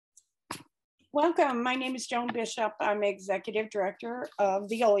Welcome. My name is Joan Bishop. I'm Executive Director of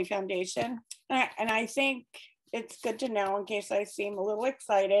the Oley Foundation. And I think it's good to know, in case I seem a little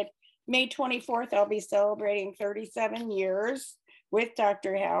excited, May 24th, I'll be celebrating 37 years with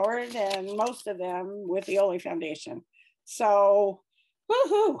Dr. Howard, and most of them with the Oley Foundation. So,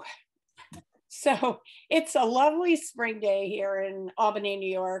 woohoo. So it's a lovely spring day here in Albany,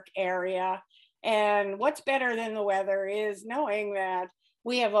 New York area. And what's better than the weather is knowing that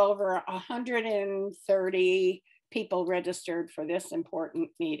we have over 130 people registered for this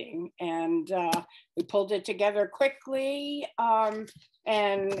important meeting. And we pulled it together quickly. And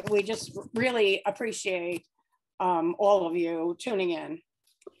we just really appreciate all of you tuning in.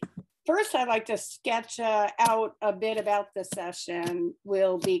 First, I'd like to sketch out a bit about the session.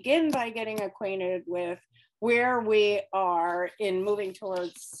 We'll begin by getting acquainted with where we are in moving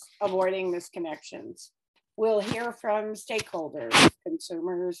towards avoiding misconnections. We'll hear from stakeholders,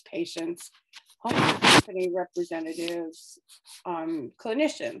 consumers, patients, home company representatives,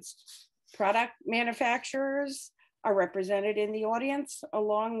 clinicians. Product manufacturers are represented in the audience,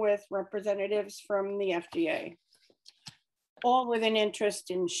 along with representatives from the FDA, all with an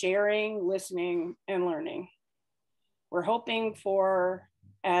interest in sharing, listening, and learning. We're hoping for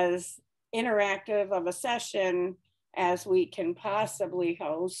as interactive of a session as we can possibly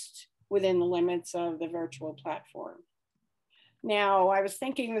host within the limits of the virtual platform. Now, I was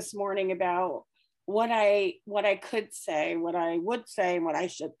thinking this morning about what I could say, what I would say, and what I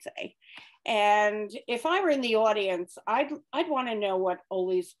should say. And if I were in the audience, I'd want to know what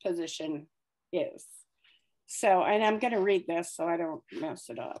Oley's position is. So, and I'm going to read this so I don't mess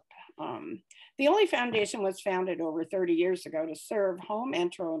it up. The Oley Foundation was founded over 30 years ago to serve home,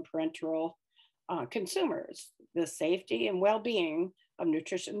 enteral, and parenteral consumers. The safety and well-being of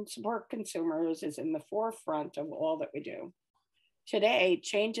nutrition support consumers is in the forefront of all that we do. Today,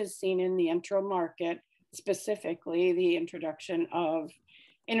 changes seen in the enteral market, specifically the introduction of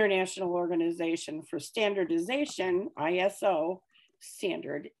International Organization for Standardization, ISO,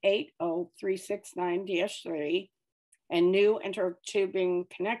 standard 80369-3, and new enteral tubing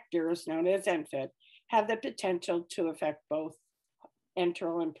connectors known as ENFIT have the potential to affect both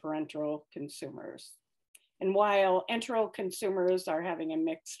enteral and parenteral consumers. And while enteral consumers are having a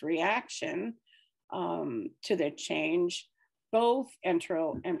mixed reaction to the change, both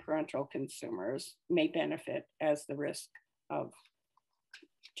enteral and parenteral consumers may benefit as the risk of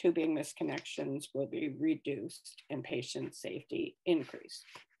tubing misconnections will be reduced and patient safety increased.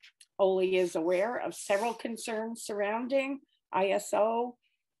 Oley is aware of several concerns surrounding ISO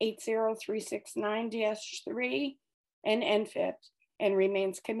 80369-3 and ENFIT, and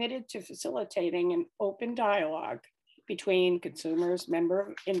remains committed to facilitating an open dialogue between consumers, member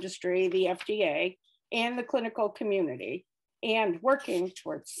of industry, the FDA, and the clinical community, and working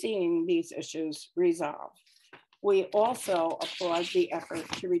towards seeing these issues resolved. We also applaud the effort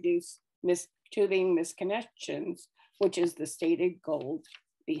to reduce tubing misconnections, which is the stated goal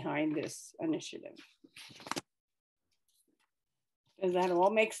behind this initiative. Does that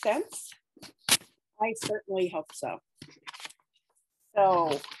all make sense? I certainly hope so.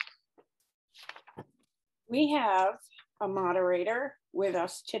 So we have a moderator with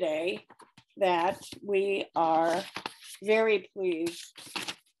us today that we are very pleased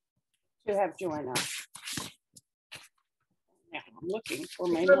to have join us. Now I'm looking for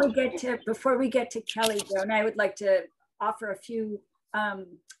my Before we get to Kelly, Joan, I would like to offer a few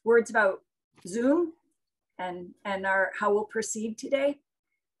words about Zoom and how we'll proceed today.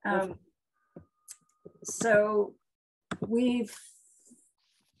 So we've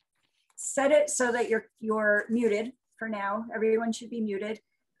set it so that you're muted for now. Everyone should be muted.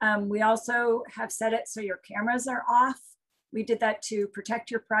 We also have set it so your cameras are off. We did that to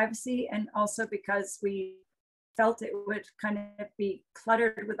protect your privacy, and also because we felt it would kind of be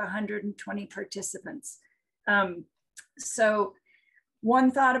cluttered with 120 participants. So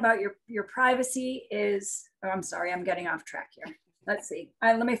one thought about your privacy is, oh, I'm sorry, I'm getting off track here. Let's see,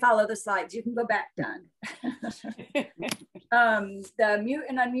 let me follow the slides. You can go back, Don. The mute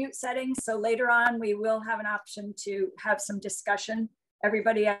and unmute settings. So later on, we will have an option to have some discussion.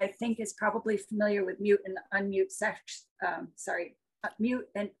 Everybody, I think, is probably familiar with mute and unmute mute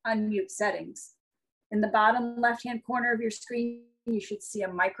and unmute settings. In the bottom left-hand corner of your screen, you should see a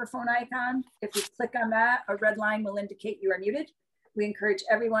microphone icon. If you click on that, a red line will indicate you are muted. We encourage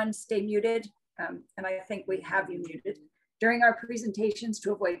everyone to stay muted, and I think we have you muted during our presentations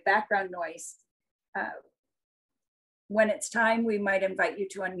to avoid background noise. When it's time, we might invite you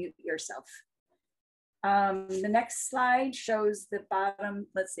to unmute yourself. The next slide shows the bottom,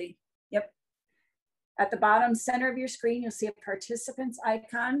 let's see, yep. At the bottom center of your screen, you'll see a participants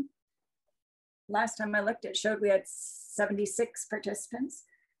icon. last time I looked, it showed we had 76 participants.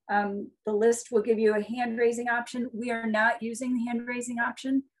 The list will give you a hand raising option. We are not using the hand raising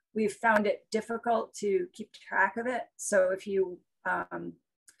option. We've found it difficult to keep track of it. So if you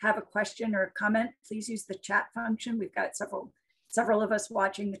have a question or a comment, please use the chat function. We've got several of us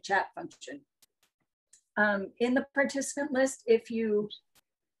watching the chat function. In the participant list, if you,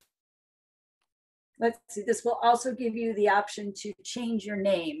 let's see, this will also give you the option to change your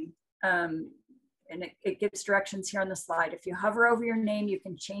name. And it gives directions here on the slide. If you hover over your name, you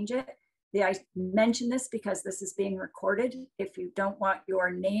can change it. I mention this because this is being recorded. If you don't want your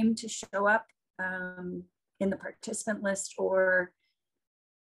name to show up in the participant list, or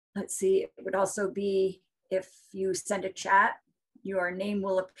let's see, it would also be if you send a chat, your name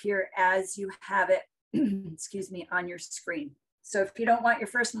will appear as you have it, excuse me, on your screen. So if you don't want your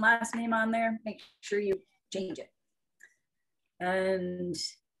first and last name on there, make sure you change it. And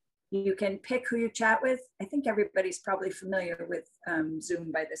you can pick who you chat with. I think everybody's probably familiar with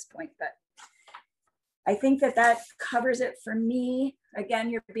Zoom by this point, but I think that covers it for me. Again,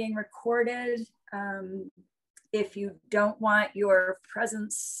 you're being recorded. If you don't want your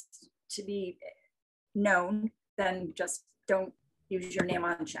presence to be known, then just don't use your name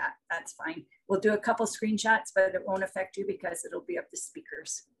on chat. That's fine. We'll do a couple screenshots, but it won't affect you because it'll be of the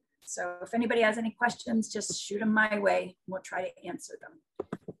speakers. So if anybody has any questions, just shoot them my way. And we'll try to answer them.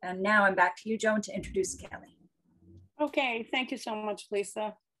 And now I'm back to you, Joan, to introduce Kelly. Okay, thank you so much,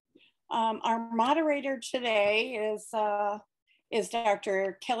 Lisa. Our moderator today is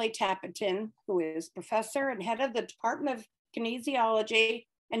Dr. Kelly Tappington, who is professor and head of the Department of Kinesiology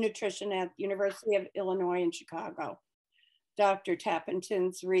and Nutrition at the University of Illinois in Chicago. Dr.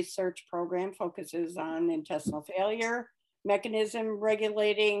 Tappington's research program focuses on intestinal failure, mechanism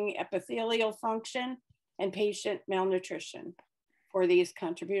regulating epithelial function, and patient malnutrition. For these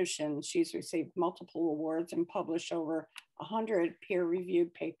contributions, she's received multiple awards and published over 100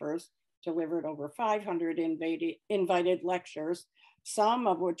 peer-reviewed papers, delivered over 500 invited lectures, some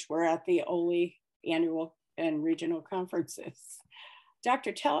of which were at the Oley annual and regional conferences.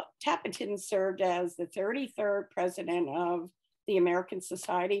 Dr. Tappington served as the 33rd president of the American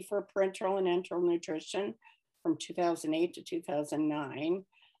Society for Parenteral and Enteral Nutrition from 2008 to 2009,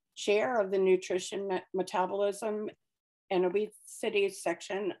 chair of the Nutrition, Metabolism, and Obesity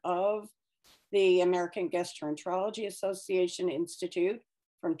section of the American Gastroenterology Association Institute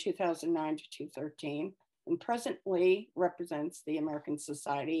from 2009 to 2013, and presently represents the American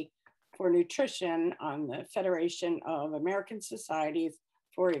Society for Nutrition on the Federation of American Societies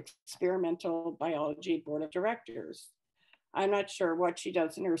for Experimental Biology Board of Directors. I'm not sure what she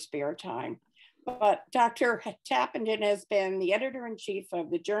does in her spare time, but Dr. Tappington has been the editor-in-chief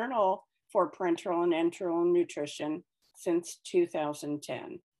of the Journal for Parenteral and Enteral Nutrition since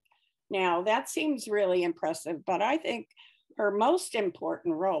 2010. Now, that seems really impressive, but I think her most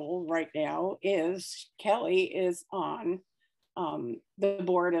important role right now is Kelly is on the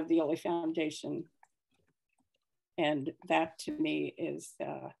board of the Oley Foundation. And that to me is,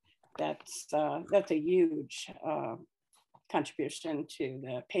 that's a huge contribution to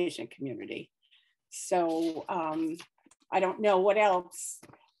the patient community. So I don't know what else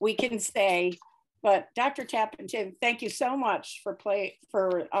we can say, but Dr. Tappington, thank you so much for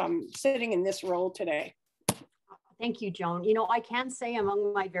sitting in this role today. Thank you, Joan. You know, I can say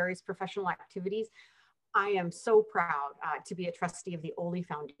among my various professional activities, I am so proud to be a trustee of the Oley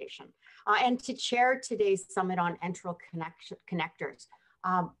Foundation and to chair today's summit on enteral connectors.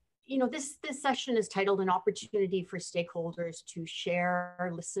 You know, this session is titled An Opportunity for Stakeholders to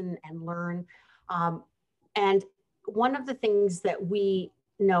Share, Listen, and Learn. And one of the things that we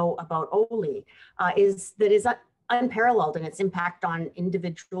know about Oley is that is unparalleled in its impact on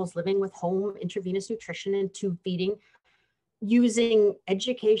individuals living with home intravenous nutrition and tube feeding, using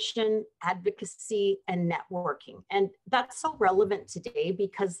education, advocacy, and networking. And that's so relevant today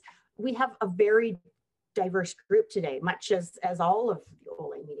because we have a very diverse group today, much as all of the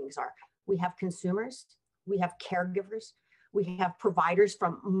Oley meetings are. We have consumers, we have caregivers, we have providers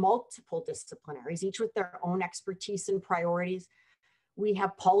from multiple disciplinaries, each with their own expertise and priorities. We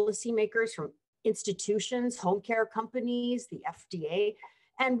have policymakers from institutions, home care companies, the FDA,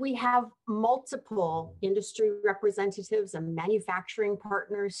 and we have multiple industry representatives and manufacturing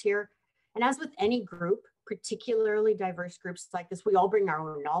partners here. And as with any group, particularly diverse groups like this, we all bring our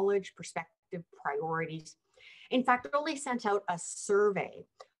own knowledge, perspective, priorities. In fact, Oley sent out a survey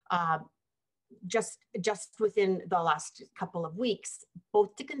just within the last couple of weeks,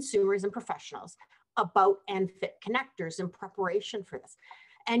 both to consumers and professionals, about ENFIT connectors in preparation for this.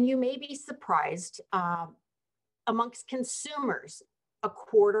 And you may be surprised, amongst consumers, a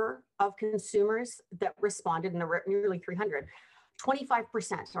quarter of consumers that responded, and there were nearly 300,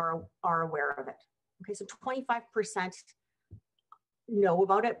 25% are aware of it. Okay, so 25% know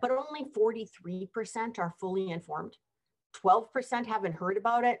about it, but only 43% are fully informed. 12% haven't heard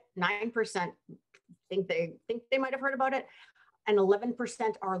about it, 9% think they might have heard about it, and 11%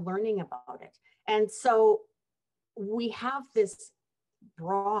 are learning about it. And so we have this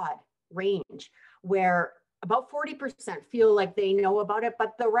broad range where about 40% feel like they know about it,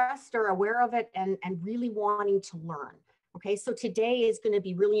 but the rest are aware of it and really wanting to learn. Okay, so today is going to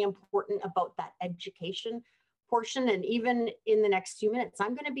be really important about that education portion. And even in the next few minutes,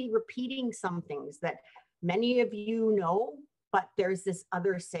 I'm going to be repeating some things that many of you know, but there's this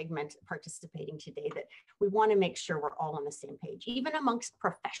other segment participating today that we want to make sure we're all on the same page. Even amongst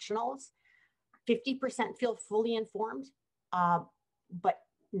professionals, 50% feel fully informed, but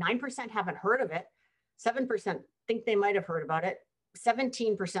 9% haven't heard of it. 7% think they might have heard about it.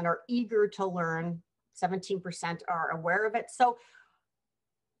 17% are eager to learn. 17% are aware of it. So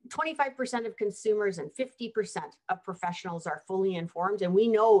 25% of consumers and 50% of professionals are fully informed. And we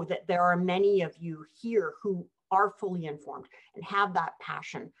know that there are many of you here who are fully informed and have that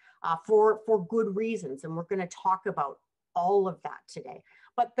passion for good reasons. And we're going to talk about all of that today.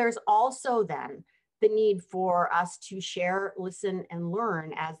 But there's also then the need for us to share, listen, and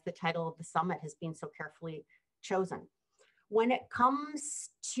learn, as the title of the summit has been so carefully chosen. When it comes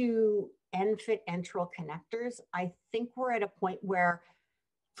to ENFIT enteral connectors, I think we're at a point where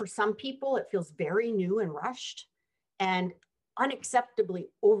for some people it feels very new and rushed and unacceptably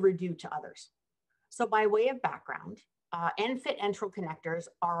overdue to others. So by way of background, ENFIT enteral connectors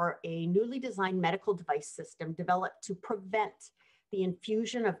are a newly designed medical device system developed to prevent the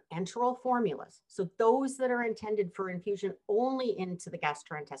infusion of enteral formulas, so those that are intended for infusion only into the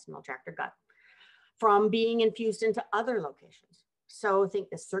gastrointestinal tract or gut, from being infused into other locations. So think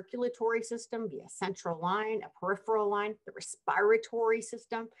the circulatory system via central line, a peripheral line, the respiratory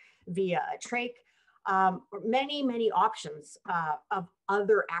system via a trach, many options of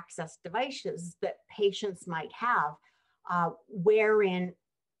other access devices that patients might have wherein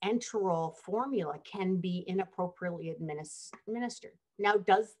enteral formula can be inappropriately administered. Now,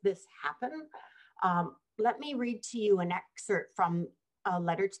 does this happen? Let me read to you an excerpt from a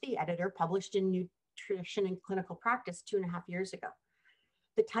letter to the editor published in Nutrition and Clinical Practice 2.5 years ago.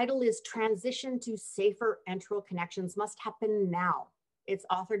 The title is Transition to Safer Enteral Connections Must Happen Now. It's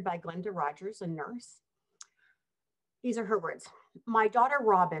authored by Glenda Rogers, a nurse. These are her words. My daughter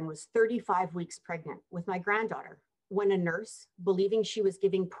Robin was 35 weeks pregnant with my granddaughter when a nurse, believing she was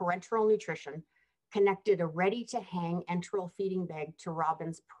giving parenteral nutrition, connected a ready-to-hang enteral feeding bag to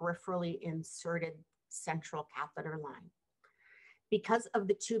Robin's peripherally inserted central catheter line. Because of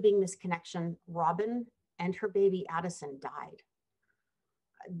the tubing misconnection, Robin and her baby Addison died.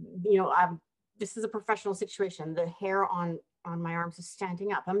 This is a professional situation. The hair on my arms is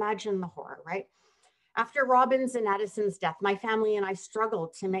standing up. Imagine the horror, right? After Robin's and Addison's death, my family and I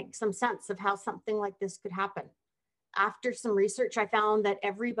struggled to make some sense of how something like this could happen. After some research, I found that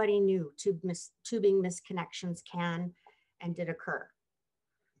everybody knew tubing misconnections can and did occur.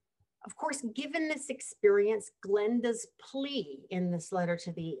 Of course, given this experience, Glenda's plea in this letter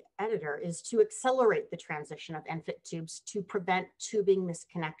to the editor is to accelerate the transition of ENFIT tubes to prevent tubing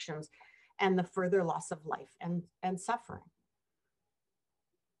misconnections and the further loss of life and suffering.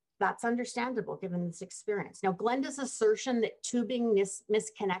 That's understandable given this experience. Now, Glenda's assertion that tubing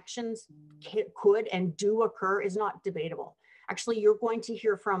misconnections could and do occur is not debatable. Actually, you're going to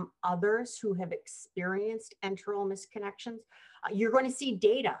hear from others who have experienced enteral misconnections. You're going to see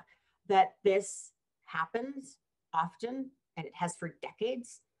data that this happens often, and it has for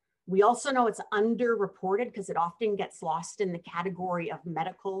decades. We also know it's underreported because it often gets lost in the category of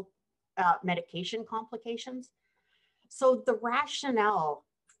medication complications. So the rationale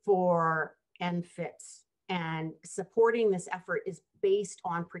for ENFITs and supporting this effort is based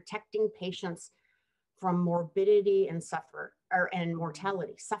on protecting patients from morbidity and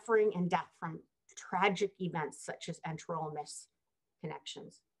mortality, suffering and death from tragic events such as enteral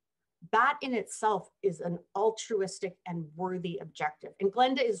misconnections. That in itself is an altruistic and worthy objective. And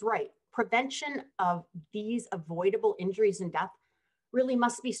Glenda is right. Prevention of these avoidable injuries and death really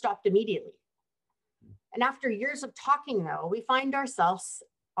must be stopped immediately. And after years of talking, though, we find ourselves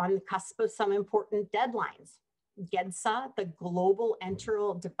on the cusp of some important deadlines. GEDSA, the Global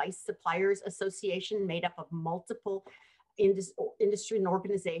Enteral Device Suppliers Association, made up of multiple industry and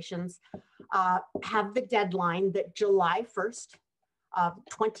organizations, have the deadline that July 1st of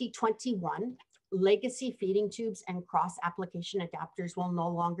 2021, legacy feeding tubes and cross-application adapters will no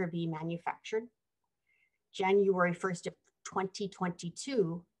longer be manufactured. January 1st of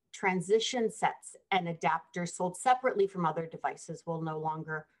 2022, transition sets and adapters sold separately from other devices will no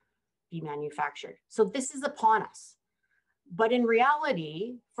longer be manufactured. So this is upon us. But in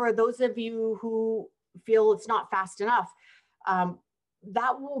reality, for those of you who feel it's not fast enough,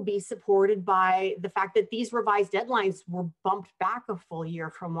 that will be supported by the fact that these revised deadlines were bumped back a full year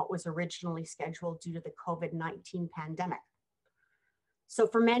from what was originally scheduled due to the COVID-19 pandemic. So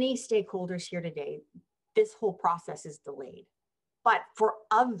for many stakeholders here today, this whole process is delayed. But for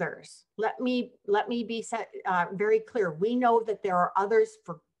others, let me be very clear. We know that there are others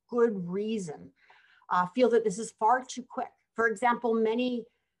for good reason feel that this is far too quick. For example, many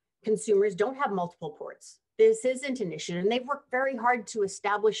consumers don't have multiple ports. This isn't an issue, and they've worked very hard to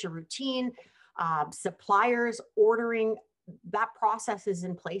establish a routine. Suppliers ordering, that process is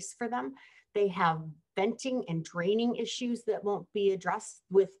in place for them. They have venting and draining issues that won't be addressed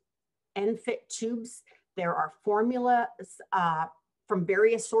with ENFit tubes. There are formulas from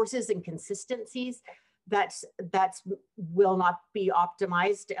various sources and consistencies that will not be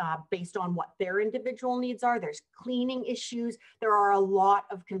optimized based on what their individual needs are. There's cleaning issues. There are a lot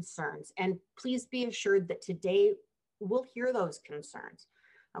of concerns, and please be assured that today we'll hear those concerns.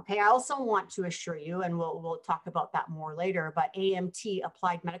 Okay, I also want to assure you, and we'll talk about that more later, but AMT,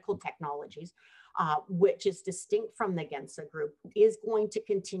 Applied Medical Technologies, which is distinct from the Gensa Group, is going to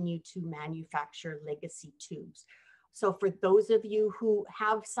continue to manufacture legacy tubes. So for those of you who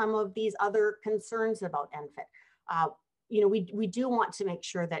have some of these other concerns about ENFit, we do want to make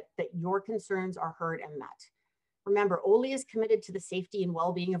sure that your concerns are heard and met. Remember, Oley is committed to the safety and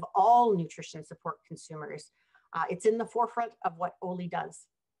well-being of all nutrition support consumers. It's in the forefront of what Oley does.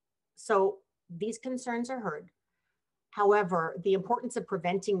 So these concerns are heard. However, the importance of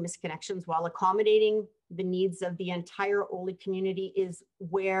preventing misconnections while accommodating the needs of the entire Oley community is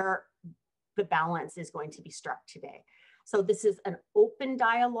where the balance is going to be struck today. So this is an open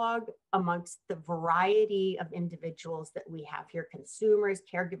dialogue amongst the variety of individuals that we have here: consumers,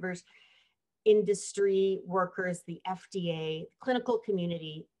 caregivers, industry workers, the FDA, clinical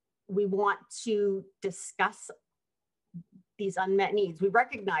community. We want to discuss these unmet needs. We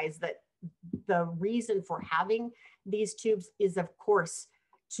recognize that the reason for having these tubes is, of course,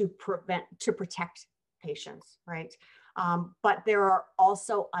 to protect patients, right? But there are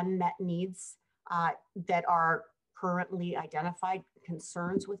also unmet needs that are currently identified,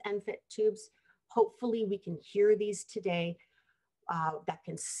 concerns with ENFit tubes. Hopefully we can hear these today that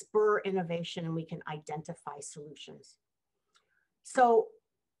can spur innovation and we can identify solutions. So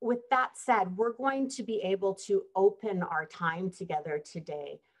with that said, we're going to be able to open our time together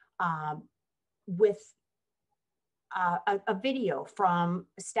today with a video from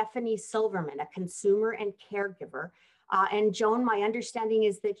Stephanie Silverman, a consumer and caregiver. And Joan, my understanding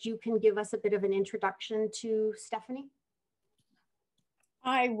is that you can give us a bit of an introduction to Stephanie.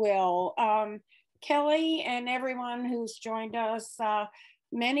 I will. Kelly and everyone who's joined us,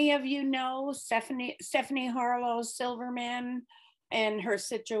 many of you know Stephanie Harlow Silverman and her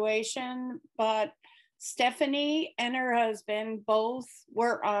situation, but Stephanie and her husband both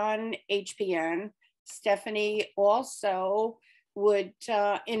were on HPN. Stephanie also would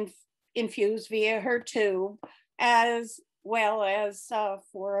infuse via her tube, as well as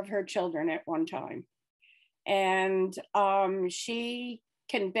 4 of her children at one time. And she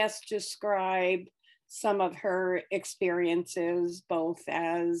can best describe some of her experiences, both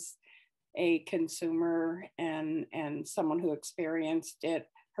as a consumer and someone who experienced it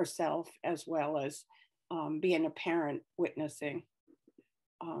herself, as well as being a parent witnessing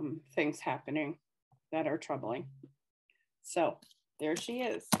things happening that are troubling. So there she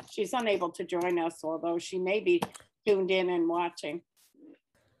is. She's unable to join us, although she may be tuned in and watching.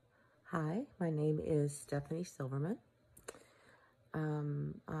 Hi, my name is Stephanie Silverman.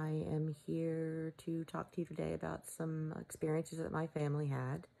 I am here to talk to you today about some experiences that my family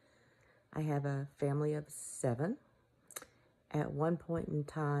had. I have a family of 7. At one point in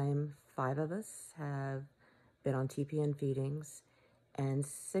time, 5 of us have been on TPN feedings and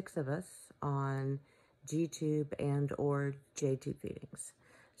 6 of us on G-tube and or J-tube feedings.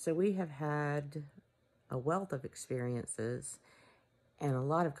 So we have had a wealth of experiences and a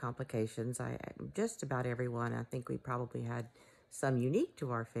lot of complications. Just about everyone, I think we probably had some unique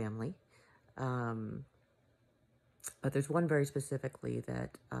to our family. But there's one very specifically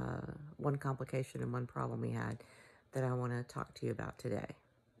that, one complication and one problem we had that I want to talk to you about today.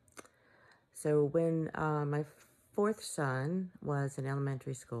 So when my 4th son was in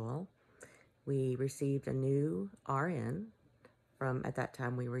elementary school, we received a new RN from, at that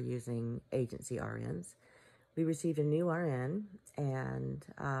time we were using agency RNs. We received a new RN, and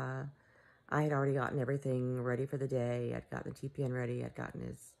I had already gotten everything ready for the day. I'd gotten the TPN ready. I'd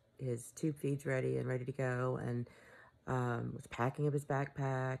gotten his tube feeds ready and ready to go, and was packing up his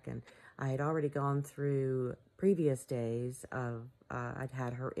backpack. And I had already gone through previous days of, I'd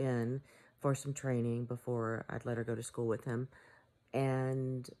had her in for some training before I'd let her go to school with him.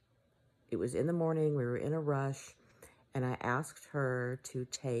 And it was in the morning, we were in a rush, and I asked her to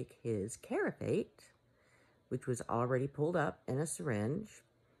take his Carafate, which was already pulled up in a syringe,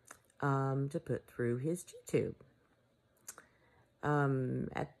 to put through his G-tube.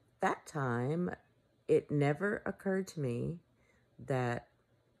 At that time, it never occurred to me that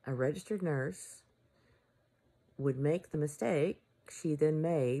a registered nurse would make the mistake she then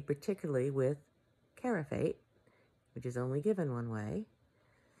made, particularly with Carafate, which is only given one way.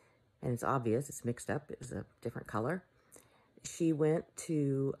 And it's obvious, it's mixed up, it's a different color. She went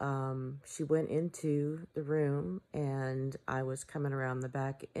into the room, and I was coming around the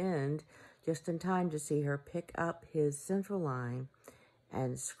back end just in time to see her pick up his central line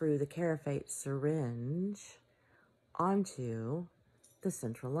and screw the Carafate syringe onto the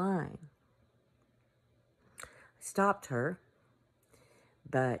central line. I stopped her,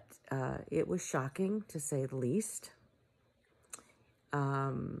 but it was shocking, to say the least.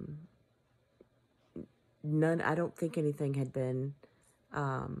 I don't think anything had been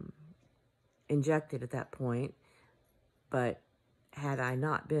injected at that point, but had I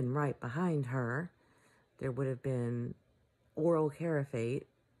not been right behind her, there would have been oral Carafate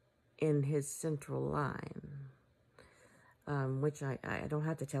in his central line, which I don't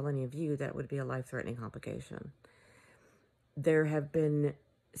have to tell any of you, that would be a life-threatening complication. There have been,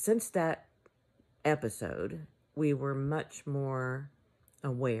 since that episode, we were much more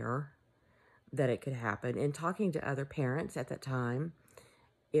aware that it could happen. In talking to other parents at that time,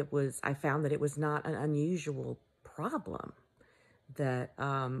 I found that it was not an unusual problem. That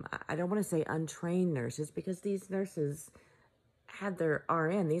I don't want to say untrained nurses, because these nurses had their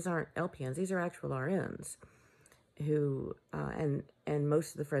RN. These aren't LPNs, these are actual RNs who, and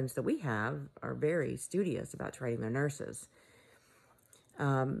most of the friends that we have are very studious about training their nurses.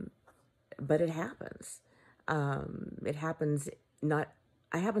 But it happens. It happens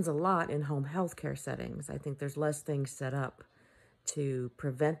a lot in home health care settings. I think there's less things set up to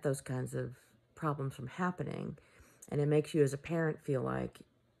prevent those kinds of problems from happening. And it makes you as a parent feel like,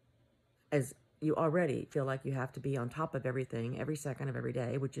 as you already feel like you have to be on top of everything every second of every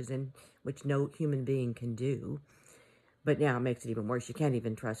day, which no human being can do. But now it makes it even worse. You can't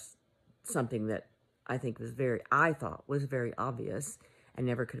even trust something that I thought was very obvious and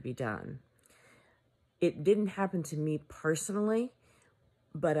never could be done. It didn't happen to me personally,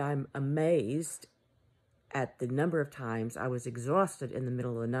 but I'm amazed at the number of times I was exhausted in the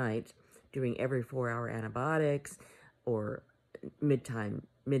middle of the night doing every 4-hour antibiotics or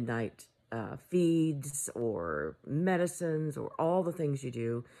midnight feeds or medicines or all the things you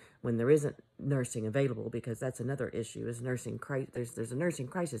do when there isn't nursing available, because that's another issue, is there's a nursing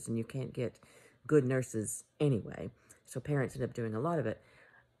crisis and you can't get good nurses anyway. So parents end up doing a lot of it.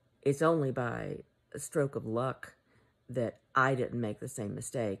 It's only by a stroke of luck that I didn't make the same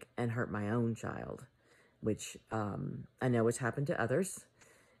mistake and hurt my own child, which I know has happened to others.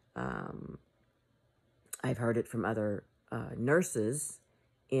 I've heard it from other nurses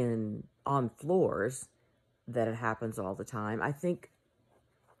on floors that it happens all the time. I think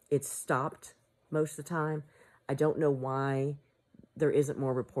it's stopped most of the time. I don't know why there isn't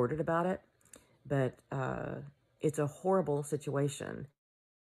more reported about it, but it's a horrible situation.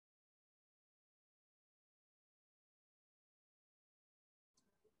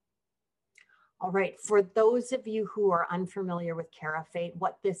 All right, for those of you who are unfamiliar with Carafate,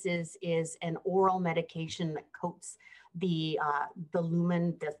 what this is an oral medication that coats the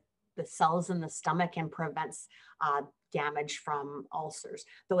lumen, the cells in the stomach, and prevents damage from ulcers.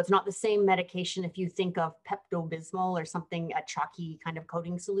 Though it's not the same medication, if you think of Pepto-Bismol or something, a chalky kind of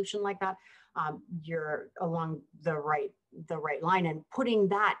coating solution like that, you're along the right line. And putting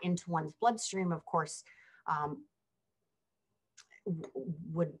that into one's bloodstream, of course,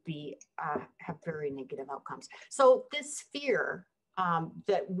 would be have very negative outcomes. So this fear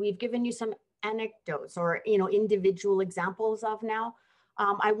that we've given you some anecdotes or individual examples of now,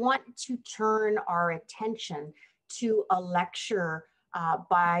 I want to turn our attention to a lecture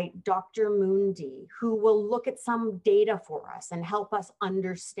by Dr. Mundi, who will look at some data for us and help us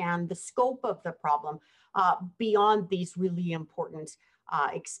understand the scope of the problem beyond these really important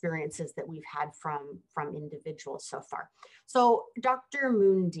experiences that we've had from individuals so far. So Dr.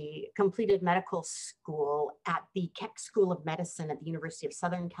 Mundi completed medical school at the Keck School of Medicine at the University of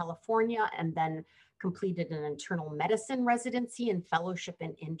Southern California, and then completed an internal medicine residency and fellowship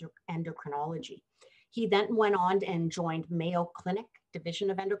in endocrinology. He then went on and joined Mayo Clinic Division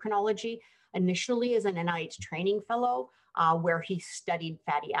of Endocrinology, initially as an NIH training fellow, where he studied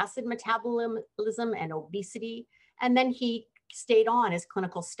fatty acid metabolism and obesity. And then he stayed on as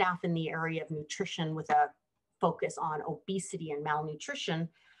clinical staff in the area of nutrition with a focus on obesity and malnutrition,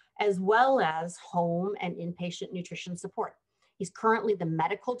 as well as home and inpatient nutrition support. He's currently the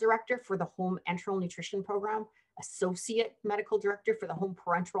medical director for the Home Enteral Nutrition Program, associate medical director for the Home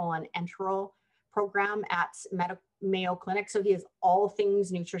Parenteral and Enteral program at Mayo Clinic. So he has all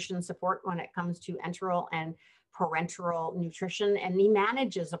things nutrition support when it comes to enteral and parenteral nutrition. And he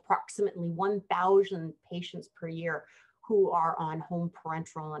manages approximately 1,000 patients per year who are on home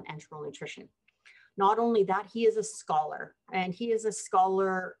parenteral and enteral nutrition. Not only that, he is a scholar, and he is a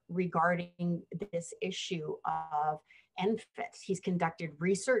scholar regarding this issue of ENFIT. He's conducted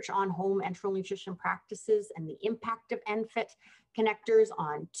research on home enteral nutrition practices and the impact of ENFIT connectors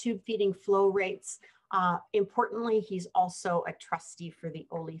on tube feeding flow rates. Importantly, he's also a trustee for the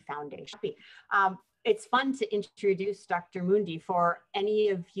Oley Foundation. It's fun to introduce Dr. Mundi for any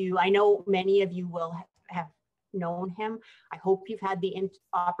of you. I know many of you will have known him. I hope you've had the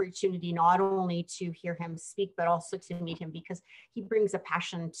opportunity not only to hear him speak, but also to meet him, because he brings a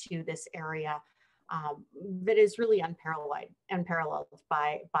passion to this area that is really unparalleled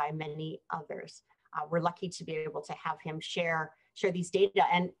by many others. We're lucky to be able to have him share these data,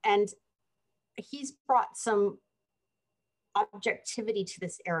 and he's brought some objectivity to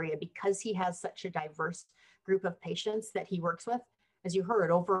this area because he has such a diverse group of patients that he works with, as you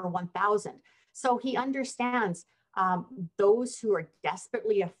heard, over 1,000. So he understands those who are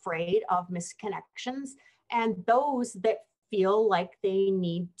desperately afraid of misconnections and those that feel like they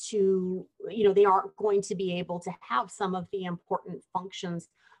need to, they aren't going to be able to have some of the important functions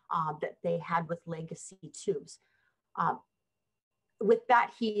that they had with legacy tubes. With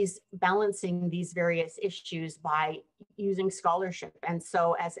that, he's balancing these various issues by using scholarship. And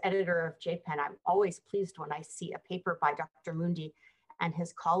so as editor of JPEN, I'm always pleased when I see a paper by Dr. Mundi and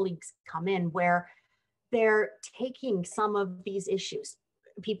his colleagues come in where they're taking some of these issues,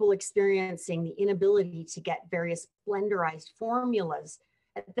 people experiencing the inability to get various blenderized formulas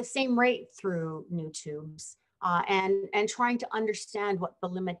at the same rate through new tubes, and trying to understand what the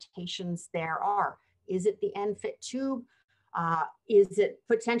limitations there are. Is it the ENFIT tube? Is it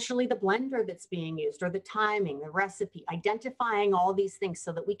potentially the blender that's being used, or the timing, the recipe, identifying all these things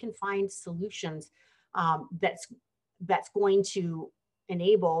so that we can find solutions that's going to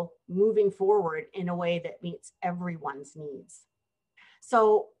enable moving forward in a way that meets everyone's needs.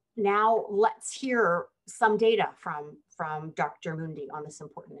 So now let's hear some data from Dr. Mundi on this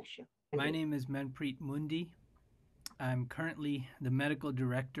important issue. My name is Manpreet Mundi. I'm currently the medical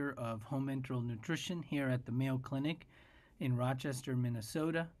director of home enteral nutrition here at the Mayo Clinic in Rochester,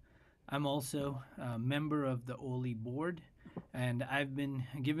 Minnesota. I'm also a member of the Oley board, and I've been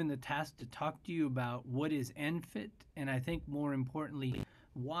given the task to talk to you about what is ENFIT, and I think more importantly,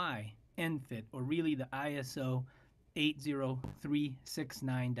 why ENFIT, or really the ISO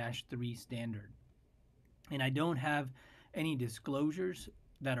 80369-3 standard. And I don't have any disclosures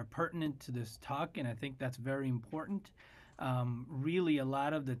that are pertinent to this talk, and I think that's very important. Really, a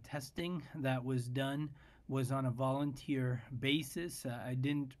lot of the testing that was done was on a volunteer basis. I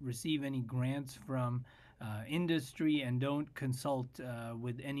didn't receive any grants from industry and don't consult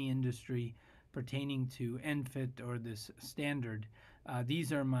with any industry pertaining to ENFIT or this standard.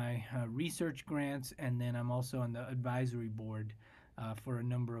 These are my research grants, and then I'm also on the advisory board for a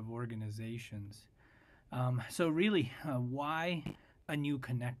number of organizations. So really, why a new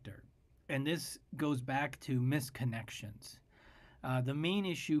connector? And this goes back to misconnections. The main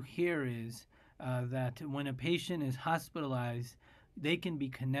issue here is that when a patient is hospitalized, they can be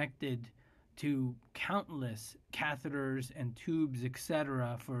connected to countless catheters and tubes,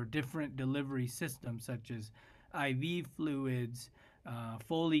 etc., for different delivery systems such as IV fluids,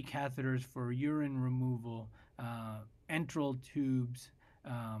 Foley catheters for urine removal, enteral tubes,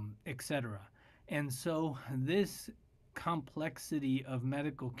 etc. And so this complexity of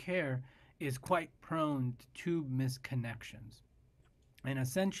medical care is quite prone to tube misconnections. And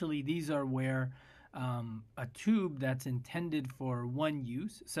essentially, these are where a tube that's intended for one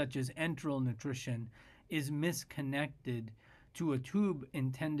use, such as enteral nutrition, is misconnected to a tube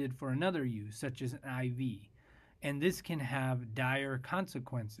intended for another use, such as an IV. And this can have dire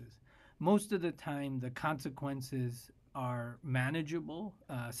consequences. Most of the time, the consequences are manageable,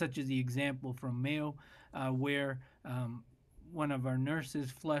 such as the example from Mayo, where one of our nurses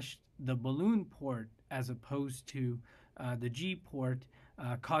flushed the balloon port as opposed to the G port,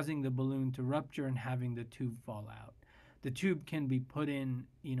 causing the balloon to rupture and having the tube fall out. The tube can be put in,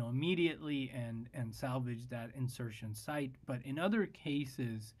 immediately and salvage that insertion site. But in other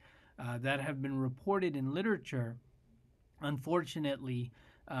cases that have been reported in literature, unfortunately,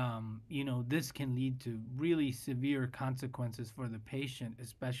 this can lead to really severe consequences for the patient,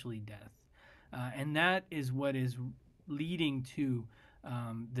 especially death. And that is what is leading to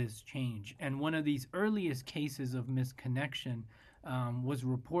this change. And one of these earliest cases of misconnection was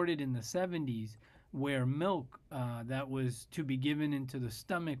reported in the 70s, where milk that was to be given into the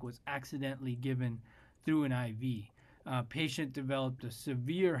stomach was accidentally given through an IV. Patient developed a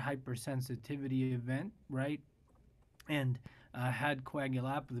severe hypersensitivity event, right? And had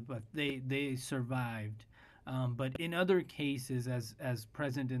coagulopathy, but they survived. But in other cases, as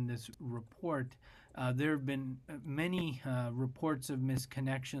present in this report, there have been many reports of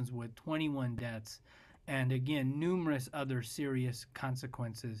misconnections with 21 deaths, and again, numerous other serious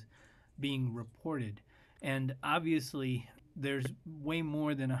consequences being reported. And obviously, there's way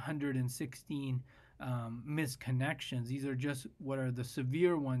more than 116 misconnections. These are just what are the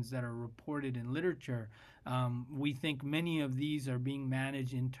severe ones that are reported in literature. We think many of these are being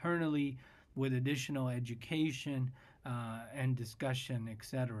managed internally with additional education and discussion,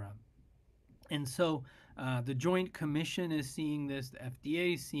 etc. And so the Joint Commission is seeing this, the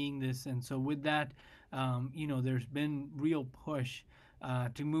FDA is seeing this, and so with that, there's been real push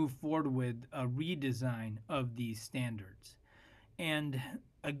to move forward with a redesign of these standards. And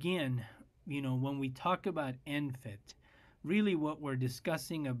again, when we talk about ENFIT, really what we're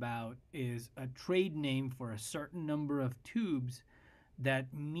discussing about is a trade name for a certain number of tubes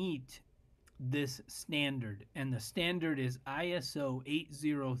that meet this standard. And the standard is ISO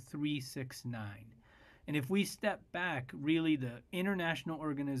 80369. And if we step back, really the International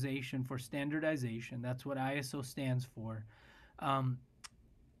Organization for Standardization, that's what ISO stands for,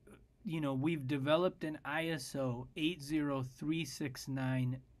 we've developed an ISO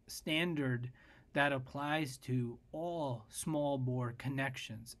 80369 standard that applies to all small bore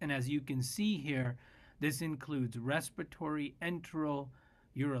connections. And as you can see here, this includes respiratory, enteral,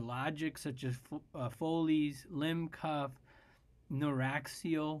 urologic, such as Foley's, limb cuff,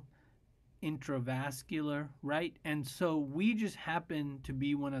 neuraxial, intravascular, right? And so we just happen to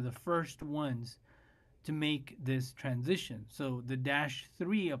be one of the first ones to make this transition. So the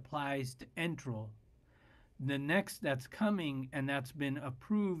 -3 applies to enteral. The next that's coming and that's been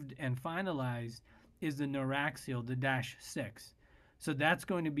approved and finalized is the neuraxial, the -6. So that's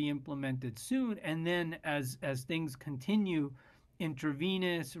going to be implemented soon. And then as things continue,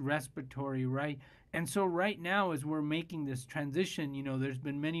 intravenous, respiratory, right? And so right now, as we're making this transition, there's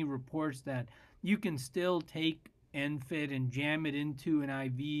been many reports that you can still take ENFIT and jam it into an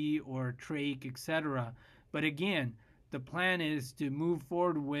IV or trach, etc. But again, the plan is to move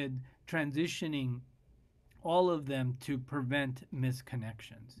forward with transitioning all of them to prevent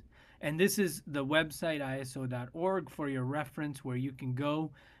misconnections. And this is the website iso.org for your reference, where you can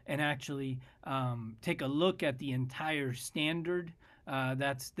go and actually take a look at the entire standard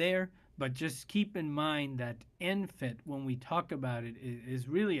that's there. But just keep in mind that ENFIT, when we talk about it, is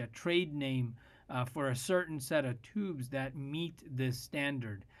really a trade name for a certain set of tubes that meet this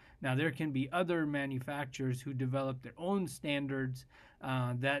standard. Now, there can be other manufacturers who develop their own standards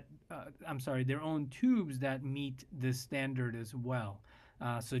their own tubes that meet this standard as well.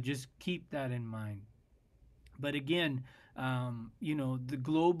 So just keep that in mind. But again, the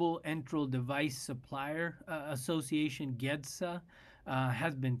Global Enteral Device Supplier Association, GEDSA,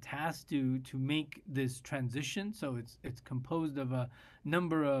 has been tasked to make this transition. So it's composed of a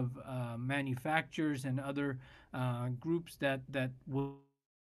number of manufacturers and other groups that will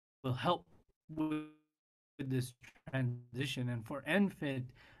help with this transition. And for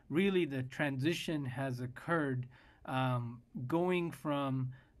ENFIT, really the transition has occurred going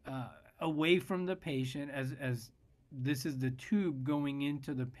from away from the patient, as this is the tube going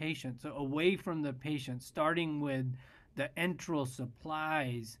into the patient. So away from the patient, starting with the enteral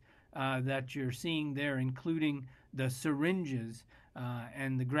supplies that you're seeing there, including the syringes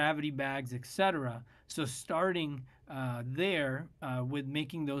and the gravity bags, etc. So starting there with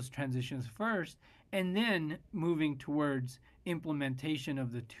making those transitions first, and then moving towards implementation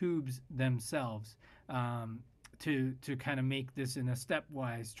of the tubes themselves to kind of make this in a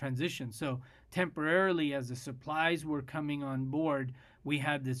stepwise transition. So temporarily, as the supplies were coming on board, we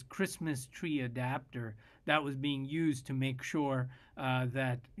had this Christmas tree adapter that was being used to make sure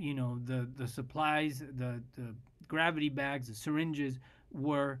that the supplies, the gravity bags, the syringes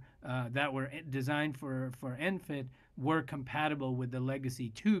were that were designed for ENFIT were compatible with the legacy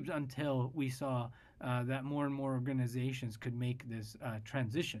tubes until we saw that more and more organizations could make this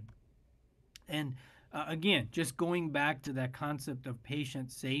transition. And again, just going back to that concept of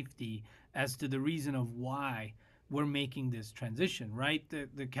patient safety as to the reason of why we're making this transition, right?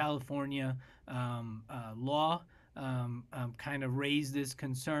 The California law kind of raised this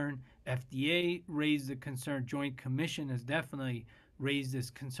concern. FDA raised the concern. Joint Commission has definitely raised this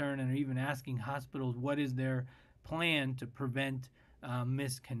concern and are even asking hospitals what is their plan to prevent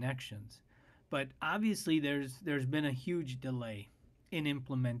misconnections. But obviously, there's been a huge delay in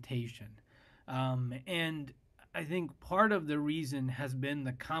implementation. And I think part of the reason has been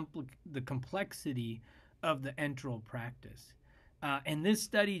the complexity of the enteral practice. And this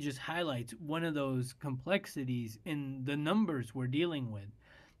study just highlights one of those complexities in the numbers we're dealing with.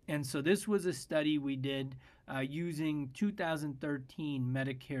 And so this was a study we did using 2013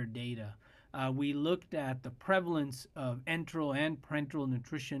 Medicare data. We looked at the prevalence of enteral and parenteral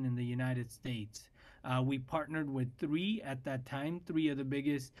nutrition in the United States. We partnered with three of the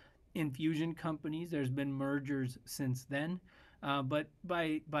biggest infusion companies. There's been mergers since then, but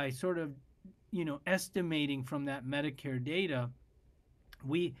by sort of estimating from that Medicare data,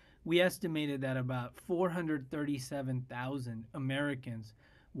 we estimated that about 437,000 Americans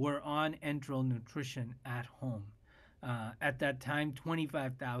were on enteral nutrition at home. At that time,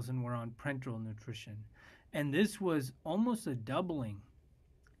 25,000 were on parenteral nutrition, and this was almost a doubling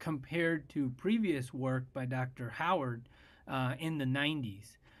compared to previous work by Dr. Howard in the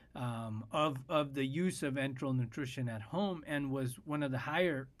 90s. Of the use of enteral nutrition at home, and was one of the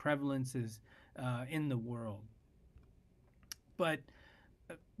higher prevalences in the world. But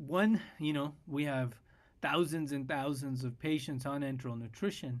we have thousands and thousands of patients on enteral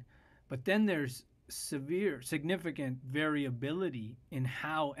nutrition, but then there's significant variability in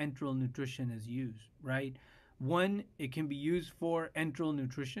how enteral nutrition is used, right? One, it can be used for enteral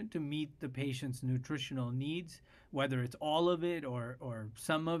nutrition to meet the patient's nutritional needs, whether it's all of it or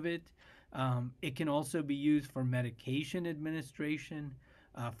some of it. It can also be used for medication administration,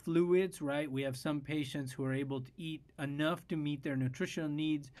 fluids, right? We have some patients who are able to eat enough to meet their nutritional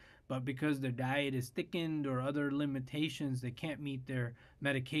needs, but because their diet is thickened or other limitations, they can't meet their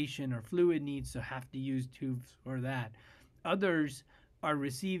medication or fluid needs, so have to use tubes for that. Others are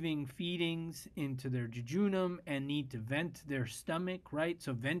receiving feedings into their jejunum and need to vent their stomach, right?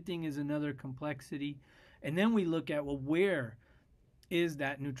 So venting is another complexity. And then we look at, well, where is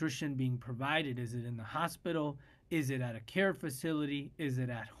that nutrition being provided? Is it in the hospital? Is it at a care facility? Is it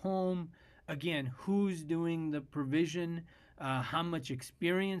at home? Again, who's doing the provision? How much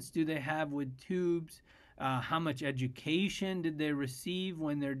experience do they have with tubes? How much education did they receive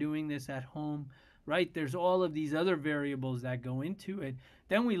when they're doing this at home? Right? There's all of these other variables that go into it.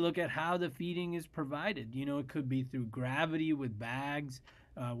 Then we look at how the feeding is provided. It could be through gravity with bags,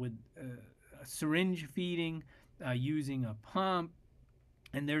 with syringe feeding, using a pump.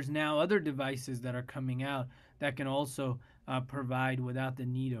 And there's now other devices that are coming out that can also provide without the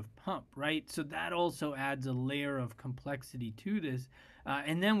need of pump, right? So that also adds a layer of complexity to this.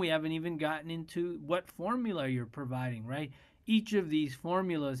 And then we haven't even gotten into what formula you're providing, right? Each of these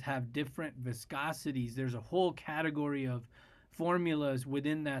formulas have different viscosities. There's a whole category of formulas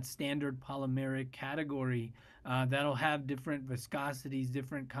within that standard polymeric category that'll have different viscosities,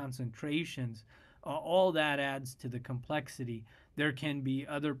 different concentrations. All that adds to the complexity. There can be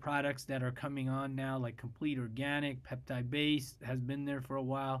other products that are coming on now, like complete organic, peptide-based, has been there for a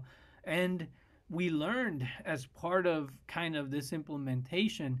while. And we learned as part of kind of this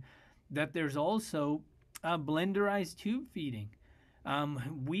implementation that there's also blenderized tube feeding.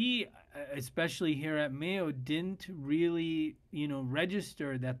 We, especially here at Mayo, didn't really,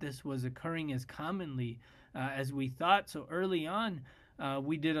 register that this was occurring as commonly as we thought. So early on,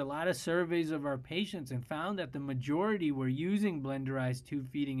 we did a lot of surveys of our patients and found that the majority were using blenderized tube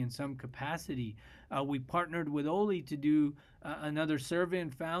feeding in some capacity. We partnered with Oley to do another survey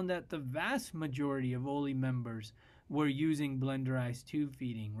and found that the vast majority of Oley members were using blenderized tube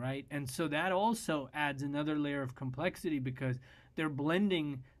feeding, right? And so that also adds another layer of complexity because they're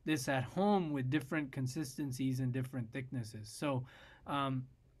blending this at home with different consistencies and different thicknesses. So,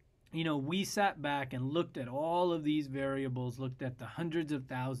 we sat back and looked at all of these variables, looked at the hundreds of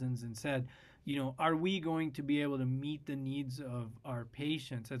thousands and said, are we going to be able to meet the needs of our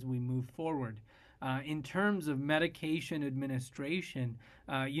patients as we move forward? In terms of medication administration,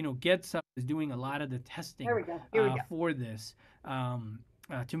 GetSup is doing a lot of the testing for this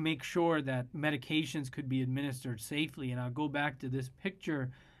to make sure that medications could be administered safely. And I'll go back to this picture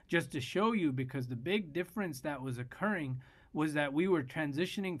just to show you, because the big difference that was occurring was that we were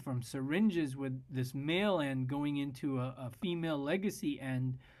transitioning from syringes with this male end going into a female legacy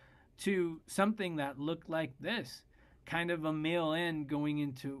end to something that looked like this, kind of a male end going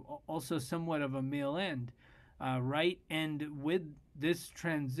into also somewhat of a male end, right? And with this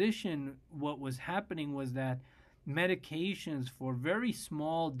transition, what was happening was that medications for very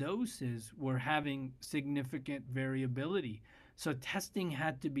small doses were having significant variability. So testing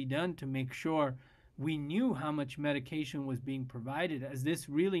had to be done to make sure we knew how much medication was being provided, as this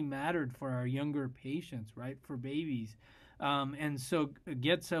really mattered for our younger patients, right, for babies. And so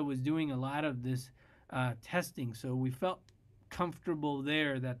GETSA was doing a lot of this testing. So we felt comfortable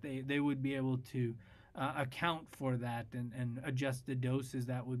there that they would be able to account for that and adjust the doses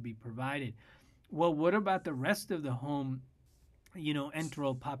that would be provided. Well, what about the rest of the home,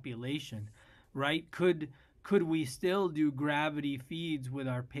 enteral population, right? Could we still do gravity feeds with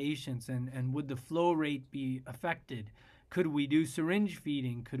our patients, and would the flow rate be affected? Could we do syringe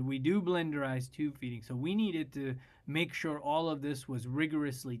feeding? Could we do blenderized tube feeding? So we needed to make sure all of this was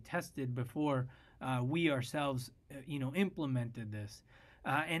rigorously tested before we ourselves, implemented this.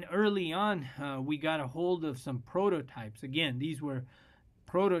 And early on, we got a hold of some prototypes. Again, these were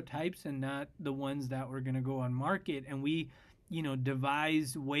prototypes and not the ones that were going to go on market. And we,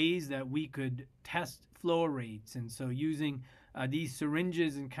 devised ways that we could test flow rates. And so using these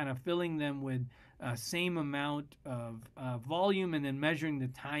syringes and kind of filling them with same amount of volume, and then measuring the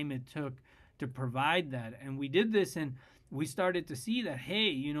time it took to provide that. And we did this, and we started to see that,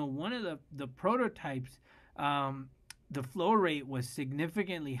 hey, one of the prototypes, the flow rate was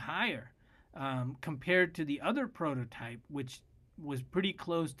significantly higher compared to the other prototype, which was pretty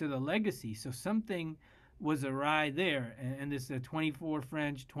close to the legacy. So something was awry there. And this is a 24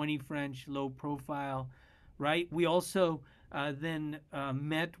 French, 20 French, low profile, right? We also then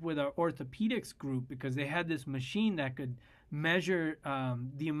met with our orthopedics group, because they had this machine that could measure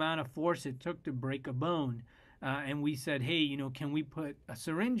the amount of force it took to break a bone. And we said, hey, can we put a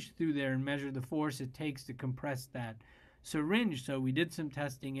syringe through there and measure the force it takes to compress that syringe? So we did some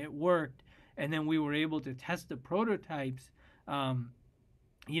testing, it worked. And then we were able to test the prototypes,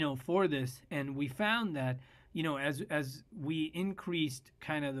 for this. And we found that, as we increased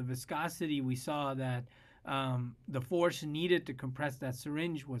kind of the viscosity, we saw that the force needed to compress that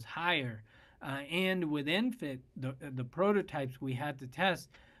syringe was higher. And with ENFIT, the prototypes we had to test,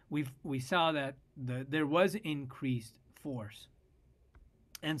 we saw that there was increased force.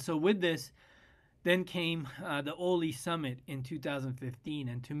 And so with this, then came the Oley Summit in 2015.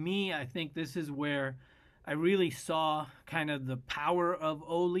 And to me, I think this is where I really saw kind of the power of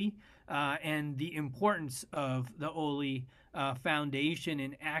Oley and the importance of the Oley Foundation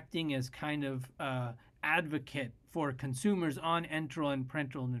in acting as kind of advocate for consumers on enteral and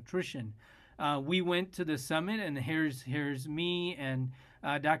parenteral nutrition. We went to the summit, and here's me and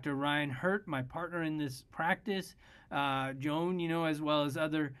Dr. Ryan Hurt, my partner in this practice, Joan, as well as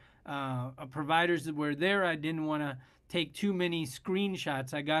other providers that were there. I didn't want to take too many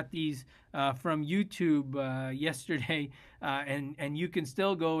screenshots. I got these from YouTube yesterday, and you can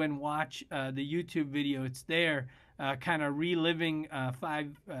still go and watch the YouTube video. It's there, kind of reliving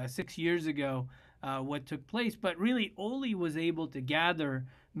 5-6 years ago what took place. But really, Oley was able to gather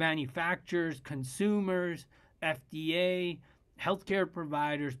manufacturers, consumers, FDA, healthcare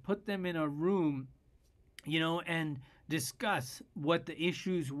providers, put them in a room, and discuss what the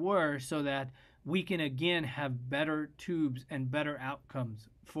issues were, so that we can again have better tubes and better outcomes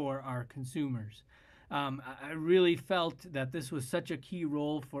for our consumers. I really felt that this was such a key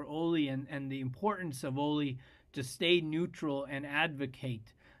role for Oley, and the importance of Oley to stay neutral and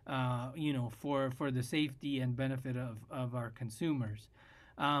advocate, for the safety and benefit of our consumers.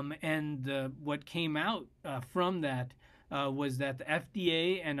 And what came out from that was that the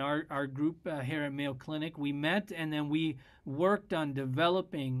FDA and our group here at Mayo Clinic, we met, and then we worked on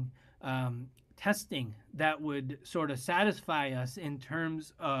developing testing that would sort of satisfy us in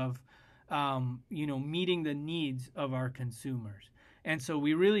terms of, meeting the needs of our consumers. And so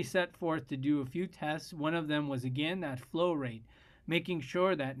we really set forth to do a few tests. One of them was, again, that flow rate, making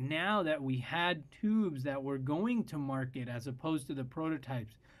sure that now that we had tubes that were going to market as opposed to the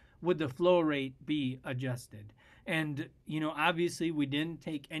prototypes, would the flow rate be adjusted? And, obviously we didn't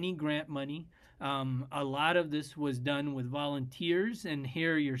take any grant money. A lot of this was done with volunteers. And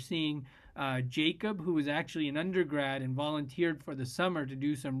here you're seeing Jacob, who was actually an undergrad and volunteered for the summer to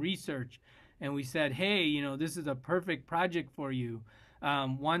do some research. And we said, hey, this is a perfect project for you.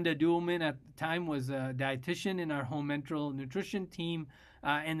 Wanda Duhlman at the time was a dietitian in our home enteral nutrition team,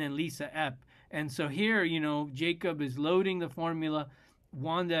 and then Lisa Epp. And so here, Jacob is loading the formula,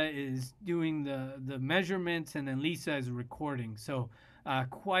 Wanda is doing the measurements, and then Lisa is recording. So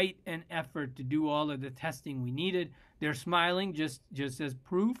quite an effort to do all of the testing we needed. They're smiling just as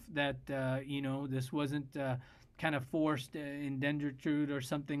proof that this wasn't kind of forced indentured or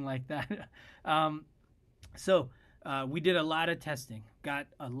something like that. So we did a lot of testing, got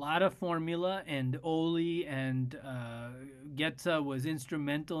a lot of formula, and Oley and Getza was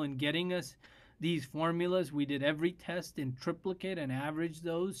instrumental in getting us these formulas. We did every test in triplicate and averaged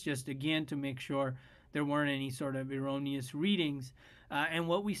those, just again to make sure there weren't any sort of erroneous readings. And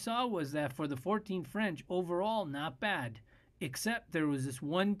what we saw was that for the 14 French, overall, not bad, except there was this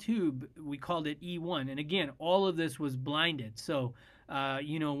one tube, we called it E1. And again, all of this was blinded. So,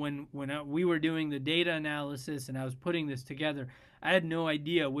 when we were doing the data analysis and I was putting this together, I had no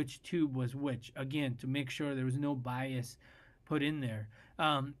idea which tube was which, again, to make sure there was no bias put in there.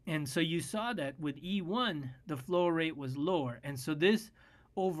 And so you saw that with E1, the flow rate was lower. And so this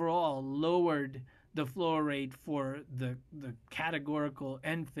overall lowered the flow rate for the categorical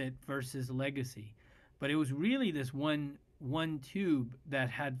ENFit versus legacy. But it was really this one tube that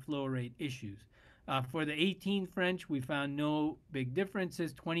had flow rate issues. For the 18 French, we found no big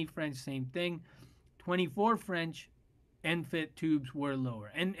differences. 20 French, same thing. 24 French, ENFit tubes were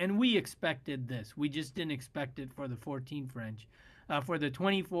lower. And we expected this. We just didn't expect it for the 14 French. For the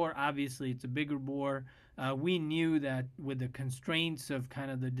 24, obviously, it's a bigger bore. We knew that with the constraints of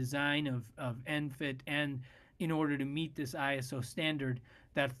kind of the design of ENFit and in order to meet this ISO standard,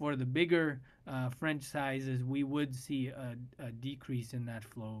 that for the bigger French sizes, we would see a decrease in that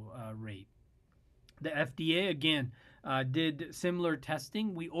flow rate. The FDA, again, did similar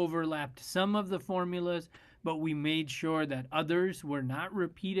testing. We overlapped some of the formulas, but we made sure that others were not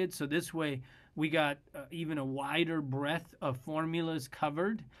repeated. So this way, we got even a wider breadth of formulas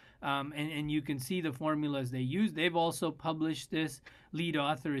covered. And you can see the formulas they use. They've also published this. Lead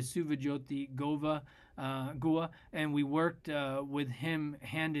author is Suvajyoti Gua, and we worked with him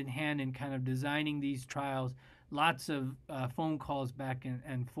hand in hand in kind of designing these trials. Lots of phone calls back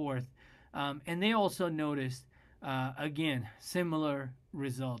and forth. And they also noticed, again, similar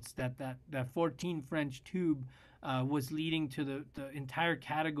results, that 14 French tube was leading to the entire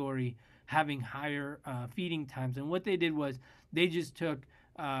category having higher feeding times. And what they did was they just took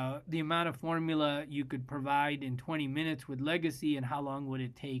the amount of formula you could provide in 20 minutes with legacy and how long would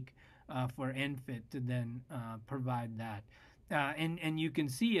it take for ENFit to then provide that. And you can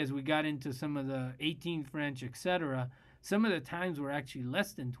see as we got into some of the 18 French, etc., some of the times were actually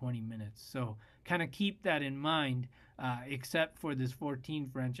less than 20 minutes. So kind of keep that in mind, except for this 14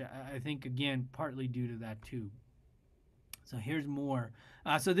 French, I think, again, partly due to that tube. So here's more.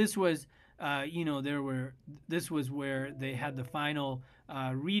 So this was, this was where they had the final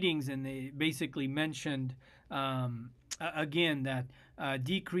readings, and they basically mentioned, again, that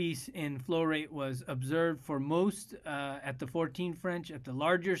decrease in flow rate was observed for most at the 14 French. At the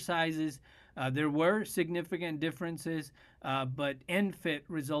larger sizes, there were significant differences, but ENFit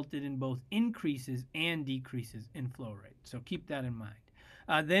resulted in both increases and decreases in flow rate. So keep that in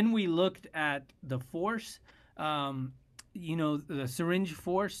mind. Then we looked at the force, the syringe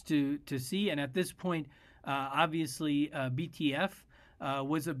force to see. And at this point, obviously, BTF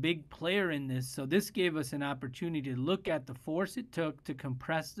was a big player in this. So this gave us an opportunity to look at the force it took to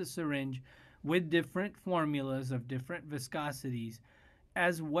compress the syringe with different formulas of different viscosities,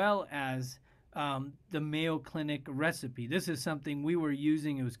 as well as the Mayo Clinic recipe. This is something we were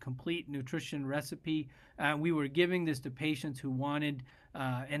using. It was complete nutrition recipe. We were giving this to patients who wanted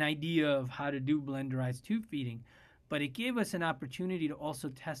an idea of how to do blenderized tube feeding. But it gave us an opportunity to also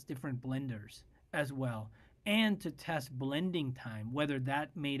test different blenders as well, and to test blending time, whether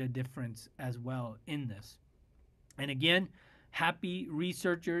that made a difference as well in this. And again, happy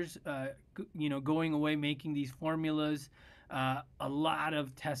researchers, going away, making these formulas, a lot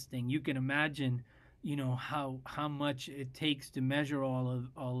of testing. You can imagine, how much it takes to measure all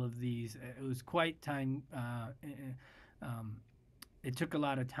of these. It was quite time. It took a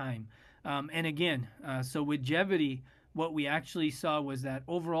lot of time. And again, so with Jevity, what we actually saw was that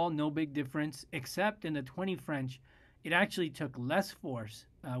overall no big difference, except in the 20 French, it actually took less force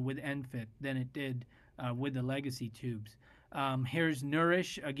with ENFit than it did with the legacy tubes. Here's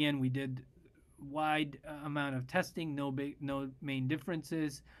Nourish. Again, we did wide amount of testing, no main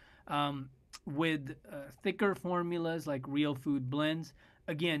differences. With thicker formulas like Real Food Blends,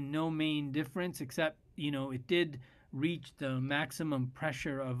 again, no main difference, except, it did reach the maximum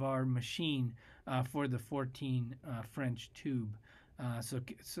pressure of our machine for the 14 French tube. So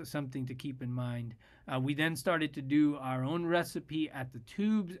something to keep in mind. We then started to do our own recipe at the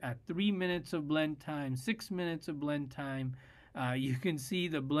tubes at 3 minutes of blend time, 6 minutes of blend time, You can see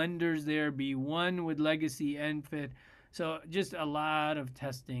the blenders there, B1 with legacy ENFit. So just a lot of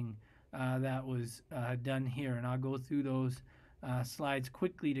testing that was done here. And I'll go through those slides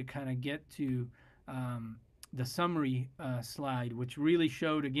quickly to kind of get to the summary slide, which really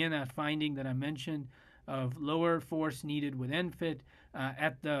showed, again, that finding that I mentioned of lower force needed with ENFit.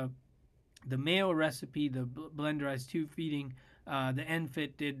 At the Mayo recipe, the blenderized tube feeding, the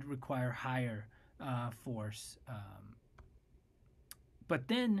ENFit did require higher force. But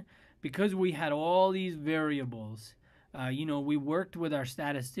then, because we had all these variables, we worked with our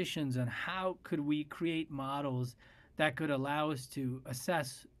statisticians on how could we create models that could allow us to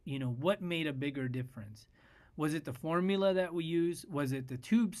assess, what made a bigger difference. Was it the formula that we used? Was it the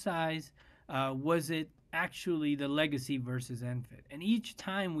tube size? Was it actually the legacy versus ENFit? And each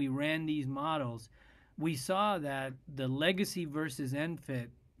time we ran these models, we saw that the legacy versus ENFit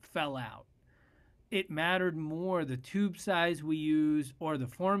fell out. It mattered more the tube size we used or the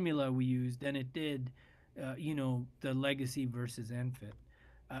formula we used than it did, the legacy versus ENFit.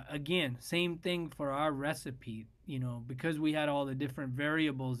 Again, same thing for our recipe, because we had all the different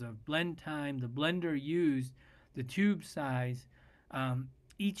variables of blend time, the blender used, the tube size.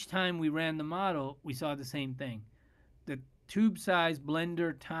 Each time we ran the model, we saw the same thing. The tube size,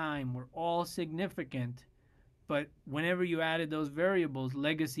 blender time were all significant, but whenever you added those variables,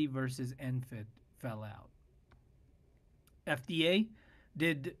 legacy versus ENFit fell out. FDA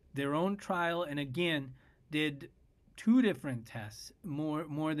did their own trial and again did two different tests,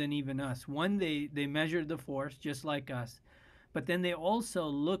 more than even us. One, they measured the force just like us, but then they also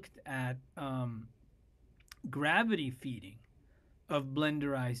looked at gravity feeding of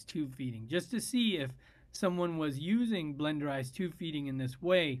blenderized tube feeding just to see if someone was using blenderized tube feeding in this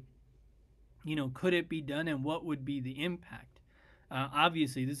way, could it be done and what would be the impact?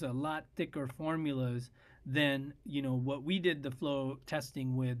 Obviously, this is a lot thicker formulas than what we did the flow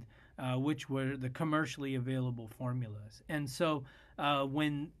testing with, which were the commercially available formulas. And so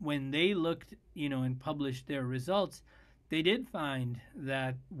when they looked, and published their results, they did find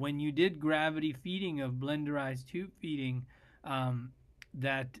that when you did gravity feeding of blenderized tube feeding,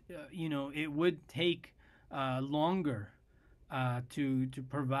 that it would take longer to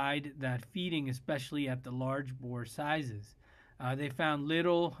provide that feeding, especially at the large bore sizes. They found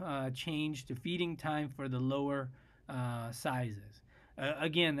little change to feeding time for the lower sizes.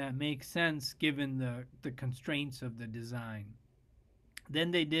 Again, that makes sense given the constraints of the design.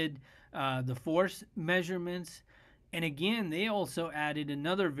 Then they did the force measurements, and again, they also added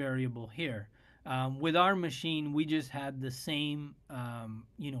another variable here. With our machine, we just had the same,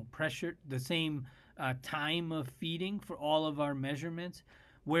 pressure, the same time of feeding for all of our measurements,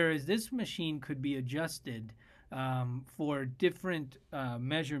 whereas this machine could be adjusted for different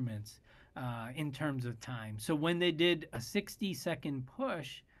measurements in terms of time. So when they did a 60-second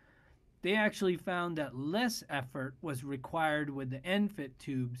push, they actually found that less effort was required with the ENFit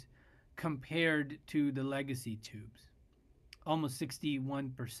tubes compared to the legacy tubes, almost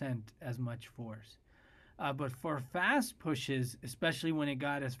 61% as much force. But for fast pushes, especially when it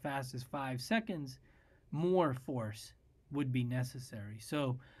got as fast as 5 seconds, more force would be necessary.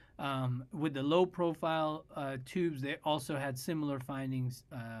 So with the low profile tubes, they also had similar findings,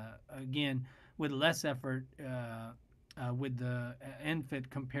 again, with less effort with the ENFit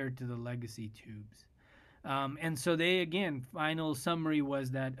compared to the legacy tubes. And so they, again, final summary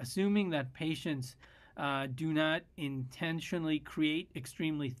was that assuming that patients do not intentionally create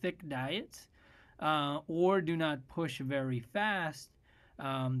extremely thick diets or do not push very fast,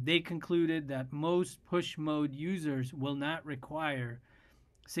 they concluded that most push mode users will not require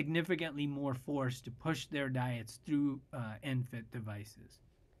significantly more force to push their diets through ENFit devices.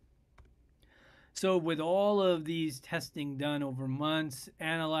 So with all of these testing done over months,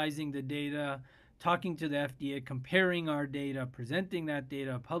 analyzing the data, talking to the FDA, comparing our data, presenting that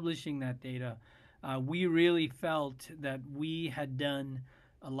data, publishing that data, we really felt that we had done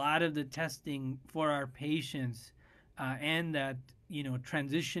a lot of the testing for our patients and that,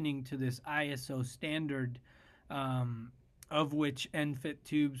 transitioning to this ISO standard, of which ENFit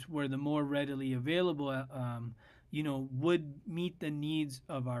tubes were the more readily available, would meet the needs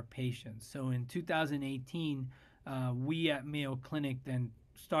of our patients. So in 2018, we at Mayo Clinic then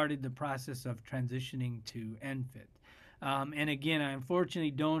started the process of transitioning to ENFit. And again, I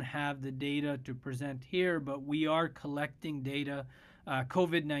unfortunately don't have the data to present here, but we are collecting data.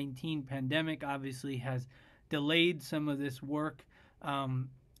 COVID-19 pandemic obviously has delayed some of this work,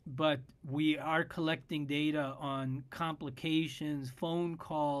 but we are collecting data on complications, phone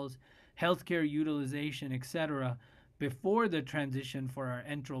calls, healthcare utilization, etc., before the transition for our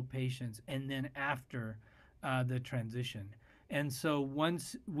enteral patients and then after the transition. And so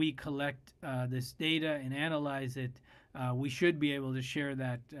once we collect this data and analyze it, we should be able to share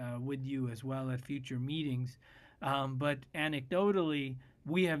that with you as well at future meetings. But anecdotally,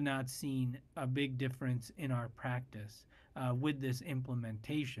 we have not seen a big difference in our practice with this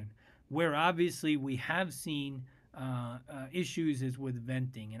implementation. Where obviously we have seen issues is with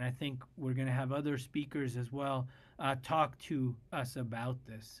venting, and I think we're going to have other speakers as well talk to us about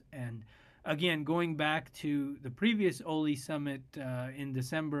this. And again, going back to the previous Oley Summit in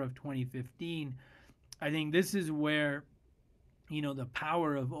December of 2015, I think this is where, you know, the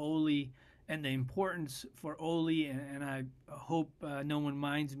power of Oley and the importance for Oley, and I hope no one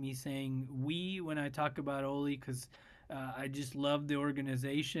minds me saying we when I talk about Oley, because I just love the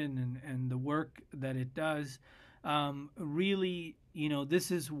organization and the work that it does. Really, you know,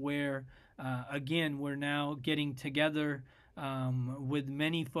 this is where, again, we're now getting together with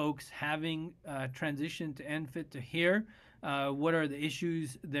many folks having transitioned to ENFIT to hear what are the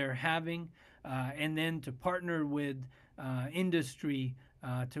issues they're having, and then to partner with industry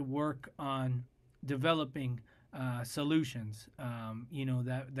to work on developing solutions, you know,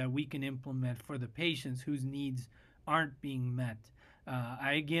 that we can implement for the patients whose needs aren't being met.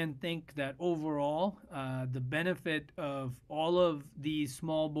 I again think that overall, the benefit of all of these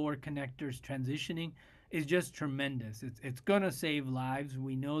small bore connectors transitioning is just tremendous. It's going to save lives.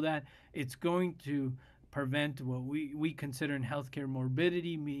 We know that. It's going to prevent what we consider in healthcare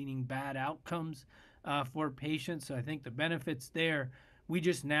morbidity, meaning bad outcomes for patients. So I think the benefits there. We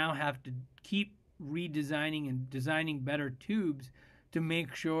just now have to keep redesigning and designing better tubes to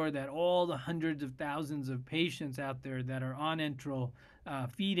make sure that all the hundreds of thousands of patients out there that are on enteral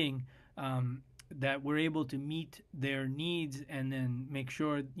feeding, that we're able to meet their needs and then make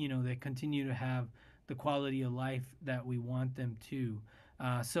sure, you know, they continue to have the quality of life that we want them to.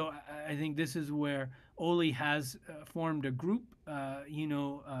 So I think this is where Oley has formed a group, you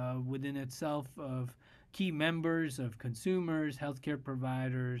know, within itself of key members of consumers, healthcare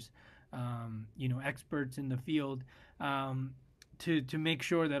providers, you know, experts in the field, to make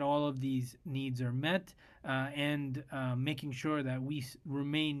sure that all of these needs are met, and making sure that we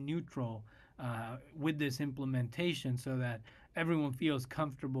remain neutral with this implementation so that everyone feels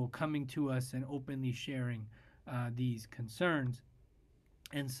comfortable coming to us and openly sharing these concerns.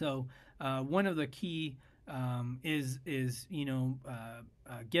 And so one of the key is you know,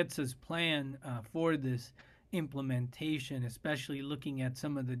 GETSA's plan for this implementation, especially looking at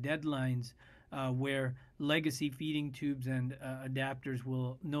some of the deadlines where legacy feeding tubes and adapters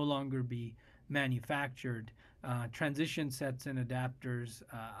will no longer be manufactured. Transition sets and adapters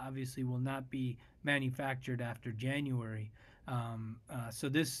obviously will not be manufactured after January. So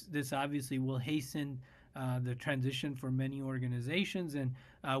this obviously will hasten the transition for many organizations, and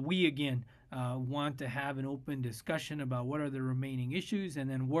we again want to have an open discussion about what are the remaining issues and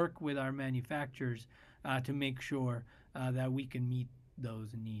then work with our manufacturers to make sure that we can meet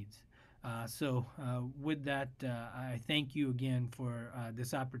those needs. So with that, I thank you again for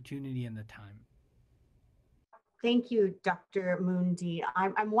this opportunity and the time. Thank you, Dr. Mundi.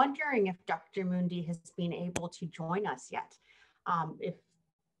 I'm wondering if Dr. Mundi has been able to join us yet.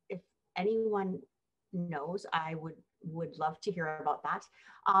 If anyone knows, I would love to hear about that.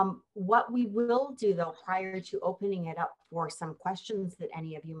 What we will do though, prior to opening it up for some questions that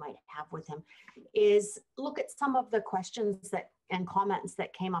any of you might have with him, is look at some of the questions and comments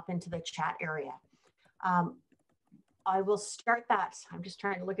that came up into the chat area. I will start that. I'm just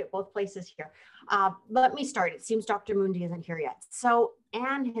trying to look at both places here. Let me start. It seems Dr. Mundi isn't here yet. So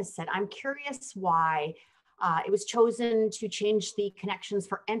Anne has said, I'm curious why it was chosen to change the connections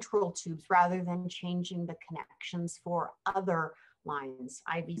for enteral tubes rather than changing the connections for other lines,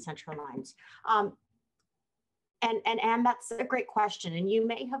 IV central lines. And that's a great question. And you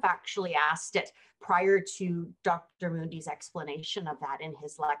may have actually asked it prior to Dr. Mundi's explanation of that in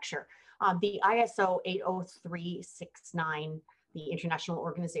his lecture. The ISO 80369, the International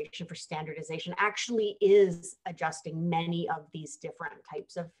Organization for Standardization, actually is adjusting many of these different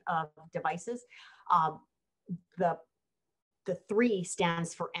types of devices. The 3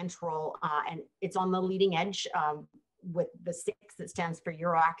 stands for enteral, and it's on the leading edge with the 6 that stands for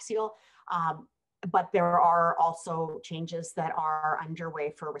Euroaxial. But there are also changes that are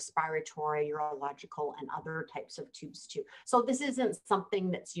underway for respiratory, urological, and other types of tubes too. So this isn't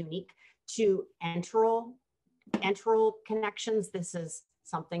something that's unique to enteral connections. This is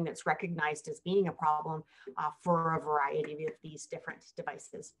something that's recognized as being a problem for a variety of these different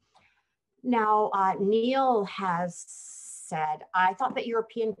devices. Now, Neil has said, I thought that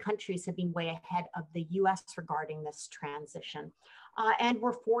European countries have been way ahead of the US regarding this transition. And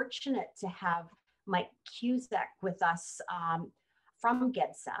we're fortunate to have Mike Cusack with us from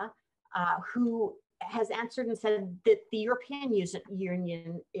GEDSA, who has answered and said that the European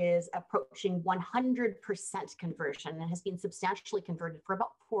Union is approaching 100% conversion and has been substantially converted for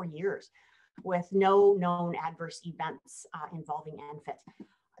about 4 years with no known adverse events involving NFIT.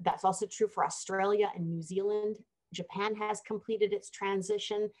 That's also true for Australia and New Zealand. Japan has completed its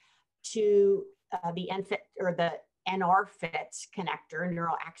transition to the NFIT or the NR-FIT connector,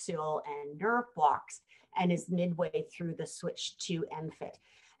 neuroaxial and nerve blocks, and is midway through the switch to NFIT.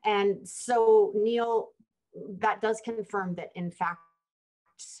 And so, Neil, that does confirm that, in fact,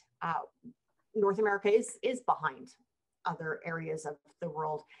 North America is behind other areas of the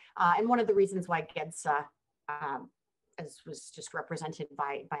world. And one of the reasons why GEDSA, as was just represented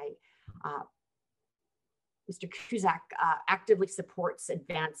by Mr. Cusack, actively supports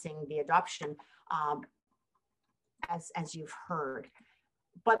advancing the adoption, as you've heard.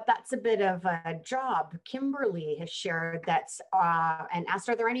 But that's a bit of a job. Kimberly has shared that and asked,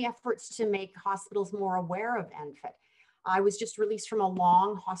 are there any efforts to make hospitals more aware of NFIT? I was just released from a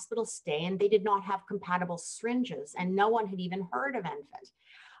long hospital stay and they did not have compatible syringes and no one had even heard of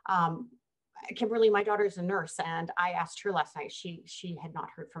NFIT. Kimberly, my daughter's a nurse, and I asked her last night, she had not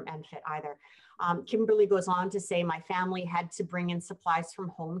heard from NFIT either. Kimberly goes on to say, my family had to bring in supplies from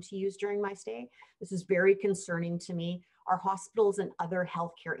home to use during my stay. This is very concerning to me. Are hospitals and other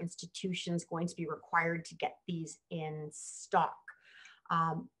healthcare institutions going to be required to get these in stock?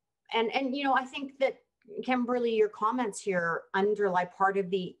 And you know, I think that, Kimberly, your comments here underlie part of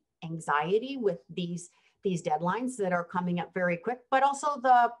the anxiety with these deadlines that are coming up very quick, but also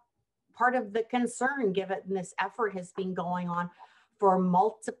the part of the concern given this effort has been going on for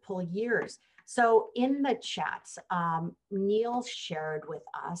multiple years. So in the chat, Neil shared with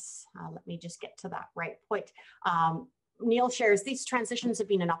us, let me just get to that right point. Neil shares, these transitions have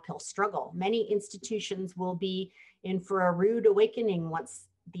been an uphill struggle. Many institutions will be in for a rude awakening once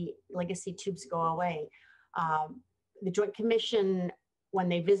the legacy tubes go away. The Joint Commission, when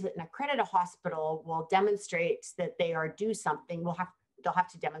they visit and accredit a hospital, will demonstrate that they are due something. They'll have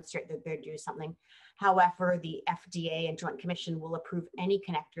to demonstrate that they're due something. However, the FDA and Joint Commission will approve any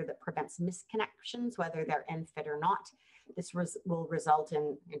connector that prevents misconnections, whether they're NFIT or not. This will result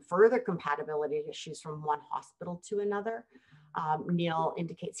in further compatibility issues from one hospital to another. Neil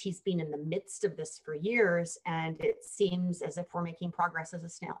indicates he's been in the midst of this for years, and it seems as if we're making progress at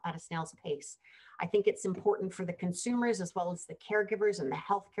a snail's pace. I think it's important for the consumers as well as the caregivers and the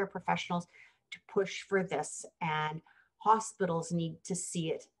healthcare professionals to push for this, and hospitals need to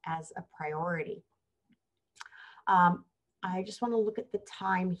see it as a priority. I just want to look at the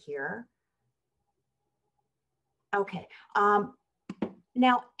time here. Okay.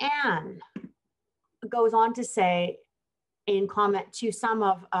 Now, Anne goes on to say, in comment to some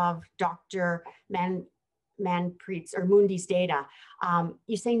of Dr. Manpreet's or Mundi's data,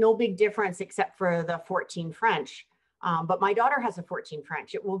 you say no big difference except for the 14 French, but my daughter has a 14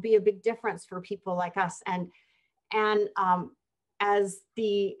 French. It will be a big difference for people like us. And as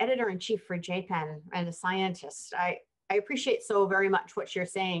the editor-in-chief for JPEN and a scientist, I appreciate so very much what you're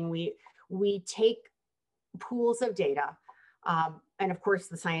saying. We take pools of data, and of course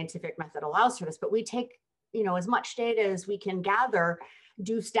the scientific method allows for this, but we take, you know, as much data as we can gather,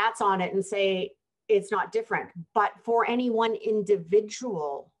 do stats on it and say it's not different. But for any one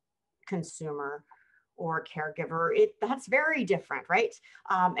individual consumer or caregiver, that's very different, right?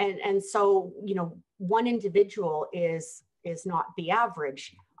 And so, you know, one individual is not the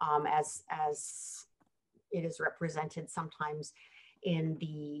average, as it is represented sometimes in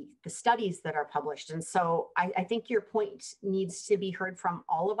the studies that are published. And so I think your point needs to be heard from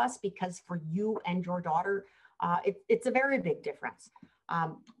all of us, because for you and your daughter, it's a very big difference.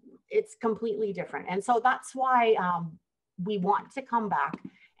 It's completely different. And so that's why we want to come back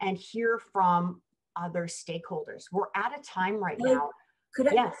and hear from other stakeholders. We're at a time right now.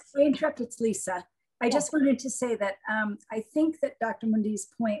 Yes. I interrupt? It's Lisa. I just wanted to say that I think that Dr. Mundi's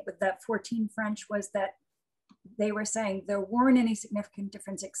point with that 14 French was that they were saying there weren't any significant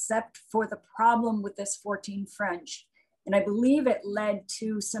difference except for the problem with this 14 French. And I believe it led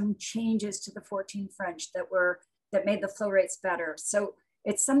to some changes to the 14 French that made the flow rates better. So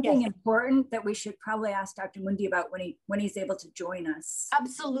it's something important that we should probably ask Dr. Mundi about when he's able to join us.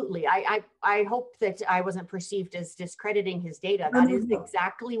 Absolutely. I hope that I wasn't perceived as discrediting his data. That is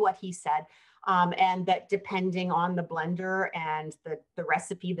exactly what he said. And that depending on the blender and the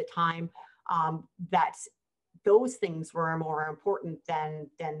recipe, the time, that those things were more important than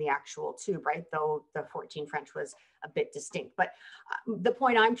the actual tube, right? Though the 14 French was a bit distinct. But the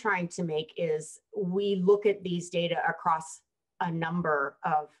point I'm trying to make is we look at these data across a number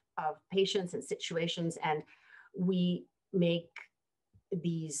of patients and situations, and we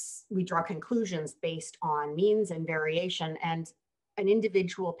draw conclusions based on means and variation. And an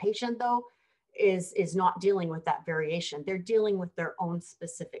individual patient, though, is not dealing with that variation. They're dealing with their own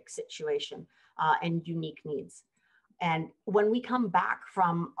specific situation and unique needs. And when we come back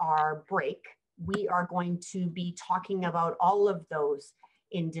from our break, we are going to be talking about all of those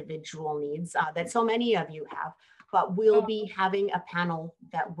individual needs that so many of you have, but we'll be having a panel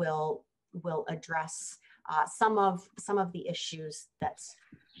that will address some of the issues that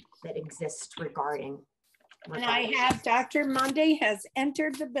exist regarding. And I have Dr. Monday has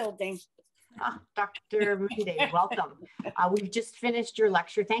entered the building. Dr. Monday, welcome. We've just finished your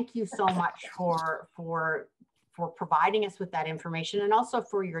lecture. Thank you so much for providing us with that information, and also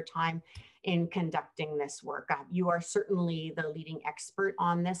for your time in conducting this work. You are certainly the leading expert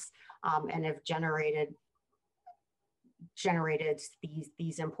on this, and have generated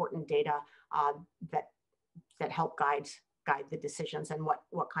these important data that help guide the decisions and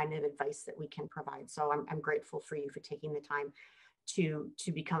what kind of advice that we can provide. So I'm grateful for you for taking the time to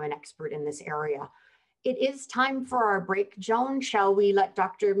become an expert in this area. It is time for our break. Joan, shall we let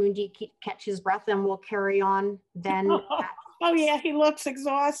Dr. Mundi catch his breath, and we'll carry on then? Oh yeah, he looks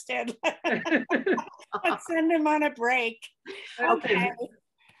exhausted. Let's send him on a break. Okay.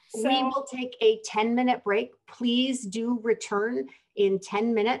 So, we will take a 10-minute break. Please do return in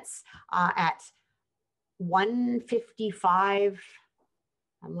 10 minutes at 1:55.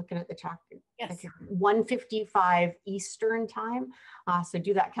 I'm looking at the clock. Yes. 1:55 Eastern time. So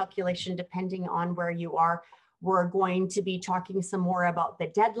do that calculation depending on where you are. We're going to be talking some more about the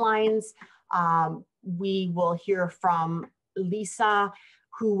deadlines. We will hear from Lisa,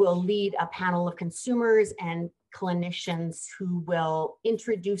 who will lead a panel of consumers and clinicians who will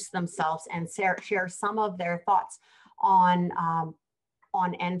introduce themselves and share some of their thoughts on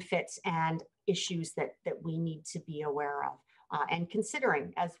NFIT and issues that we need to be aware of. And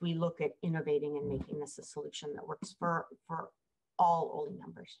considering as we look at innovating and making this a solution that works for all Oley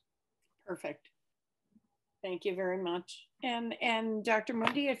members. Perfect. Thank you very much. And Dr.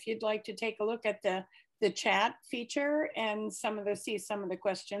 Mundi, if you'd like to take a look at the chat feature and see some of the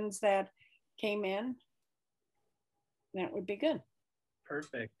questions that came in, that would be good.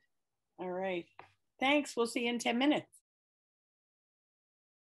 Perfect. All right. Thanks. We'll see you in 10 minutes.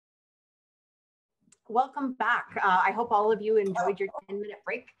 Welcome back. I hope all of you enjoyed your 10-minute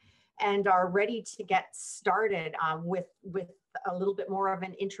break and are ready to get started with a little bit more of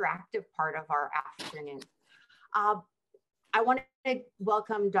an interactive part of our afternoon. I want to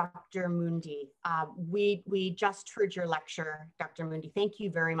welcome Dr. Mundi. We just heard your lecture, Dr. Mundi. Thank you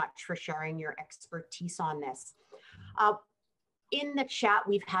very much for sharing your expertise on this. In the chat,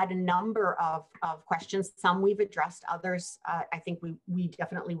 we've had a number of questions. Some we've addressed, others I think we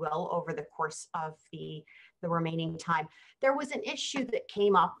definitely will over the course of the remaining time. There was an issue that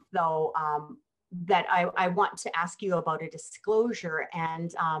came up though that I want to ask you about, a disclosure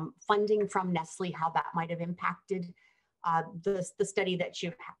and funding from Nestle, how that might have impacted the study that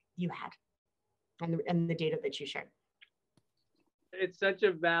you had and the data that you shared. It's such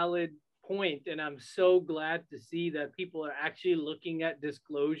a valid point, and I'm so glad to see that people are actually looking at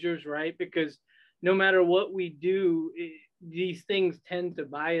disclosures, right? Because no matter what we do, these things tend to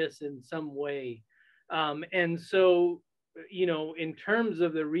bias in some way. And so, you know, in terms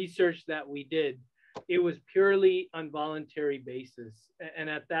of the research that we did, it was purely on voluntary basis. And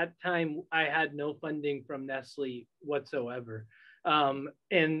at that time, I had no funding from Nestle whatsoever.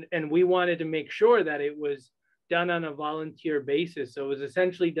 And we wanted to make sure that it was done on a volunteer basis. So it was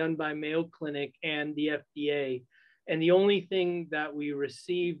essentially done by Mayo Clinic and the FDA. And the only thing that we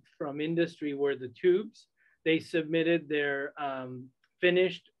received from industry were the tubes. They submitted their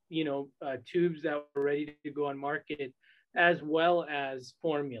finished, tubes that were ready to go on market, as well as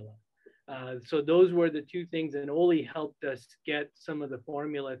formula. So those were the two things, and Oley helped us get some of the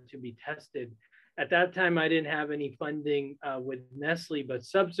formula to be tested. At that time, I didn't have any funding with Nestle, but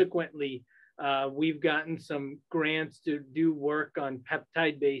subsequently, we've gotten some grants to do work on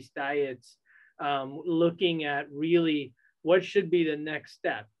peptide-based diets, looking at really what should be the next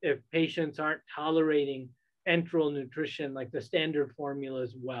step if patients aren't tolerating enteral nutrition like the standard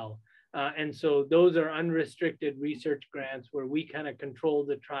formulas well. And so those are unrestricted research grants where we kind of control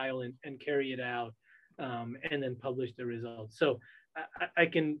the trial and carry it out and then publish the results. So I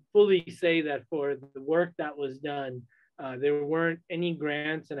can fully say that for the work that was done, there weren't any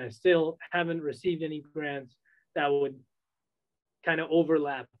grants, and I still haven't received any grants that would kind of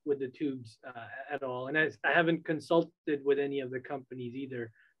overlap with the tubes at all. And I haven't consulted with any of the companies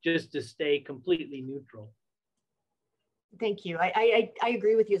either, just to stay completely neutral. Thank you. I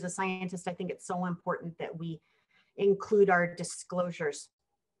agree with you as a scientist. I think it's so important that we include our disclosures.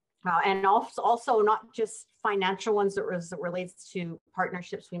 And also not just financial ones that relates to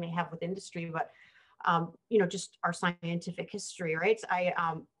partnerships we may have with industry, but you know, just our scientific history, right? I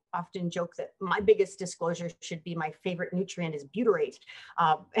often joke that my biggest disclosure should be my favorite nutrient is butyrate,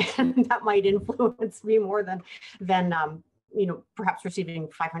 and that might influence me more than you know, perhaps receiving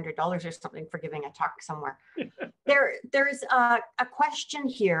 $500 or something for giving a talk somewhere. There's a question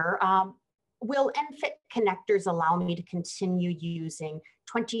here. Will ENFIT connectors allow me to continue using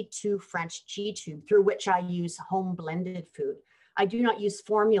 22 French G-tube through which I use home blended food? I do not use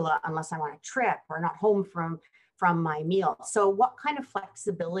formula unless I'm on a trip or not home from my meal. So what kind of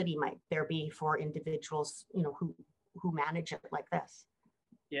flexibility might there be for individuals, you know, who manage it like this?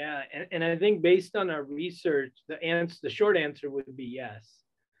 Yeah, and I think based on our research, the short answer would be yes.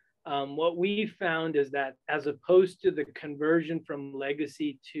 What we found is that as opposed to the conversion from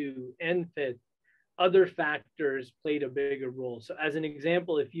legacy to ENFIT, other factors played a bigger role. So as an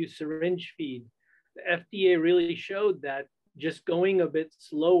example, if you syringe feed, the FDA really showed that just going a bit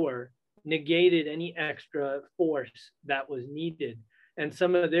slower negated any extra force that was needed. And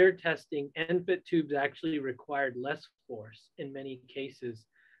some of their testing, ENFIT tubes actually required less force in many cases,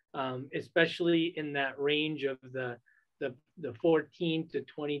 especially in that range of the 14 to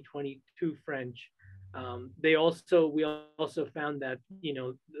 2022 French. We also found that, you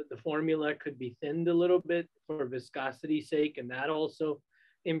know, the formula could be thinned a little bit for viscosity's sake, and that also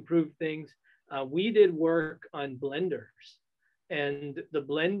improved things. We did work on blenders, and the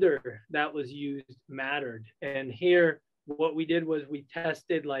blender that was used mattered. And here, what we did was we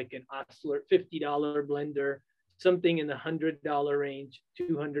tested like an Osler $50 blender, something in the $100 range,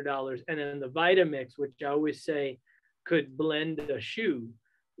 $200, and then the Vitamix, which I always say could blend a shoe,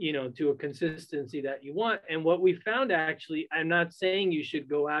 you know, to a consistency that you want. And what we found, actually, I'm not saying you should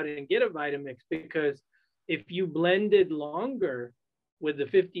go out and get a Vitamix, because if you blended longer with the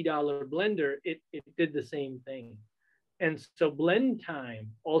 $50 blender, it did the same thing. And so blend time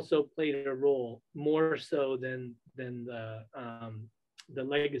also played a role, more so than the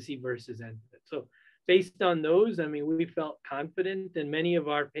legacy versus ENFIT. So based on those, I mean, we felt confident, and many of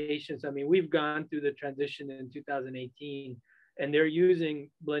our patients, I mean, we've gone through the transition in 2018, and they're using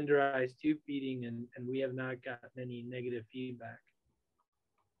blenderized tube feeding, and we have not gotten any negative feedback.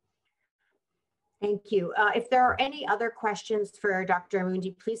 Thank you. If there are any other questions for Dr.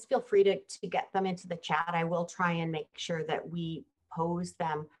 Amundi, please feel free to get them into the chat. I will try and make sure that we pose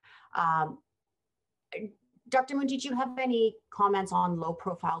them. Dr. Amundi, did you have any comments on low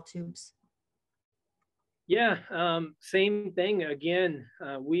profile tubes? Yeah, same thing. Again,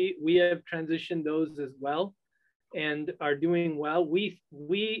 we have transitioned those as well and are doing well. We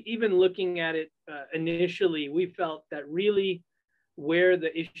even looking at it initially, we felt that really where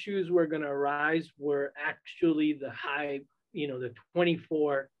the issues were going to arise were actually the high, you know, the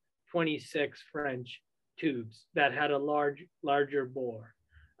 24, 26 French tubes that had a larger bore.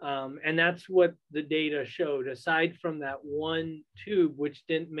 And that's what the data showed, aside from that one tube, which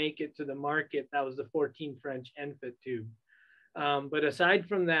didn't make it to the market. That was the 14 French ENFIT tube. But aside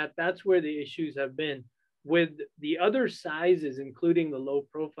from that, that's where the issues have been. With the other sizes, including the low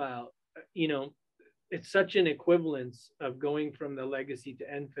profile, you know, it's such an equivalence of going from the legacy to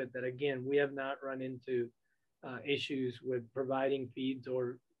ENFIT that, again, we have not run into issues with providing feeds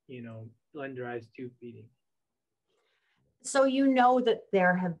or, you know, blenderized tube feeding. So you know that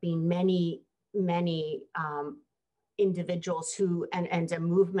there have been many individuals who, and a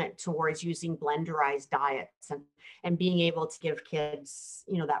movement towards using blenderized diets and being able to give kids,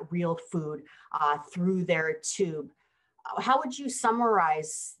 you know, that real food through their tube. How would you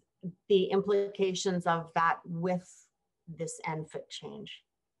summarize the implications of that with this ENFIT change?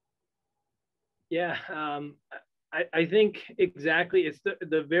 Yeah, I think exactly. It's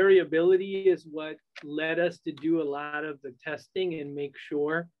the variability is what led us to do a lot of the testing and make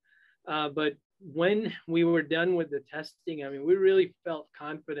sure. But when we were done with the testing, I mean, we really felt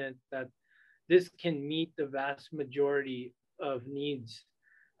confident that this can meet the vast majority of needs.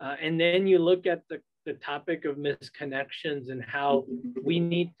 And then you look at the topic of misconnections and how we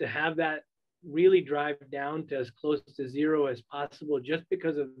need to have that really drive down to as close to zero as possible, just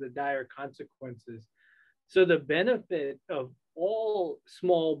because of the dire consequences. So the benefit of all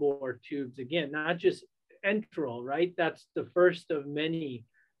small bore tubes, again, not just enteral, right? That's the first of many.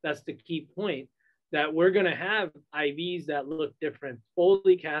 That's the key point, that we're going to have IVs that look different.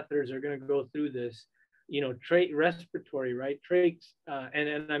 Foley catheters are going to go through this, you know, respiratory, right? Trachs,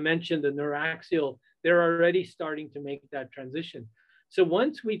 and I mentioned the neuraxial, they're already starting to make that transition. So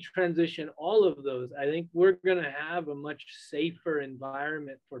once we transition all of those, I think we're going to have a much safer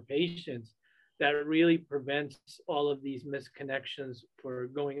environment for patients that really prevents all of these misconnections for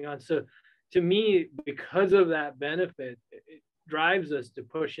going on. So to me, because of that benefit, it drives us to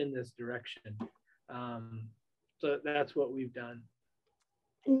push in this direction. So that's what we've done.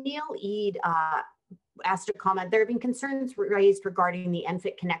 Neil Eid asked a comment. There have been concerns raised regarding the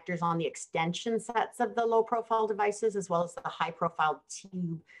ENFit connectors on the extension sets of the low profile devices, as well as the high profile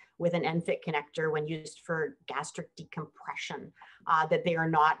tube with an ENFit connector when used for gastric decompression, that they are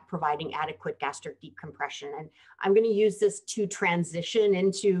not providing adequate gastric decompression. And I'm going to use this to transition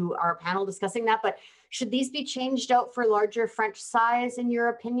into our panel discussing that, but should these be changed out for larger French size in your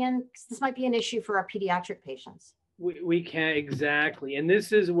opinion? Because this might be an issue for our pediatric patients. We can't, exactly. And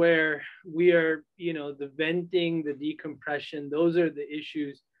this is where we are, you know, the venting, the decompression, those are the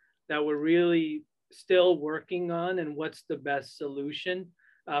issues that we're really still working on, and what's the best solution.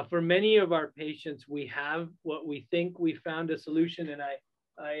 For many of our patients, we have what we think we found a solution. And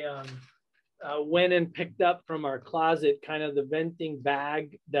I went and picked up from our closet kind of the venting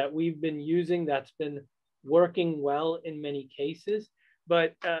bag that we've been using that's been working well in many cases.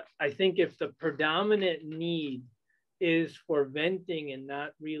 But I think if the predominant need is for venting and not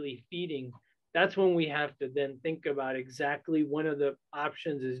really feeding, that's when we have to then think about exactly one of the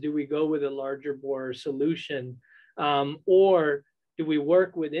options is, do we go with a larger bore solution, or do we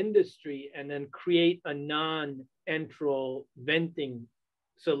work with industry and then create a non-enteral venting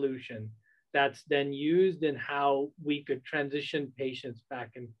solution that's then used in how we could transition patients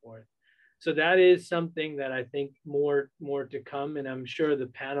back and forth. So that is something that I think more to come, and I'm sure the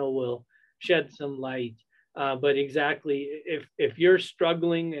panel will shed some light. But exactly, if you're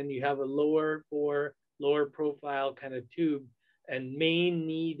struggling and you have a lower bore, lower profile kind of tube and main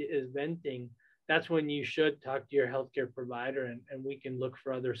need is venting, that's when you should talk to your healthcare provider, and we can look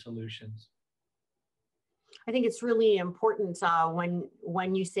for other solutions. I think it's really important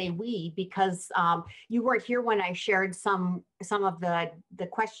when you say we, because you weren't here when I shared some of the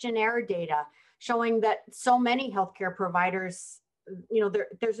questionnaire data showing that so many healthcare providers, you know,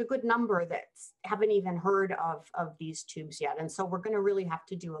 there's a good number that haven't even heard of these tubes yet. And so we're going to really have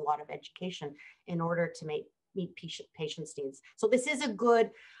to do a lot of education in order to meet patients' needs. So this is a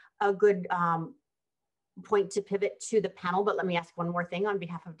good point to pivot to the panel, but let me ask one more thing on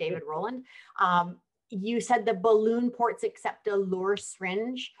behalf of David Rowland. You said the balloon ports accept a lure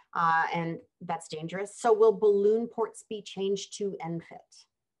syringe, and that's dangerous. So will balloon ports be changed to ENFit?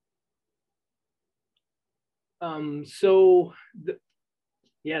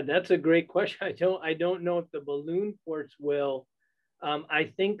 Yeah, that's a great question. I don't know if the balloon ports will.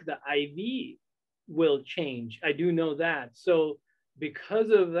 I think the IV will change. I do know that. So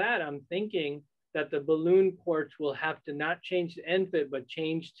because of that, I'm thinking that the balloon ports will have to not change to ENFit, but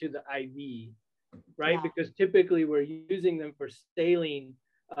change to the IV, right? Yeah. Because typically we're using them for saline.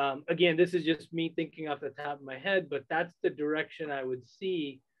 Again, this is just me thinking off the top of my head, but that's the direction I would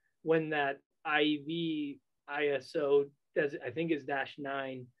see when that IV ISO, I think is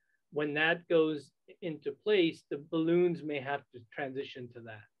 -9, when that goes into place, the balloons may have to transition to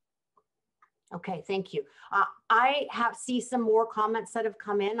that. Okay, thank you. I see some more comments that have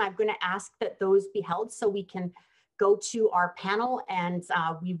come in. I'm going to ask that those be held so we can go to our panel, and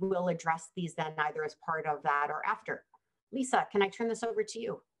we will address these then either as part of that or after. Lisa, can I turn this over to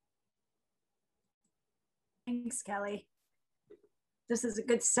you? Thanks, Kelly. This is a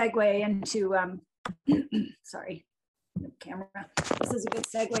good segue into, sorry, no camera. This is a good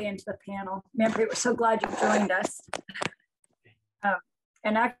segue into the panel. Manpreet, we're so glad you joined us.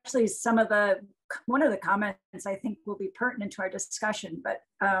 And actually one of the comments I think will be pertinent to our discussion, but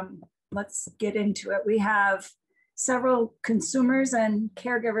let's get into it. We have several consumers and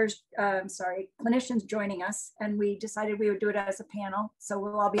caregivers, clinicians joining us, and we decided we would do it as a panel. So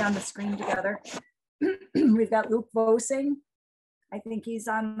we'll all be on the screen together. We've got Luke Vosing. I think he's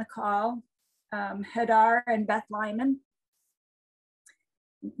on the call. Hadar and Beth Lyman.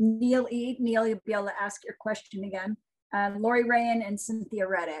 Neil Eid. Neil, you'll be able to ask your question again. Lori Rayan and Cynthia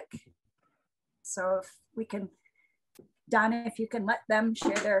Reddick. So if we can, Donna, if you can let them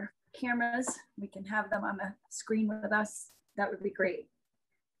share their cameras, we can have them on the screen with us. That would be great.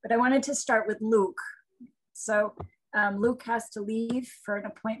 But I wanted to start with Luke. So Luke has to leave for an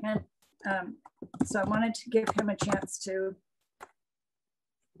appointment. So I wanted to give him a chance to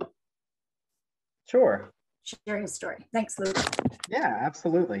share his story. Thanks, Luke. Yeah,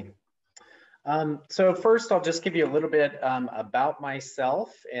 absolutely. So first, I'll just give you a little bit about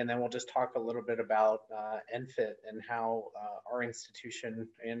myself, and then we'll just talk a little bit about ENFit and how our institution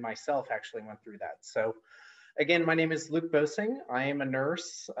and myself actually went through that. So Again, my name is Luke Bosing. I am a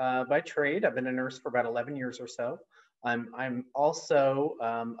nurse by trade. I've been a nurse for about 11 years or so. I'm also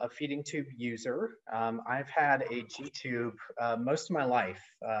a feeding tube user. I've had a G-tube most of my life,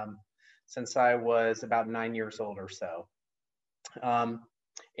 since I was about 9 years old or so.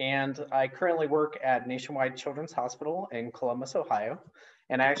 And I currently work at Nationwide Children's Hospital in Columbus, Ohio.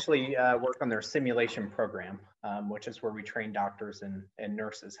 And I actually work on their simulation program, which is where we train doctors and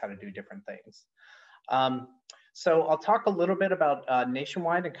nurses how to do different things. So I'll talk a little bit about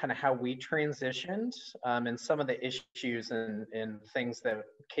Nationwide and kind of how we transitioned and some of the issues and things that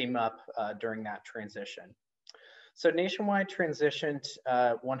came up during that transition. So Nationwide transitioned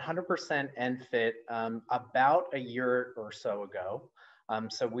 100% ENFit about a year or so ago.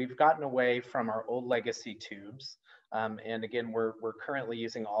 So we've gotten away from our old legacy tubes. And again, we're currently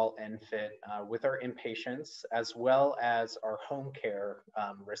using all ENFit with our inpatients as well as our home care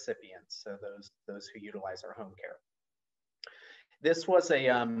recipients, so those who utilize our home care. This was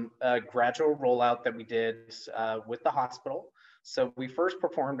a gradual rollout that we did with the hospital. So we first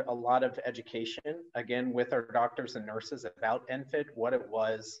performed a lot of education, again, with our doctors and nurses about ENFit, what it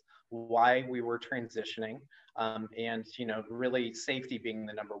was, why we were transitioning, and really safety being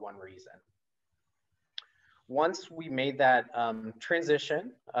the #1 reason. Once we made that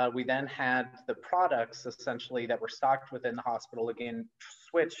transition, we then had the products essentially that were stocked within the hospital again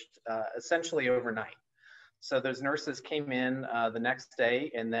switched essentially overnight. So those nurses came in the next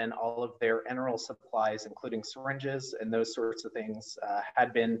day, and then all of their enteral supplies, including syringes and those sorts of things,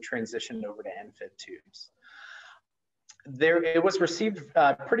 had been transitioned over to ENFit tubes. It was received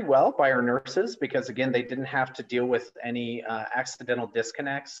pretty well by our nurses because, again, they didn't have to deal with any accidental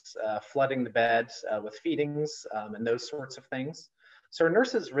disconnects, flooding the beds with feedings, and those sorts of things. So our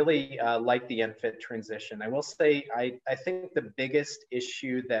nurses really liked the ENFit transition. I will say, I think the biggest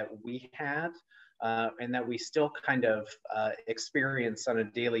issue that we had and that we still kind of experience on a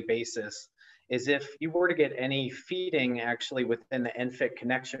daily basis is if you were to get any feeding actually within the ENFit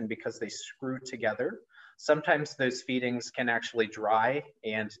connection because they screw together, sometimes those feedings can actually dry,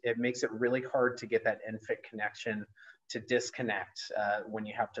 and it makes it really hard to get that ENFit connection to disconnect when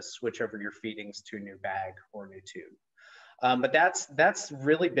you have to switch over your feedings to a new bag or a new tube. But that's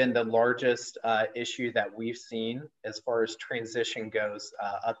really been the largest issue that we've seen as far as transition goes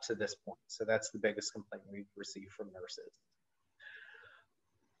up to this point. So that's the biggest complaint we've received from nurses.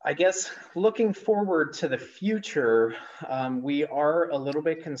 I guess looking forward to the future, we are a little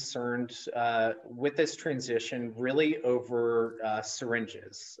bit concerned with this transition really over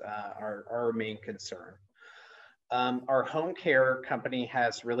syringes, our main concern. Our home care company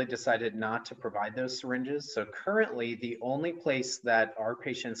has really decided not to provide those syringes. So currently, the only place that our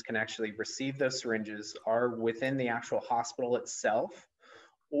patients can actually receive those syringes are within the actual hospital itself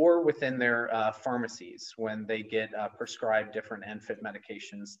or within their pharmacies when they get prescribed different ENFit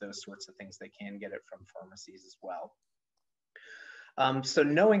medications, those sorts of things. They can get it from pharmacies as well. So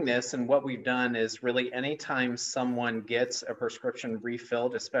knowing this, and what we've done is really anytime someone gets a prescription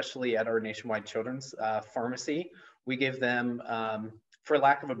refilled, especially at our Nationwide Children's Pharmacy, we give them, for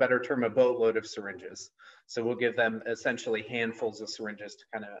lack of a better term, a boatload of syringes. So we'll give them essentially handfuls of syringes to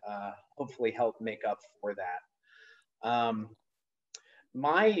kind of hopefully help make up for that.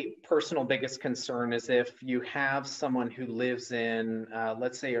 My personal biggest concern is if you have someone who lives in,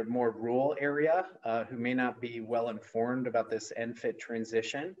 let's say, a more rural area who may not be well informed about this ENFit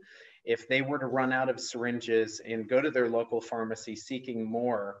transition, if they were to run out of syringes and go to their local pharmacy seeking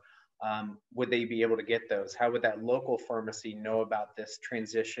more, would they be able to get those? How would that local pharmacy know about this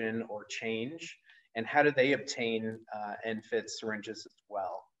transition or change? And how do they obtain ENFit syringes as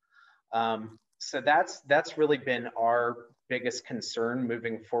well? So that's really been our biggest concern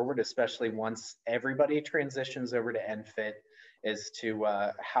moving forward, especially once everybody transitions over to ENFit, as to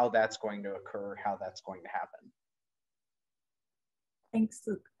how that's going to occur, how that's going to happen. Thanks,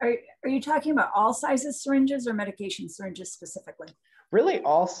 Luke. Are you talking about all sizes syringes or medication syringes specifically? Really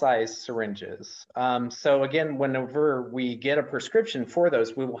all size syringes. So again, whenever we get a prescription for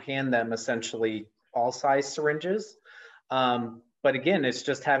those, we will hand them essentially all size syringes. But again, it's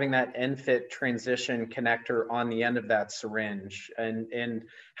just having that ENFit transition connector on the end of that syringe. And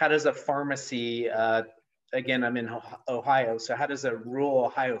how does a pharmacy, again, I'm in Ohio, so how does a rural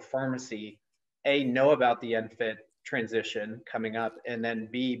Ohio pharmacy, A, know about the ENFit transition coming up, and then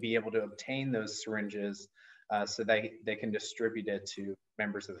B, be able to obtain those syringes so they can distribute it to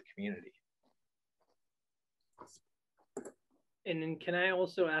members of the community. And then can I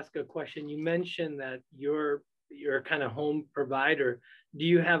also ask a question? You mentioned that you're kind of home provider. Do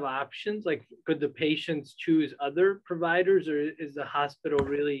you have options? Like, could the patients choose other providers, or is the hospital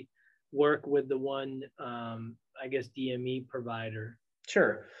really work with the one, I guess, DME provider?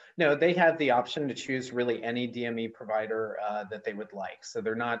 Sure. No, they have the option to choose really any DME provider that they would like. So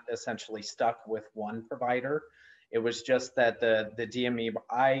they're not essentially stuck with one provider. It was just that the DME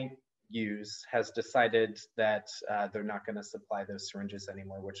I use has decided that they're not going to supply those syringes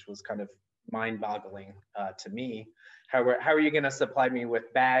anymore, which was kind of mind-boggling to me. How are you going to supply me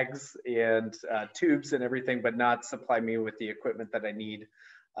with bags and tubes and everything, but not supply me with the equipment that I need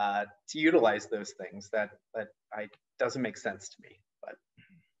to utilize those things? That doesn't make sense to me. But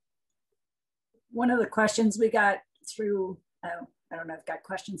one of the questions we got through, I don't know, I've got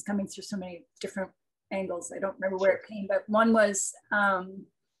questions coming through so many different angles. I don't remember where it came, but one was,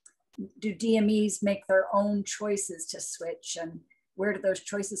 do DMEs make their own choices to switch, and where do those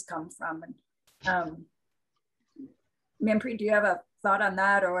choices come from? And Manpreet, do you have a thought on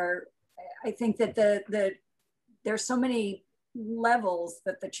that? Or I think that there's so many levels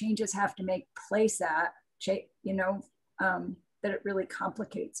that the changes have to make place at, you know, that it really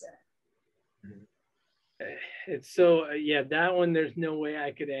complicates it. It's so, yeah, that one, there's no way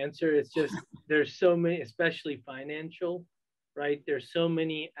I could answer. It's just, there's so many, especially financial, right? There's so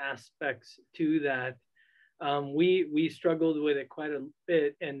many aspects to that. We struggled with it quite a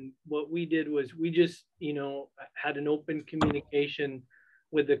bit. And what we did was we just, you know, had an open communication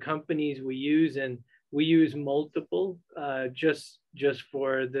with the companies we use, and we use multiple just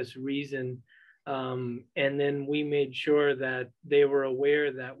for this reason. And then we made sure that they were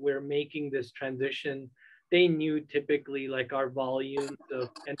aware that we're making this transition. They knew typically like our volume of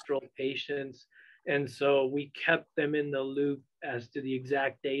enteral patients. And so we kept them in the loop as to the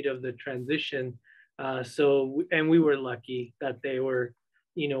exact date of the transition. And we were lucky that they were,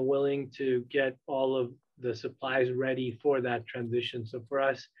 you know, willing to get all of the supplies ready for that transition. So for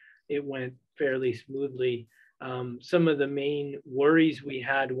us, it went fairly smoothly. Some of the main worries we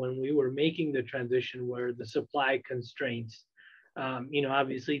had when we were making the transition were the supply constraints. You know,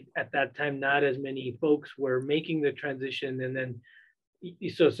 obviously at that time, not as many folks were making the transition, and then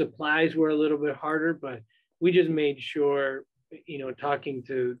so supplies were a little bit harder, but we just made sure, you know, talking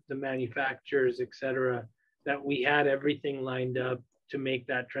to the manufacturers, et cetera, that we had everything lined up to make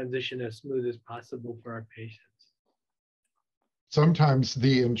that transition as smooth as possible for our patients. Sometimes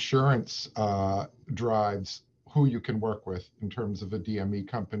the insurance drives who you can work with in terms of a DME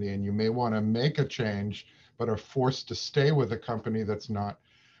company, and you may want to make a change, but are forced to stay with a company that's not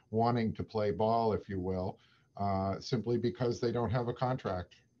wanting to play ball, if you will, simply because they don't have a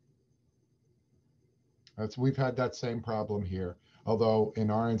contract. We've had that same problem here, although in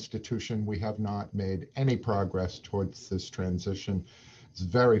our institution, we have not made any progress towards this transition. It's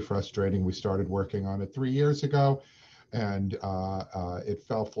very frustrating. We started working on it 3 years ago, and it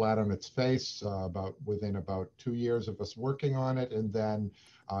fell flat on its face within about 2 years of us working on it. And then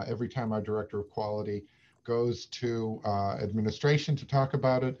every time our director of quality goes to administration to talk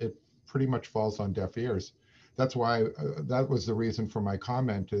about it, it pretty much falls on deaf ears. That's why that was the reason for my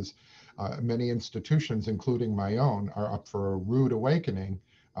comment is many institutions, including my own, are up for a rude awakening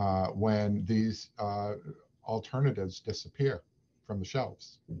when these alternatives disappear from the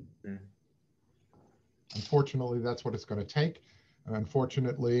shelves. Mm-hmm. Unfortunately, that's what it's going to take. And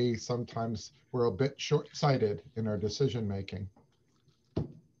unfortunately, sometimes we're a bit short-sighted in our decision-making.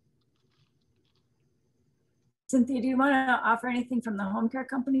 Cynthia, do you want to offer anything from the home care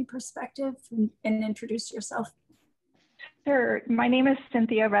company perspective and introduce yourself? Sure. My name is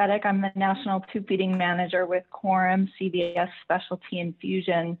Cynthia Reddick. I'm the National Tube Feeding Manager with Quorum CVS Specialty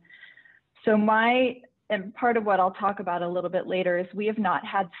Infusion. So and part of what I'll talk about a little bit later is we have not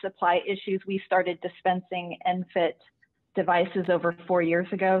had supply issues. We started dispensing ENFit devices over 4 years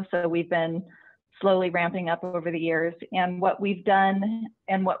ago. So we've been slowly ramping up over the years. And what we've done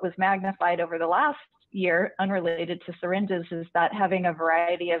and what was magnified over the last year, unrelated to syringes, is that having a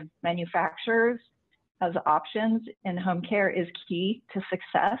variety of manufacturers as options in home care is key to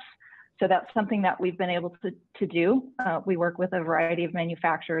success. So that's something that we've been able to do. We work with a variety of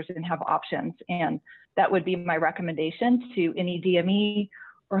manufacturers and have options. And that would be my recommendation to any DME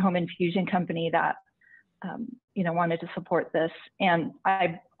or home infusion company that you know, wanted to support this. And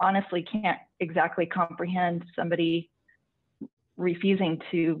I honestly can't exactly comprehend somebody refusing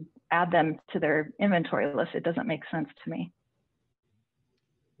to add them to their inventory list. It doesn't make sense to me.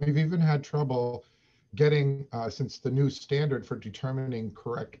 We've even had trouble getting, since the new standard for determining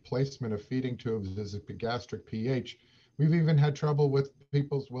correct placement of feeding tubes is epigastric pH, we've even had trouble with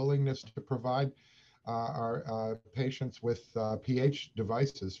people's willingness to provide our patients with pH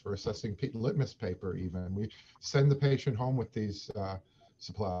devices for assessing litmus paper even. We send the patient home with these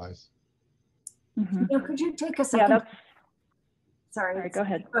supplies. Mm-hmm. Could you take a second? Sorry, go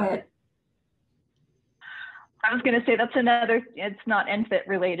ahead. Go ahead. I was going to say that's another, it's not NFIT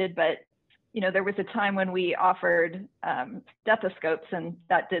related, but there was a time when we offered stethoscopes and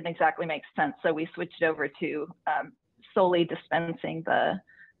that didn't exactly make sense. So we switched over to solely dispensing the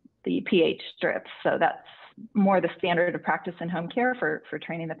pH strips. So that's more the standard of practice in home care for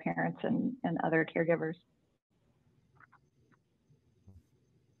training the parents and other caregivers.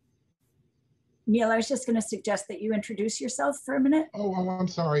 Neil, I was just going to suggest that you introduce yourself for a minute. Oh, I'm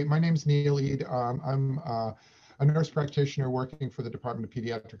sorry. My name's Neil Eid. I'm a nurse practitioner working for the Department of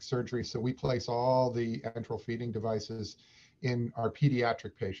Pediatric Surgery. So we place all the enteral feeding devices in our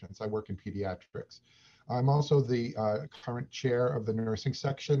pediatric patients. I work in pediatrics. I'm also the current chair of the nursing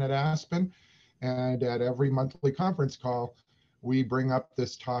section at Aspen. And at every monthly conference call, we bring up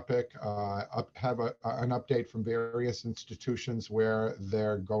this topic, have an update from various institutions where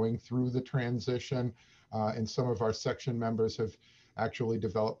they're going through the transition. And some of our section members have actually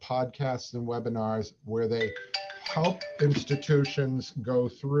developed podcasts and webinars where they help institutions go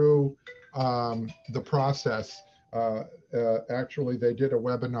through the process. Actually, they did a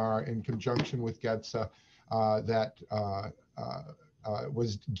webinar in conjunction with GEDSA that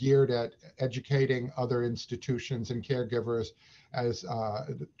was geared at educating other institutions and caregivers as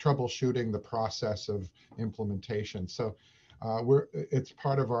troubleshooting the process of implementation. So it's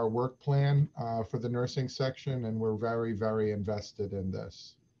part of our work plan for the nursing section, and we're very, very invested in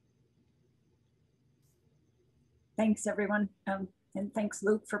this. Thanks, everyone. And thanks,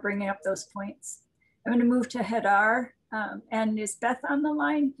 Luke, for bringing up those points. I'm going to move to Hadar. And is Beth on the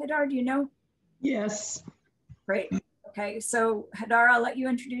line? Hadar, do you know? Yes. Great. Okay, so Hadar, I'll let you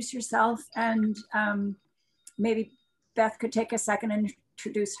introduce yourself, and maybe Beth could take a second and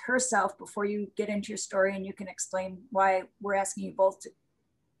introduce herself before you get into your story, and you can explain why we're asking you both to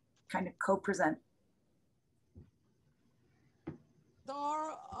kind of co-present.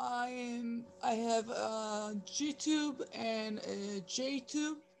 I have a G-tube and a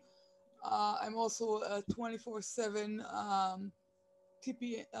J-tube. I'm also a 24/7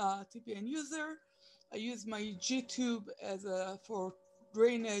 TPN user. I use my G-tube for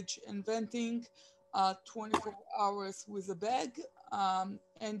drainage and venting 24 hours with a bag,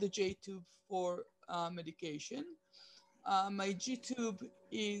 and the J-tube for medication. My G-tube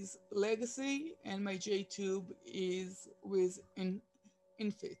is Legacy, and my J-tube is with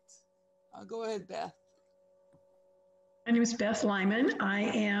Infit. Go ahead, Beth. My name is Beth Lyman. I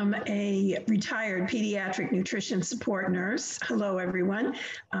am a retired pediatric nutrition support nurse. Hello, everyone.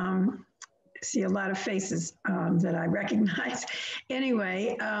 See a lot of faces that I recognize.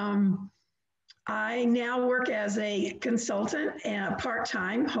 Anyway, I now work as a consultant,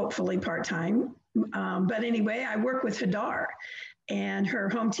 part-time, hopefully part-time. But anyway, I work with Hadar and her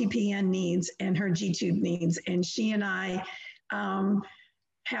home TPN needs and her G-tube needs. And she and I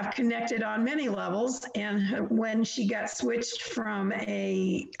have connected on many levels. And when she got switched from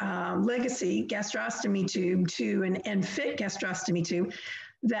a legacy gastrostomy tube to an Enfit gastrostomy tube,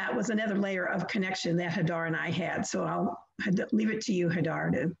 that was another layer of connection that Hadar and I had. So I'll leave it to you,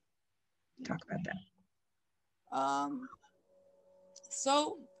 Hadar, to talk about that.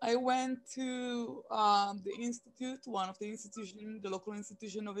 So I went to the institute, one of the institutions, the local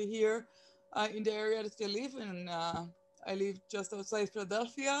institution over here in the area that I live in. I live just outside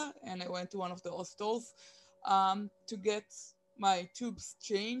Philadelphia, and I went to one of the hospitals to get my tubes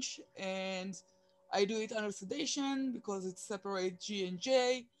changed, and I do it under sedation because it's separate G and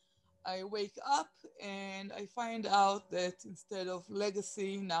J. I wake up and I find out that instead of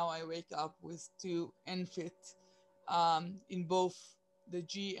Legacy, now I wake up with two Enfit in both the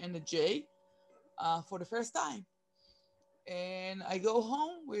G and the J for the first time. And I go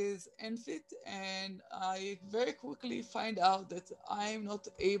home with Enfit, and I very quickly find out that I'm not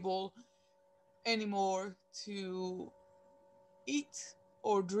able anymore to eat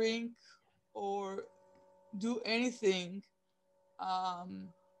or drink or do anything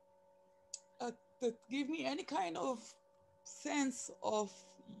that give me any kind of sense of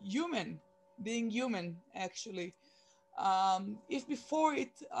being human, actually. If before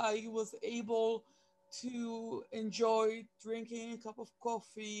it, I was able to enjoy drinking a cup of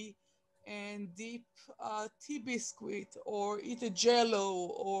coffee and dip tea biscuit, or eat a jello,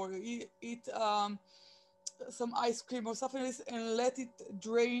 or eat some ice cream or something like this, and let it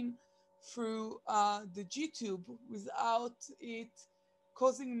drain through the G-tube without it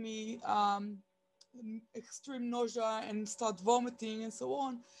causing me extreme nausea and start vomiting and so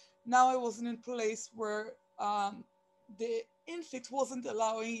on. Now I was in a place where the Enfit wasn't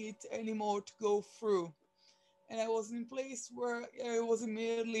allowing it anymore to go through. And I was in a place where I was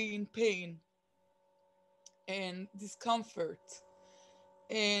immediately in pain and discomfort.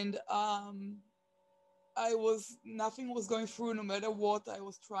 And nothing was going through no matter what. I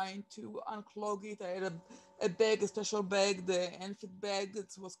was trying to unclog it. I had a bag, a special bag, the Enfit bag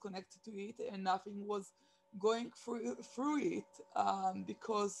that was connected to it, and nothing was going through it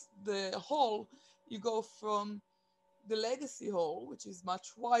because the hole, you go from the legacy hole, which is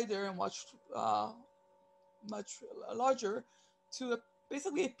much wider and much larger, to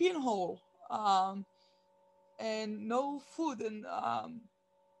basically a pinhole, and no food and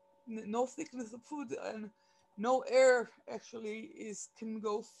no thickness of food and no air actually can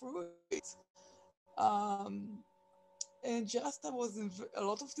go through it. And just I was in a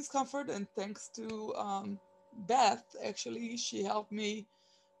lot of discomfort, and thanks to Beth, actually, she helped me.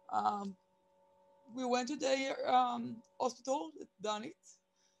 We went to the hospital, done it.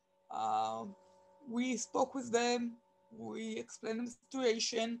 We spoke with them. We explained the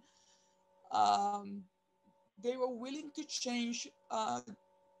situation. They were willing to change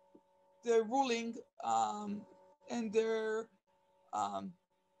the ruling and their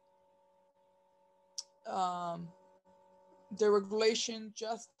regulation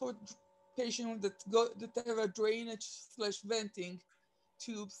just for patients that have a drainage/venting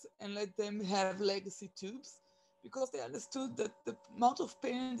tubes, and let them have legacy tubes, because they understood that the amount of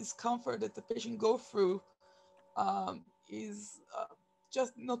pain and discomfort that the patient go through is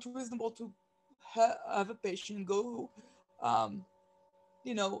just not reasonable to have a patient go.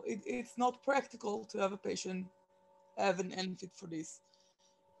 It's not practical to have a patient have an Enfit for this.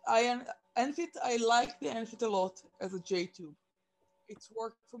 I like the Enfit a lot as a J tube. It's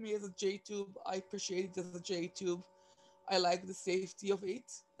worked for me as a J tube. I appreciate it as a J tube. I like the safety of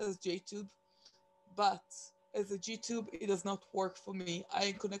it as J tube, but as a G tube, it does not work for me. I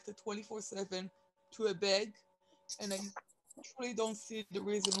am connected 24/7 to a bag, and I truly don't see the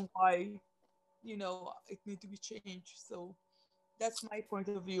reason why, it needs to be changed. So that's my point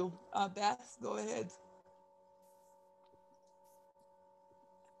of view. Beth, go ahead.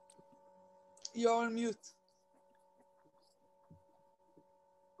 You're on mute.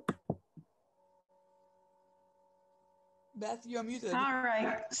 Beth, you're muted. All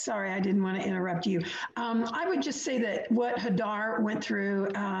right. Sorry, I didn't want to interrupt you. I would just say that what Hadar went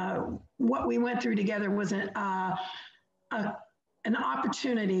through, what we went through together was an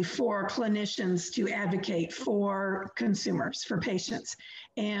opportunity for clinicians to advocate for consumers, for patients.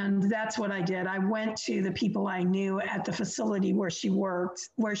 And that's what I did. I went to the people I knew at the facility where she works,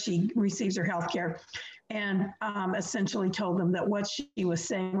 where she receives her health care, and essentially told them that what she was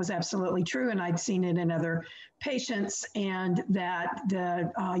saying was absolutely true, and I'd seen it in other patients, and that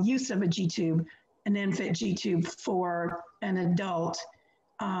the use of a G-tube, an Enfit G-tube for an adult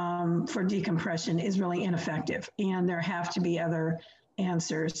for decompression is really ineffective, and there have to be other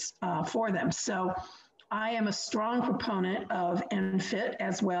answers for them. So I am a strong proponent of Enfit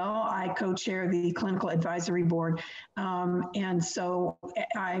as well. I co-chair the clinical advisory board. And so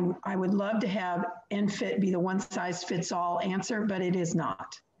I would love to have Enfit be the one-size-fits-all answer, but it is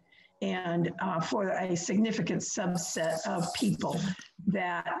not. And for a significant subset of people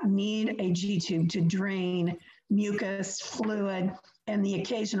that need a G-tube to drain mucus, fluid, and the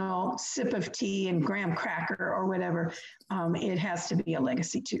occasional sip of tea and graham cracker or whatever, it has to be a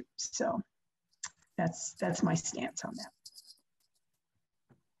legacy tube. So that's my stance on that.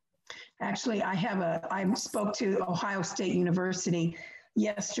 Actually, I spoke to Ohio State University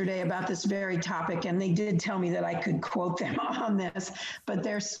yesterday about this very topic, and they did tell me that I could quote them on this, but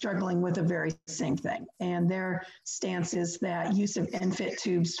they're struggling with the very same thing. And their stance is that use of Enfit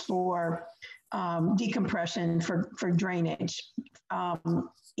tubes for decompression, for drainage,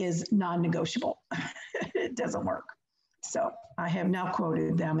 is non-negotiable. It doesn't work. So I have now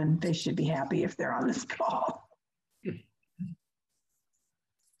quoted them, and they should be happy if they're on this call.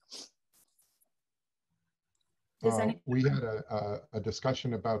 We had a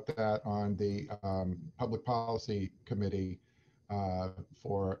discussion about that on the Public Policy Committee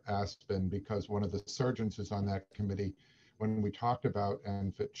for Aspen, because one of the surgeons is on that committee. When we talked about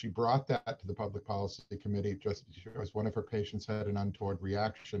Enfit, she brought that to the Public Policy Committee just because one of her patients had an untoward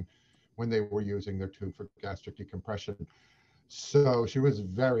reaction when they were using their tube for gastric decompression. So she was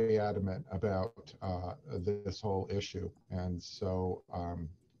very adamant about this whole issue. And so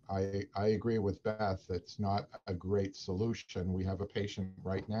I agree with Beth, it's not a great solution. We have a patient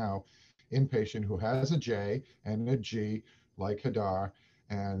right now, inpatient, who has a J and a G, like Hadar,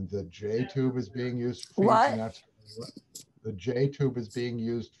 and the J tube is being used for feeds, and that's, the J tube is being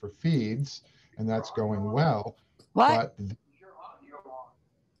used for feeds, and that's going well. What? But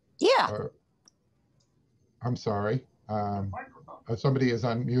yeah. I'm sorry. Somebody is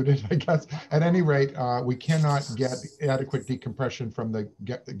unmuted, I guess. At any rate, we cannot get adequate decompression from the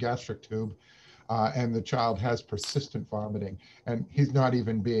gastric tube. and the child has persistent vomiting, and he's not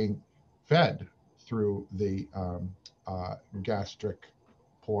even being fed through the gastric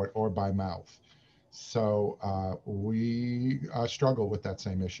port or by mouth. So we struggle with that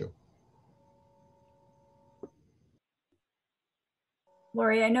same issue.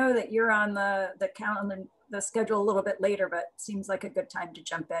 Lori, I know that you're on the calendar, the schedule a little bit later, but seems like a good time to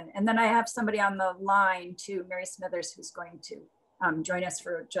jump in. And then I have somebody on the line too, Mary Smithers, who's going to join us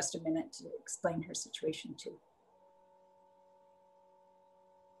for just a minute to explain her situation too.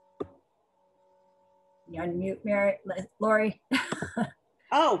 You unmute Mary, Lori.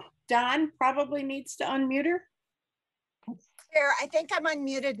 Oh, Don probably needs to unmute her. Here, I think I'm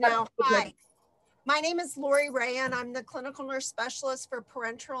unmuted now. Hi. My name is Lori Ray, and I'm the clinical nurse specialist for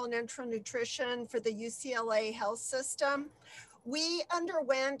parenteral and enteral nutrition for the UCLA health system. We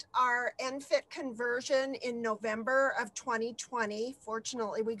underwent our ENFIT conversion in November of 2020.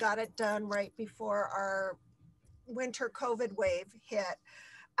 Fortunately, we got it done right before our winter COVID wave hit.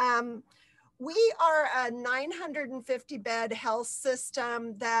 We are a 950 bed health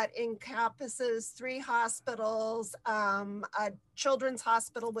system that encompasses 3 hospitals, a children's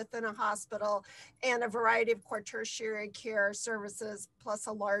hospital within a hospital, and a variety of tertiary care services, plus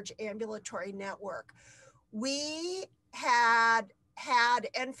a large ambulatory network. We had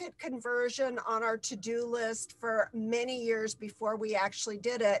ENFIT conversion on our to-do list for many years before we actually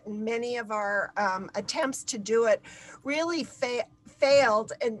did it. And many of our attempts to do it really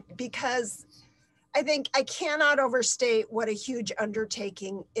failed, and because I think I cannot overstate what a huge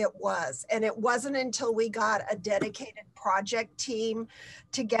undertaking it was. And it wasn't until we got a dedicated project team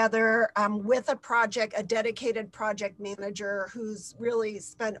together with a dedicated project manager who's really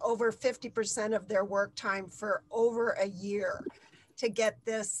spent over 50% of their work time for over a year to get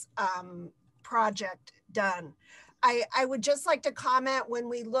this project done. I would just like to comment, when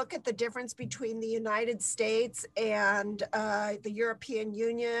we look at the difference between the United States and the European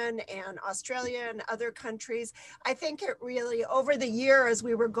Union and Australia and other countries, I think it really, over the year as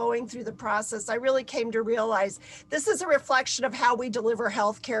we were going through the process, I really came to realize this is a reflection of how we deliver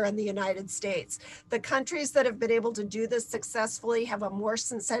healthcare in the United States. The countries that have been able to do this successfully have a more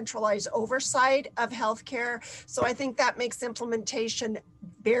centralized oversight of healthcare. So I think that makes implementation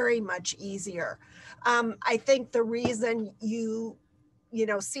very much easier. I think the reason you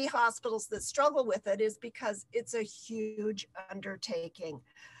see hospitals that struggle with it is because it's a huge undertaking.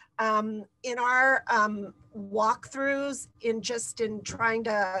 In our walkthroughs, in trying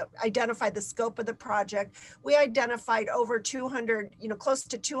to identify the scope of the project, we identified over 200, close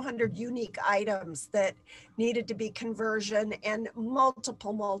to 200 unique items that needed to be conversion, and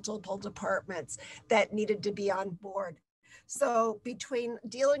multiple departments that needed to be on board. So between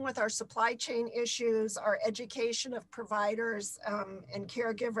dealing with our supply chain issues, our education of providers and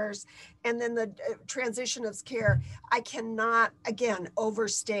caregivers, and then the transition of care, I cannot, again,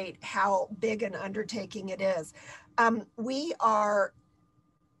 overstate how big an undertaking it is. We are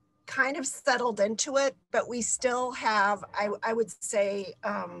kind of settled into it, but we still have, I would say,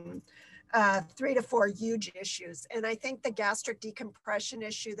 3 to 4 huge issues. And I think the gastric decompression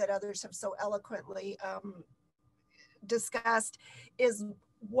issue that others have so eloquently discussed is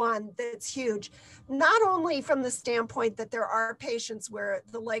one that's huge, not only from the standpoint that there are patients where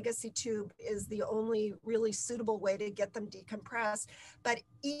the legacy tube is the only really suitable way to get them decompressed, but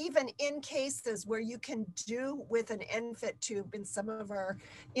even in cases where you can do with an ENFIT tube in some of our,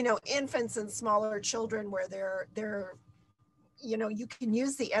 infants and smaller children where they're you can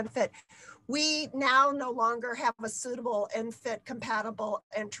use the ENFIT. We now no longer have a suitable ENFIT compatible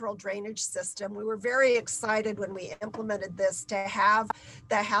enteral drainage system. We were very excited when we implemented this to have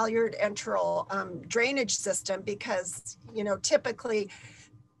the halyard enteral drainage system, because, typically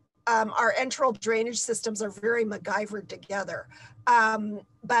our enteral drainage systems are very MacGyvered together.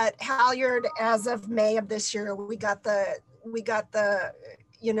 But halyard, as of May of this year, we got the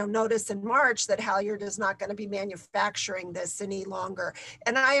notice in March that halyard is not going to be manufacturing this any longer.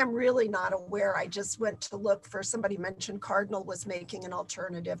 And I am really not aware. I just went to look for, somebody mentioned Cardinal was making an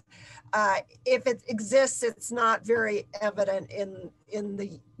alternative. If it exists, it's not very evident in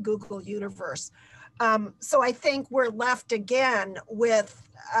the Google universe. So I think we're left again with,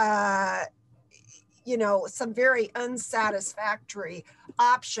 some very unsatisfactory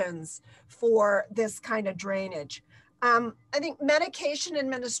options for this kind of drainage. I think medication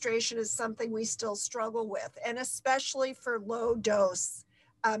administration is something we still struggle with, and especially for low dose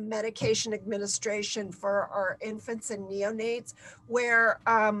medication administration for our infants and neonates, where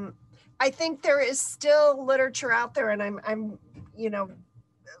I think there is still literature out there, and I'm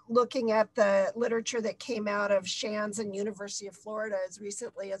looking at the literature that came out of Shands and University of Florida as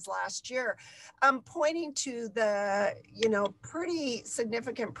recently as last year, pointing to the, pretty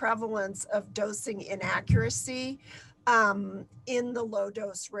significant prevalence of dosing inaccuracy in the low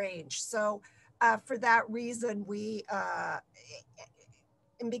dose range. So for that reason,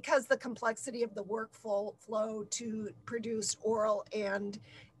 and because the complexity of the workflow to produce oral and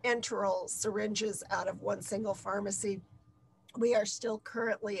enteral syringes out of one single pharmacy, we are still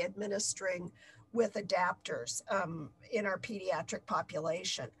currently administering with adapters in our pediatric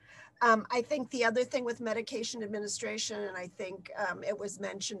population. I think the other thing with medication administration, and I think it was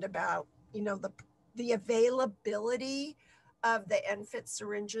mentioned about, the availability of the ENFit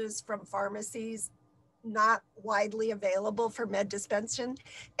syringes from pharmacies, not widely available for med dispensing.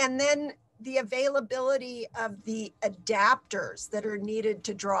 And then the availability of the adapters that are needed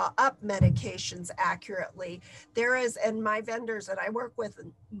to draw up medications accurately. There is, and my vendors, and I work with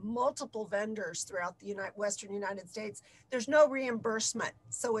multiple vendors throughout the Western United States, there's no reimbursement.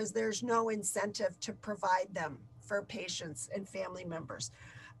 So there's no incentive to provide them for patients and family members.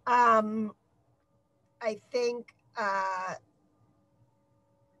 I think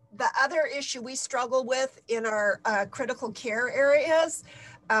the other issue we struggle with in our critical care areas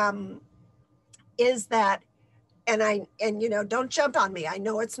is that, and don't jump on me, I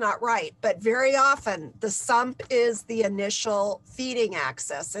know it's not right, but very often the sump is the initial feeding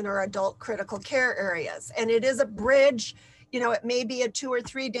access in our adult critical care areas. And it is a bridge, it may be a 2 or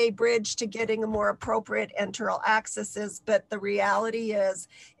 3 day bridge to getting a more appropriate enteral accesses, but the reality is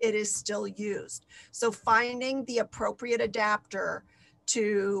it is still used. So finding the appropriate adapter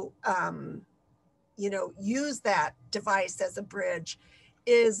to, use that device as a bridge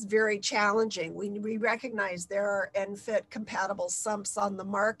is very challenging. We recognize there are ENFit compatible sumps on the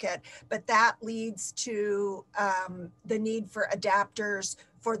market, but that leads to the need for adapters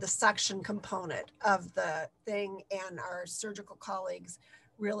for the suction component of the thing. And our surgical colleagues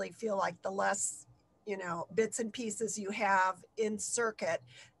really feel like the less, bits and pieces you have in circuit,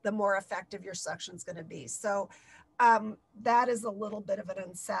 the more effective your suction is going to be. So that is a little bit of an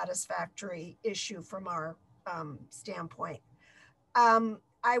unsatisfactory issue from our standpoint.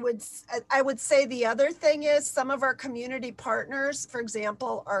 I would say the other thing is some of our community partners, for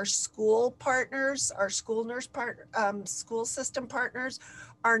example, our school partners, our school nurse school system partners,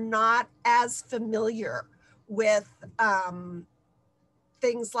 are not as familiar with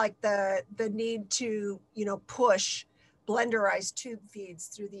things like the need to push blenderized tube feeds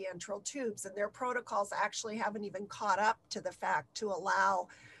through the enteral tubes, and their protocols actually haven't even caught up to the fact to allow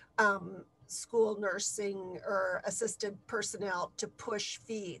school nursing or assisted personnel to push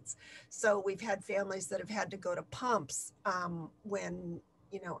feeds. So we've had families that have had to go to pumps when,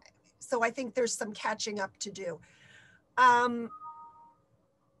 so I think there's some catching up to do. I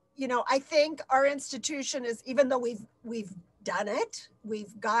think our institution is, even though we've done it,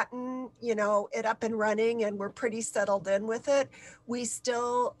 we've gotten, it up and running and we're pretty settled in with it, we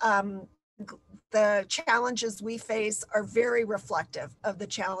still, the challenges we face are very reflective of the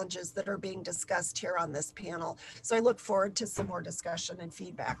challenges that are being discussed here on this panel. So I look forward to some more discussion and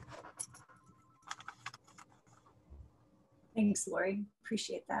feedback. Thanks, Lori.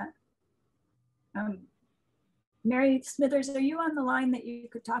 Appreciate that. Mary Smithers, are you on the line that you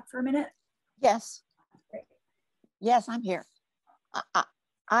could talk for a minute? Yes. Great. Yes, I'm here.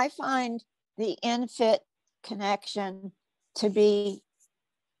 I find the ENFit connection to be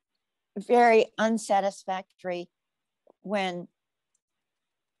very unsatisfactory when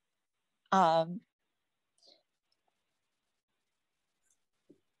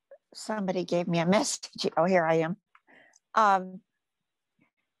somebody gave me a message. Oh, here I am.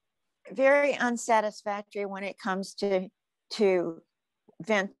 Very unsatisfactory when it comes to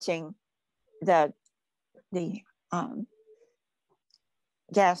venting the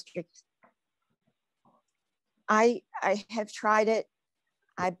gastric. I have tried it.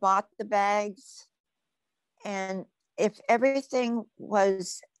 I bought the bags, and if everything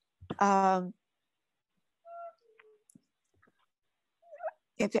was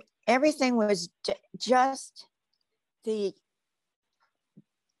just the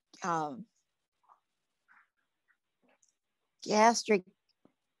gastric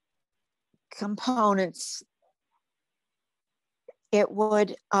components, it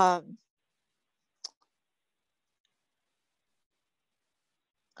would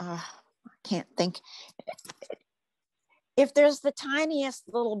I can't think. If there's the tiniest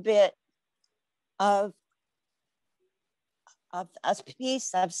little bit of a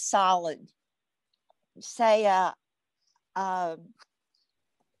piece of solid, say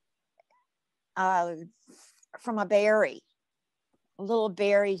from a berry, little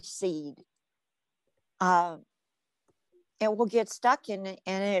berry seed. It will get stuck in it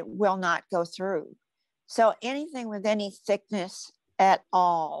and it will not go through. So anything with any thickness at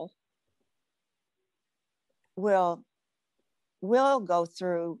all will go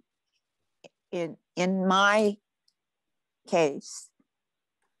through in my case.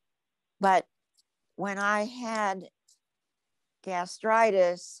 But when I had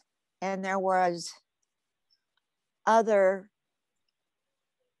gastritis and there was other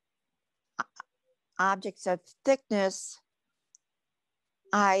objects of thickness,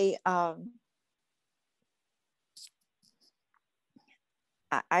 I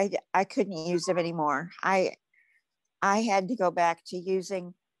couldn't use them anymore. I had to go back to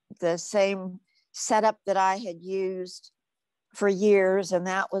using the same setup that I had used for years, and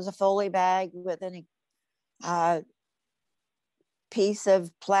that was a Foley bag with a piece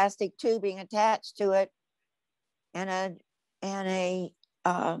of plastic tubing attached to it, and a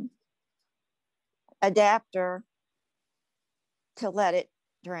adapter to let it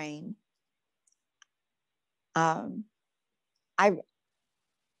drain. I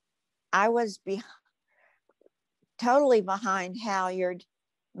was totally behind Halyard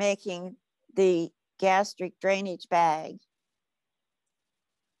making the gastric drainage bag.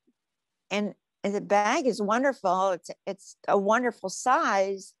 And the bag is wonderful. It's a wonderful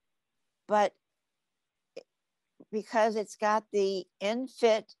size, but because it's got the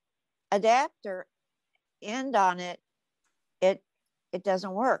InFit adapter end on it, it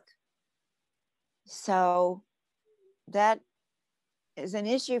doesn't work. So that is an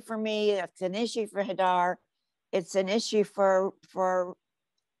issue for me. It's an issue for Hadar. It's an issue for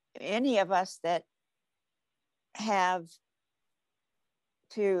any of us that have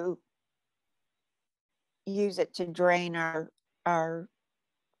to use it to drain our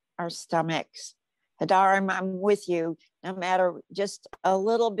stomachs. Hadar, I'm with you. No matter just a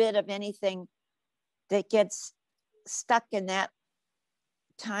little bit of anything that gets stuck in that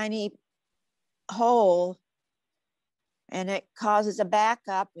tiny hole and it causes a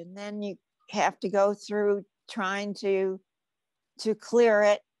backup, and then you have to go through trying to clear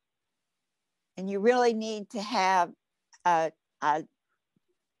it. And you really need to have a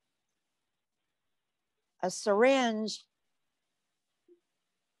syringe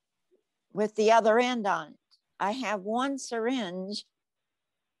with the other end on it. I have one syringe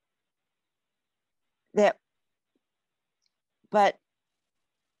but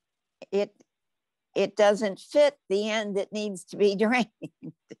it doesn't fit the end that needs to be drained.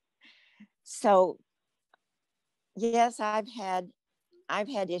 So yes, I've had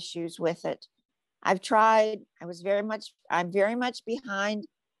issues with it. I've tried. I'm very much behind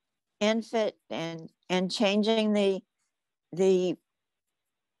InFit and changing the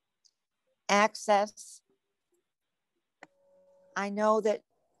access. I know that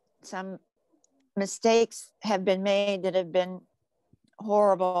some mistakes have been made that have been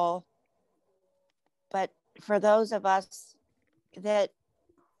horrible, but for those of us that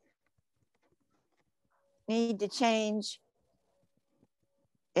need to change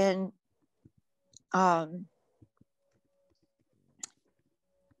and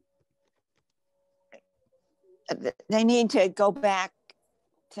they need to go back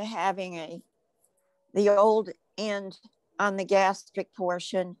to having the old end on the gastric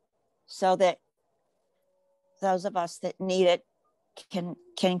portion so that those of us that need it can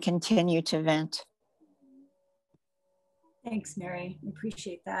continue to vent. Thanks, Mary. I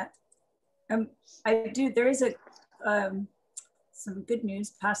appreciate that. There is some good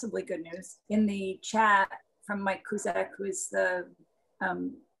news, possibly good news, in the chat from Mike Kuzak, who is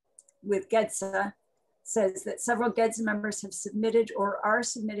with GEDSA, says that several GEDSA members have submitted or are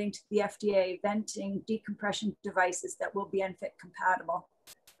submitting to the FDA venting decompression devices that will be UNFIT compatible.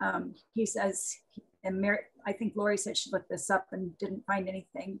 He says, and Mary, I think Lori said she looked this up and didn't find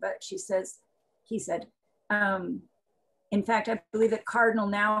anything, but he said, in fact, I believe that Cardinal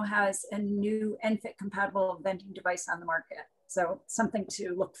now has a new UNFIT compatible venting device on the market. So something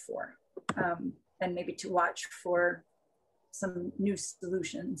to look for and maybe to watch for some new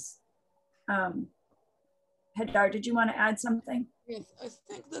solutions. Hadar, did you want to add something? Yes, I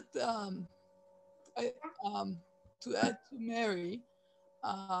think that to add to Mary,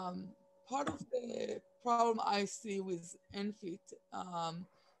 part of the problem I see with ENFIT,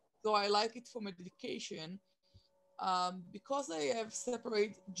 though I like it for medication, because I have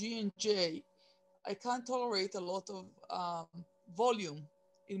separate G and J, I can't tolerate a lot of volume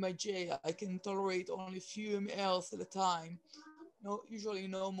in my J. I can tolerate only a few mLs at a time. Usually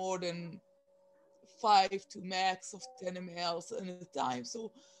no more than 5 to max of 10 mLs at a time.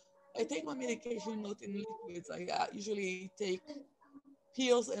 So I take my medication not in liquids. I usually take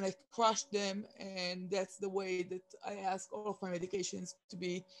pills and I crush them, and that's the way that I ask all of my medications to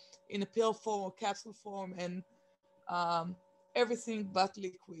be in a pill form or capsule form, and everything but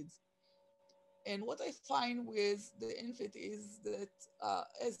liquids. And what I find with the infant is that,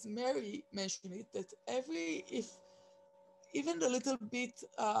 as Mary mentioned it, that if even the little bit,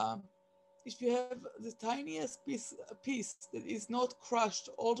 if you have the tiniest piece that is not crushed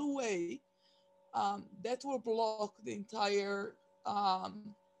all the way, that will block the entire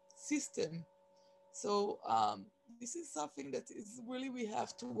system. So this is something that is really we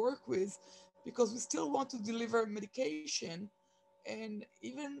have to work with, because we still want to deliver medication, and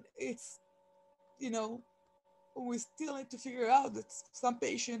even it's, we still need to figure out that some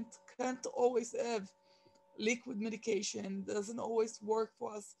patients can't always have liquid medication, doesn't always work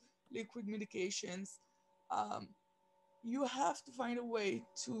for us, liquid medications. You have to find a way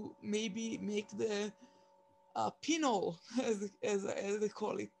to maybe make the pinhole, as they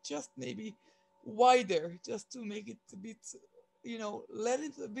call it, just maybe wider, just to make it a bit, let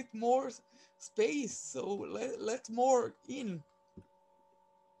it a bit more space, so let more in.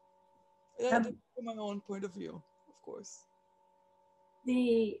 That's from my own point of view, of course.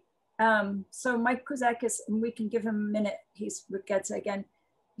 So Mike Kouzakis, and we can give him a minute, he's with GETSA again.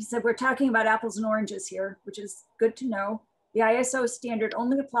 He said, we're talking about apples and oranges here, which is good to know. The ISO standard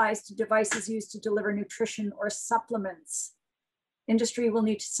only applies to devices used to deliver nutrition or supplements. Industry will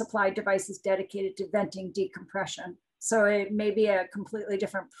need to supply devices dedicated to venting decompression. So it may be a completely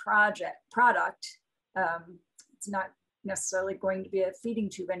different product. It's not necessarily going to be a feeding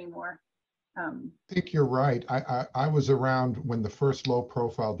tube anymore. I think you're right. I was around when the first low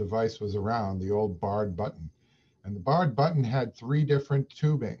profile device was around, the old barred button. And the barred button had 3 different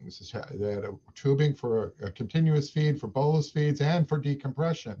tubings. They had a tubing for a continuous feed, for bolus feeds, and for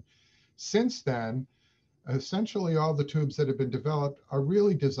decompression. Since then, essentially all the tubes that have been developed are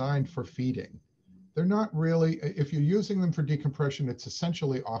really designed for feeding. They're not really, if you're using them for decompression, it's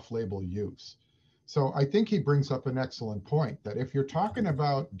essentially off-label use. So I think he brings up an excellent point that if you're talking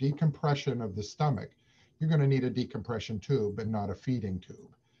about decompression of the stomach, you're going to need a decompression tube and not a feeding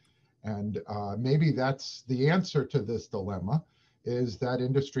tube. And maybe that's the answer to this dilemma, is that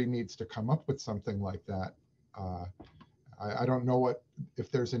industry needs to come up with something like that. I don't know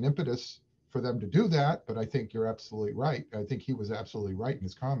if there's an impetus for them to do that, but I think you're absolutely right. I think he was absolutely right in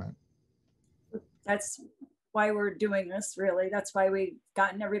his comment. That's why we're doing this, really. That's why we've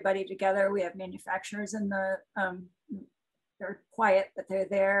gotten everybody together. We have manufacturers in the, they're quiet, but they're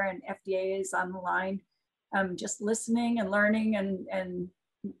there, and FDA is on the line, just listening and learning, and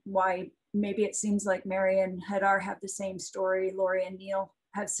why maybe it seems like Mary and Hadar have the same story, Lori and Neil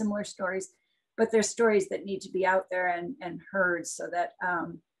have similar stories, but there's stories that need to be out there and heard, so that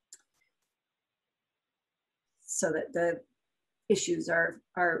the issues are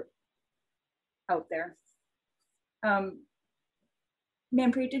out there.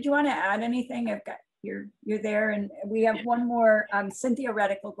 Manpreet, did you want to add anything? I've got you're there, and we have one more. Cynthia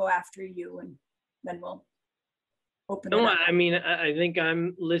Reddick will go after you, and then we'll open it up. I mean, I think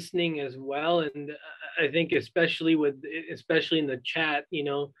I'm listening as well, and I think especially in the chat,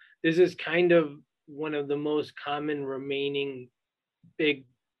 this is kind of one of the most common remaining big,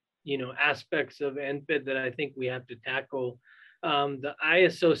 aspects of NPID that I think we have to tackle. The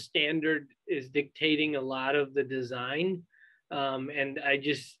ISO standard is dictating a lot of the design. And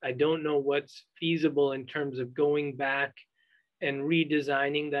I don't know what's feasible in terms of going back and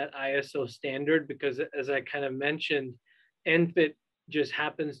redesigning that ISO standard, because as I kind of mentioned, NFIT just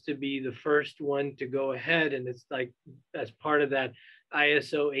happens to be the first one to go ahead. And it's like, as part of that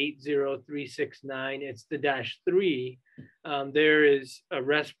ISO 80369, it's the -3. There is a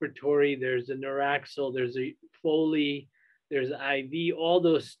respiratory, there's a neuraxle, there's a Foley, there's IV, all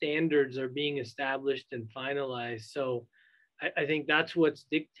those standards are being established and finalized. So I think that's what's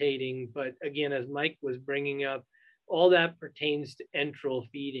dictating. But again, as Mike was bringing up, all that pertains to enteral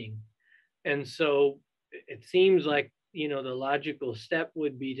feeding. And so it seems like, the logical step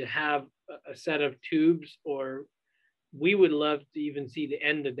would be to have a set of tubes, or we would love to even see the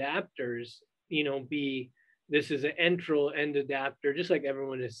end adapters, this is an enteral end adapter, just like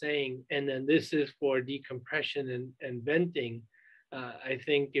everyone is saying, and then this is for decompression and venting. I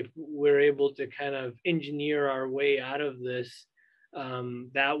think if we're able to kind of engineer our way out of this,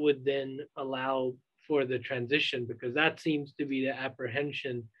 that would then allow for the transition, because that seems to be the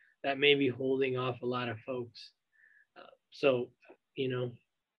apprehension that may be holding off a lot of folks. So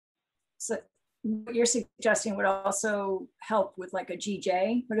what you're suggesting would also help with like a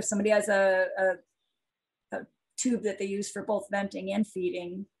GJ. But if somebody has a tube that they use for both venting and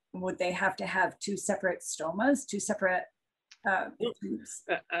feeding, would they have to have 2 separate stomas, 2 separate tubes.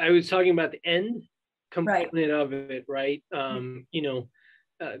 I was talking about the end component Right. of it, right? You know,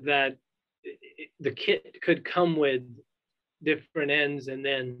 that the kit could come with different ends, and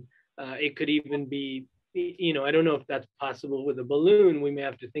then it could even be, you know, I don't know if that's possible with a balloon. We may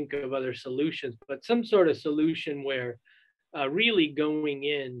have to think of other solutions, but some sort of solution where really going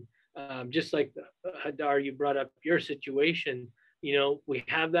in, just like Hadar, you brought up your situation, you know, we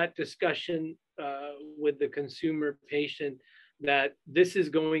have that discussion with the consumer patient that this is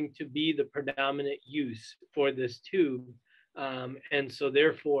going to be the predominant use for this tube. And so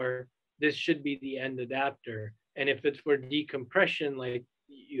therefore, this should be the end adapter. And if it's for decompression, like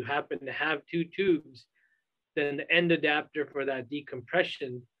you happen to have two tubes, then the end adapter for that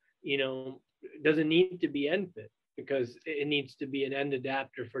decompression, you know, doesn't need to be end fit, because it needs to be an end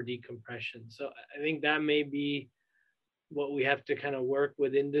adapter for decompression. So I think that may be what we have to kind of work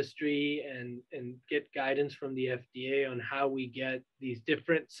with industry and get guidance from the FDA on how we get these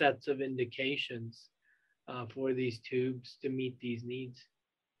different sets of indications for these tubes to meet these needs.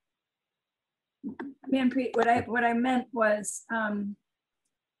 Manpreet, what I meant was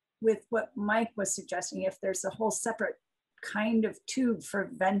with what Mike was suggesting, if there's a whole separate kind of tube for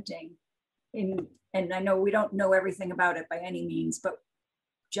venting, and I know we don't know everything about it by any means, but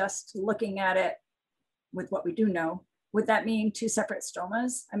just looking at it with what we do know, would that mean two separate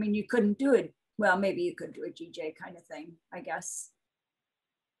stomas? I mean, you couldn't do it. Well, maybe you could do a GJ kind of thing, I guess.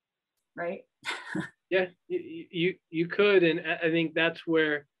 Right? Yeah, you could. And I think that's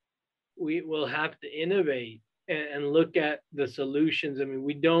where we will have to innovate and look at the solutions. I mean,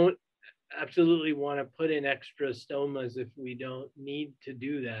 we don't absolutely want to put in extra stomas if we don't need to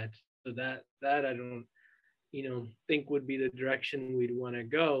do that. So that I don't, you know, think would be the direction we'd want to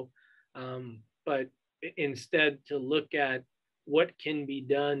go. But instead to look at what can be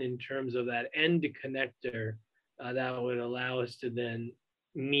done in terms of that end connector that would allow us to then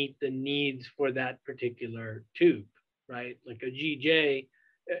meet the needs for that particular tube, right? Like a GJ,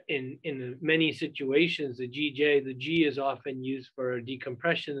 in many situations, the GJ, the G is often used for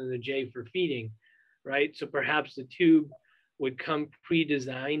decompression and the J for feeding, right? So perhaps the tube would come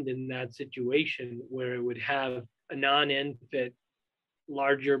pre-designed in that situation where it would have a non-end fit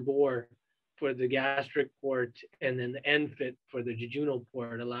larger bore for the gastric port and then the end fit for the jejunal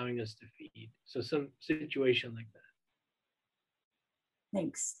port, allowing us to feed. So some situation like that.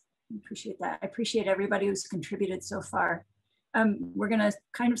 Thanks. I appreciate that. I appreciate everybody who's contributed so far. We're going to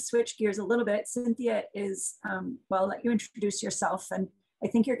kind of switch gears a little bit. Cynthia is, well, I'll let you introduce yourself. And I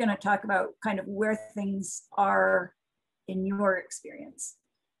think you're going to talk about kind of where things are in your experience.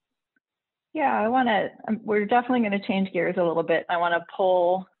 Yeah, we're definitely going to change gears a little bit. I want to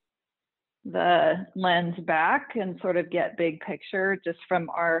pull the lens back and sort of get big picture just from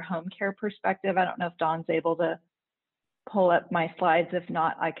our home care perspective. I don't know if Dawn's able to pull up my slides. If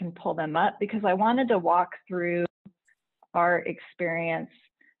not, I can pull them up because I wanted to walk through our experience.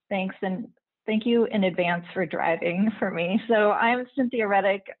 Thanks, and thank you in advance for driving for me. So I'm Cynthia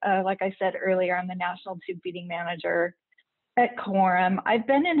Reddick. Like I said earlier, I'm the National Tube Feeding Manager at Quorum. I've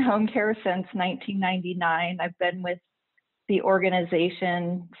been in home care since 1999. I've been with the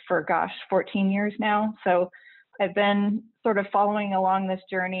organization for, 14 years now. So I've been sort of following along this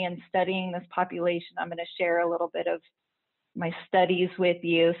journey and studying this population. I'm going to share a little bit of my studies with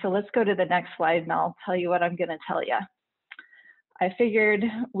you. So let's go to the next slide and I'll tell you what I'm going to tell you. I figured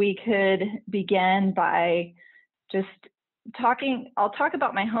we could begin by just talking. I'll talk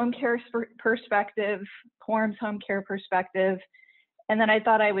about my home care perspective, Quorum's home care perspective, and then I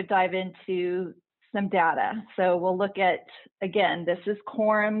thought I would dive into some data. So we'll look at, again, this is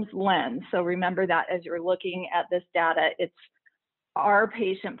Quorum's lens. So remember that as you're looking at this data, it's our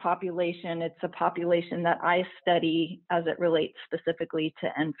patient population. It's a population that I study as it relates specifically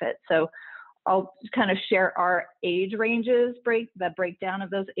to ENFIT. So I'll kind of share our age ranges, the breakdown of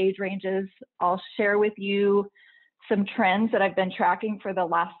those age ranges. I'll share with you some trends that I've been tracking for the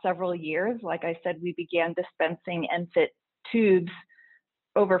last several years. Like I said, we began dispensing ENFIT tubes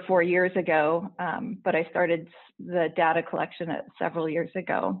over 4 years ago, but I started the data collection several years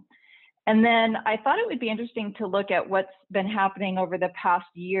ago. And then I thought it would be interesting to look at what's been happening over the past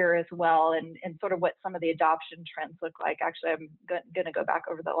year as well, and sort of what some of the adoption trends look like. Actually, I'm going to go back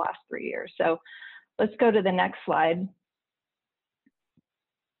over the last 3 years. So let's go to the next slide.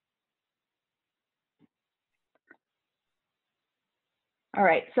 All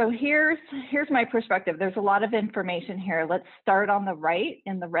right, so here's my perspective. There's a lot of information here. Let's start on the right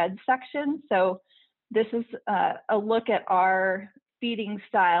in the red section. So this is a look at our feeding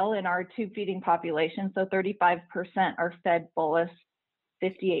style in our tube feeding population. So 35% are fed bolus,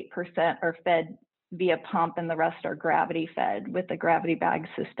 58% are fed via pump and the rest are gravity fed with the gravity bag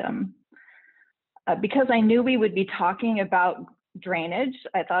system. Because I knew we would be talking about drainage,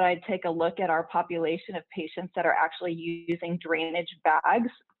 I thought I'd take a look at our population of patients that are actually using drainage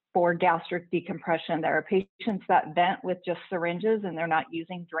bags for gastric decompression. There are patients that vent with just syringes and they're not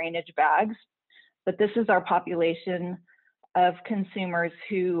using drainage bags, but this is our population of consumers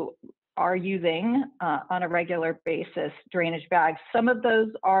who are using on a regular basis drainage bags. Some of those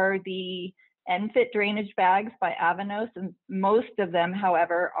are the ENFit drainage bags by Avanos, and most of them,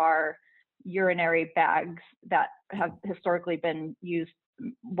 however, are urinary bags that have historically been used,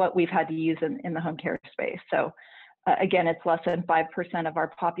 what we've had to use in the home care space. So again, it's less than 5% of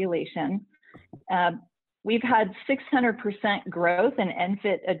our population. We've had 600% growth in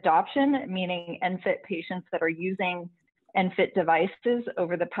ENFit adoption, meaning ENFit patients that are using ENFit devices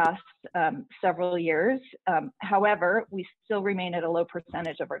over the past several years. However, we still remain at a low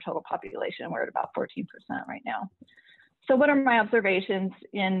percentage of our total population. We're at about 14% right now. So what are my observations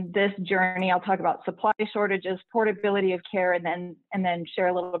in this journey? I'll talk about supply shortages, portability of care, and then share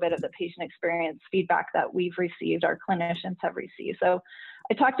a little bit of the patient experience feedback that we've received, our clinicians have received. So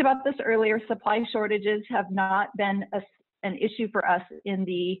I talked about this earlier. Supply shortages have not been an issue for us in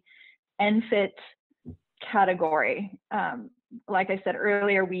the ENFit category. Like I said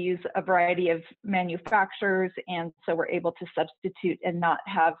earlier, we use a variety of manufacturers, and so we're able to substitute and not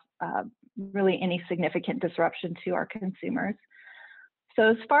have really any significant disruption to our consumers. So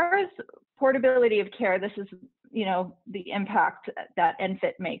as far as portability of care, this is, you know, the impact that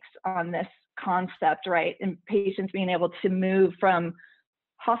ENFit makes on this concept, right? And patients being able to move from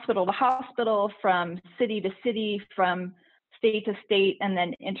hospital to hospital, from city to city, from state to state, and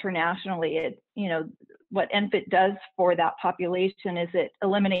then internationally. It, you know, what ENFit does for that population is it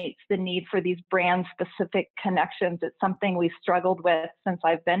eliminates the need for these brand specific connections. It's something we've struggled with since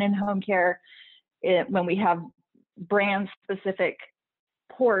I've been in home care. When we have brand specific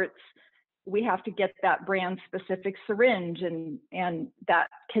ports, we have to get that brand specific syringe, and that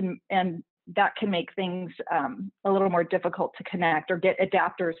can make things a little more difficult to connect, or get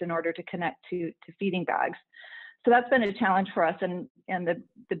adapters in order to connect to feeding bags. So that's been a challenge for us, and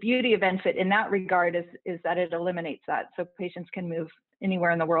the beauty of ENFit in that regard is that it eliminates that, so patients can move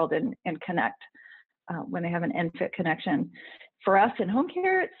anywhere in the world and connect when they have an ENFit connection. For us in home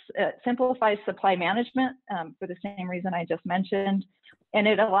care, it simplifies supply management for the same reason I just mentioned, and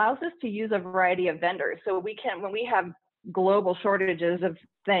it allows us to use a variety of vendors. So we can, when we have global shortages of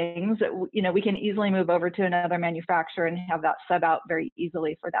things, you know, we can easily move over to another manufacturer and have that sub out very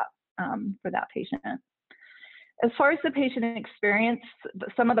easily for that patient. As far as the patient experience,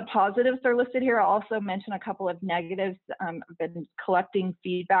 some of the positives are listed here. I'll also mention a couple of negatives. I've been collecting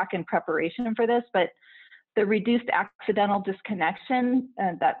feedback in preparation for this, but the reduced accidental disconnection,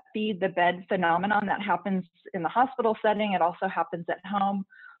 that feed the bed phenomenon that happens in the hospital setting, it also happens at home.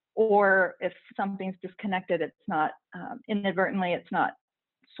 Or if something's disconnected, it's not inadvertently, it's not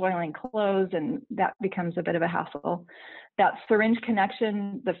soiling clothes, and that becomes a bit of a hassle. That syringe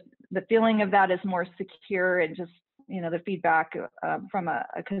connection, the feeling of that is more secure, and just, you know, the feedback from a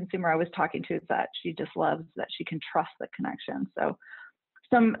consumer I was talking to is that she just loves that she can trust the connection. So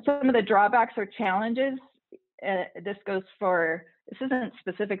some of the drawbacks or challenges, this isn't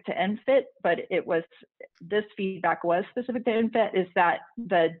specific to ENFit, but this feedback was specific to ENFit, is that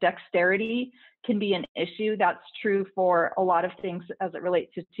the dexterity can be an issue. That's true for a lot of things as it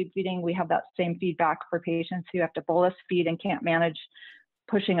relates to tube feeding. We have that same feedback for patients who have to bolus feed and can't manage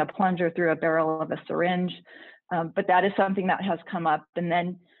pushing a plunger through a barrel of a syringe. But that is something that has come up. And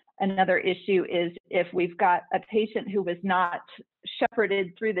then another issue is if we've got a patient who was not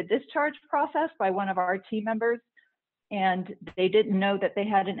shepherded through the discharge process by one of our team members, and they didn't know that they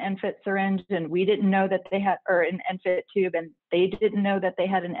had an ENFit syringe, and we didn't know that they had, or an ENFit tube, and they didn't know that they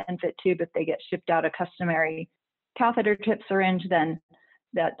had an ENFit tube. If they get shipped out a customary catheter tip syringe, then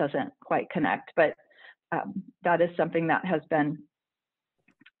that doesn't quite connect. But that is something that has been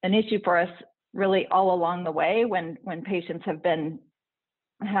an issue for us really all along the way when patients have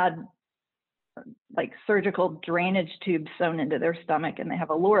had like surgical drainage tubes sewn into their stomach, and they have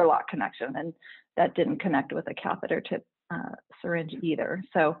a lower lock connection, and that didn't connect with a catheter tip syringe either.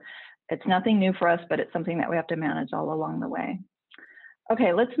 So it's nothing new for us, but it's something that we have to manage all along the way.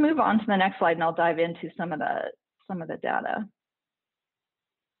 Okay, let's move on to the next slide, and I'll dive into some of the data.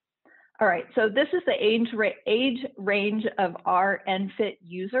 All right, so this is the age range of our ENFit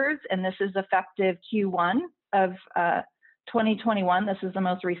users, and this is effective Q1 of 2021. This is the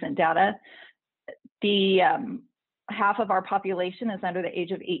most recent data. The half of our population is under the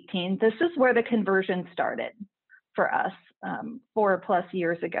age of 18. This is where the conversion started. for us 4+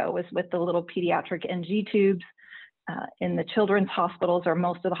 years ago was with the little pediatric NG tubes in the children's hospitals, or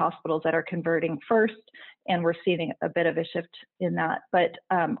most of the hospitals that are converting first, and we're seeing a bit of a shift in that. But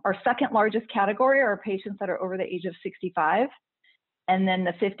our second largest category are patients that are over the age of 65, and then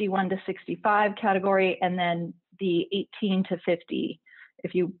the 51 to 65 category, and then the 18 to 50.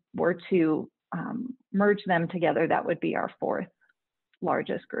 If you were to merge them together, that would be our fourth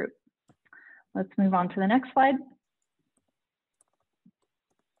largest group. Let's move on to the next slide.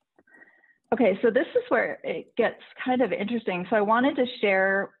 Okay, so this is where it gets kind of interesting. So I wanted to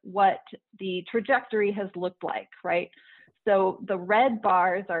share what the trajectory has looked like, right? So the red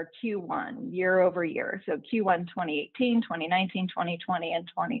bars are Q1, year over year. So Q1 2018, 2019, 2020, and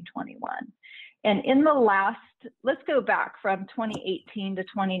 2021. And in the last, let's go back from 2018 to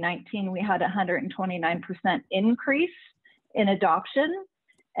 2019, we had 129% increase in adoption.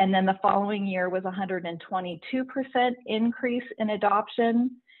 And then the following year was 122% increase in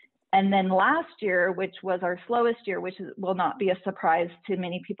adoption. And then last year, which was our slowest year, which will not be a surprise to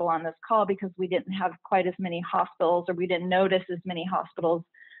many people on this call because we didn't have quite as many hospitals, or we didn't notice as many hospitals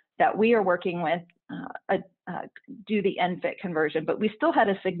that we are working with do the ENFit conversion, but we still had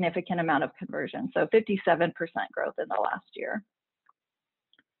a significant amount of conversion. So 57% growth in the last year.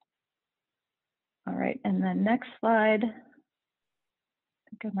 All right, and then next slide.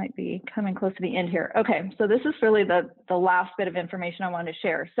 I might be coming close to the end here. Okay, so this is really the last bit of information I want to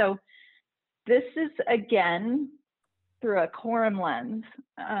share. So this is, again, through a quorum lens.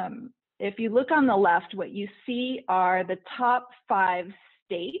 If you look on the left, what you see are the top 5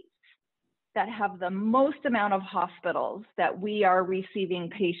 states that have the most amount of hospitals that we are receiving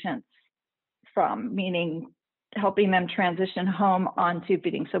patients from, meaning helping them transition home on tube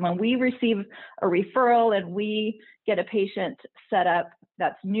feeding. So when we receive a referral and we get a patient set up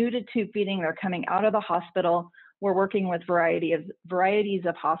that's new to tube feeding, they're coming out of the hospital, we're working with varieties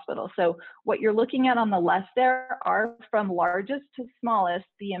of hospitals. So what you're looking at on the left there are from largest to smallest,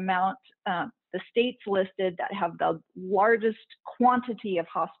 the amount, the states listed that have the largest quantity of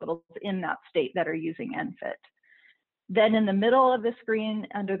hospitals in that state that are using ENFit. Then in the middle of the screen,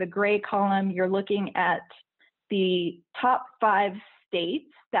 under the gray column, you're looking at the top 5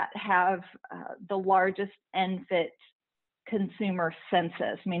 states that have the largest ENFit consumer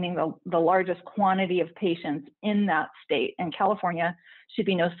census, meaning the largest quantity of patients in that state. And California should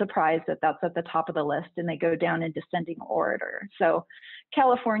be no surprise that that's at the top of the list, and they go down in descending order. So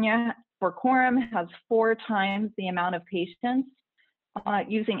California, for quorum, has 4 times the amount of patients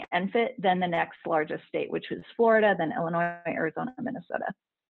using ENFit than the next largest state, which is Florida, then Illinois, Arizona, Minnesota.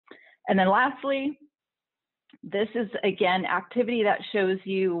 And then lastly, this is, again, activity that shows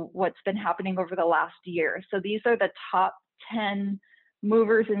you what's been happening over the last year. So these are the top 10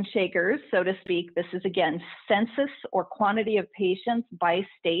 movers and shakers, so to speak. This is, again, census or quantity of patients by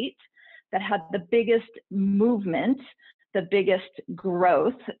state that had the biggest movement, the biggest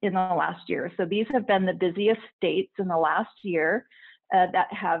growth in the last year. So these have been the busiest states in the last year that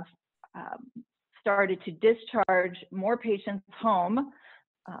have started to discharge more patients home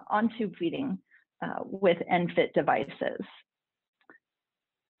on tube feeding with ENFit devices.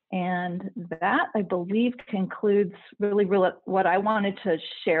 And that, I believe, concludes really what I wanted to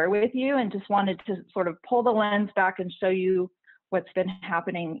share with you, and just wanted to sort of pull the lens back and show you what's been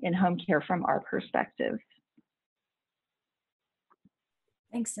happening in home care from our perspective.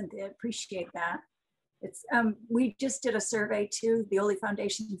 Thanks, Cynthia. Appreciate that. It's we just did a survey too, the Oley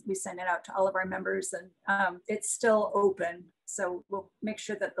Foundation. We sent it out to all of our members, and it's still open. So we'll make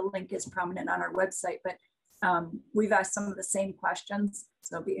sure that the link is prominent on our website. But we've asked some of the same questions,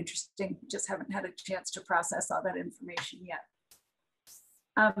 so it'll be interesting. Just haven't had a chance to process all that information yet.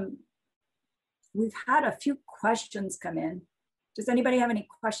 We've had a few questions come in. Does anybody have any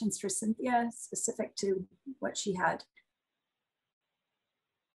questions for Cynthia specific to what she had?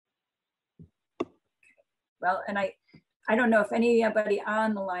 Well, and I don't know if anybody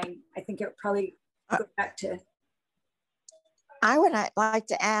on the line, I think it would probably go back to. I would like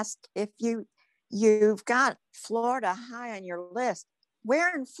to ask, if you've got Florida high on your list,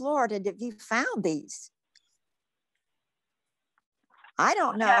 where in Florida have you found these? I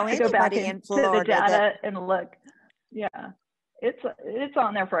don't know anybody in Florida. The data and look. Yeah, it's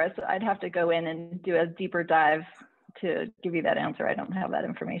on there for us. I'd have to go in and do a deeper dive to give you that answer. I don't have that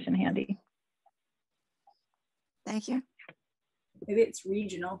information handy. Thank you. Maybe it's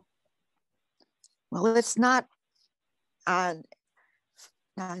regional. Well, it's not.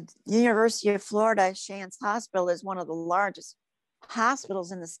 University of Florida Shands Hospital is one of the largest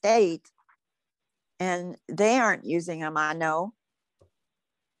hospitals in the state, and they aren't using them, I know.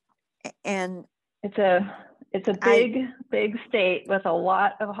 And it's a It's a big state with a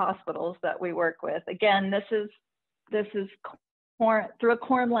lot of hospitals that we work with. Again, this is through a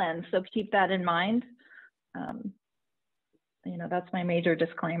quorum lens, so keep that in mind. You know, that's my major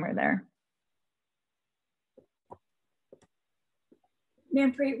disclaimer there.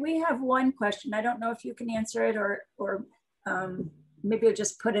 Manpreet, we have one question. I don't know if you can answer it, or maybe I'll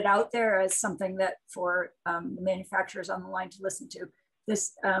just put it out there as something that for the manufacturers on the line to listen to.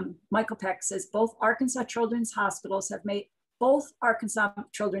 This Michael Peck says both Arkansas Children's Hospitals have made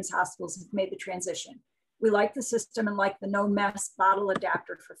the transition. We like the system and like the no mess bottle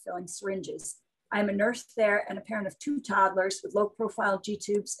adapter for filling syringes. I'm a nurse there and a parent of 2 toddlers with low profile G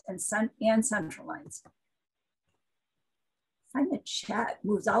tubes and central lines. I find the chat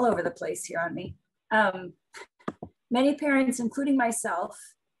moves all over the place here on me. Many parents, including myself,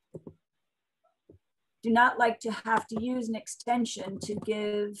 do not like to have to use an extension to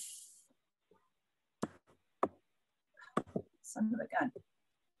give, son of a gun.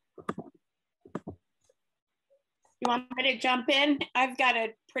 You want me to jump in? I've got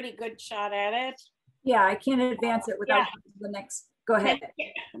a pretty good shot at it. Yeah, I can't advance it without the next, go ahead.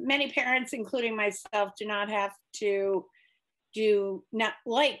 Many parents, including myself, do not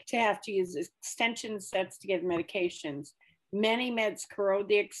like to have to use extension sets to give medications. Many meds corrode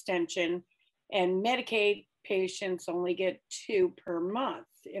the extension, and Medicaid patients only get 2 per month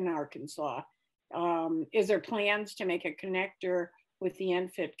in Arkansas. Is there plans to make a connector with the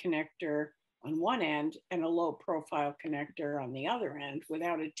ENFit connector on one end and a low profile connector on the other end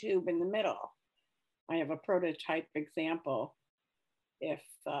without a tube in the middle? I have a prototype example if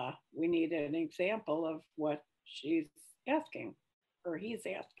we need an example of what she's asking or he's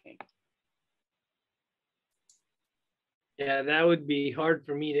asking. Yeah, that would be hard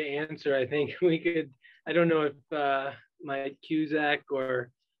for me to answer. I think we could, I don't know if Mike Cusack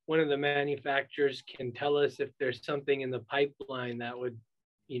or one of the manufacturers can tell us if there's something in the pipeline that would,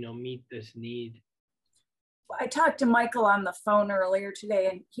 you know, meet this need. I talked to Michael on the phone earlier today,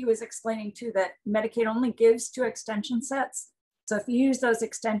 and he was explaining too that Medicaid only gives 2 extension sets. So if you use those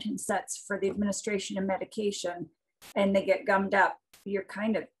extension sets for the administration of medication and they get gummed up, you're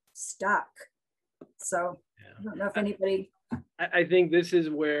kind of stuck. So I don't know if anybody. I think this is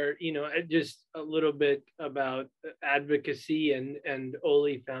where, you know, just a little bit about advocacy and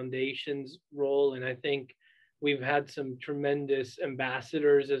Oley Foundation's role. And I think we've had some tremendous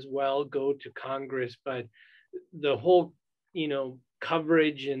ambassadors as well go to Congress, but the whole, you know,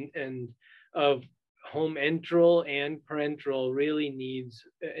 coverage and of home enteral and parenteral really needs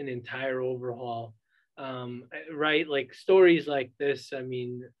an entire overhaul, right? Like stories like this, I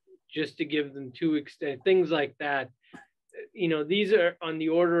mean, just to give them to extent, things like that, you know, these are on the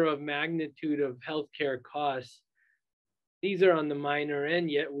order of magnitude of healthcare costs. These are on the minor end,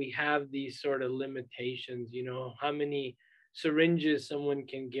 yet we have these sort of limitations, you know, how many syringes someone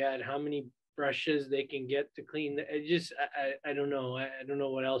can get, how many brushes they can get to clean. It just, I don't know. I don't know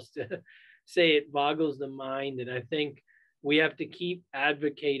what else to say. It boggles the mind. And I think we have to keep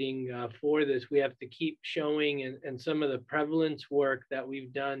advocating for this. We have to keep showing, and some of the prevalence work that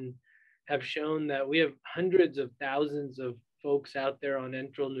we've done have shown that we have hundreds of thousands of folks out there on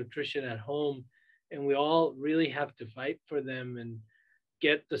enteral nutrition at home, and we all really have to fight for them and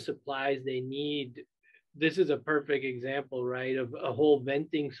get the supplies they need. This is a perfect example, right, of a whole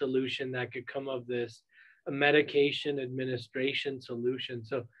venting solution that could come of this, a medication administration solution.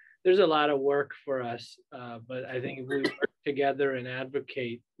 So there's a lot of work for us, but I think if we work together and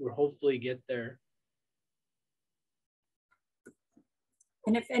advocate, we'll hopefully get there.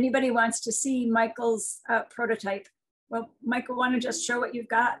 And if anybody wants to see Michael's prototype, well, Michael, why don't you just show what you've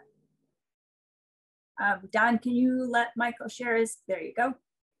got? Don, can you let Michael share his? There you go.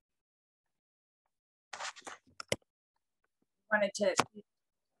 Wanted to,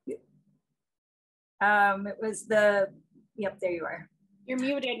 it was the, yep, there you are. You're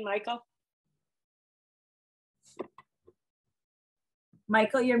muted, Michael.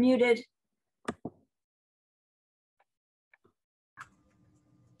 Michael, you're muted.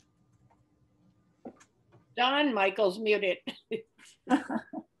 Don, Michael's muted.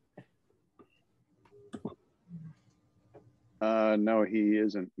 No, he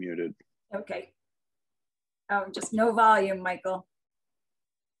isn't muted. Okay. Oh, just no volume, Michael.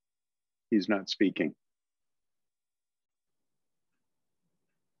 He's not speaking.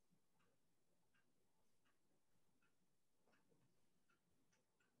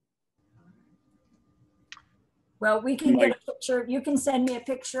 Well, we can get a picture. You can send me a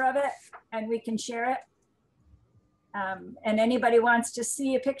picture of it and we can share it. And anybody wants to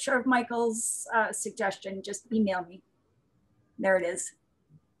see a picture of Michael's suggestion, just email me. There it is.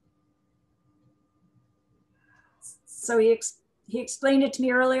 So he explained it to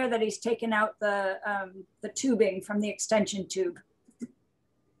me earlier that he's taken out the tubing from the extension tube.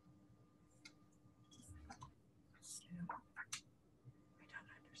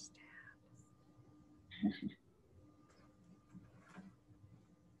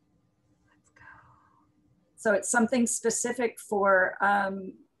 So it's something specific for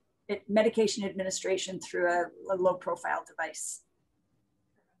medication administration through a low profile device.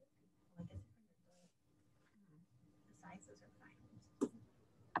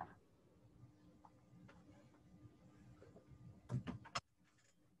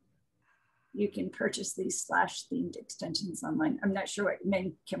 You can purchase these /themed extensions online. I'm not sure what you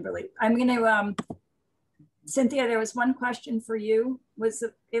mean, Kimberly. I'm going to, Cynthia, there was one question for you. Was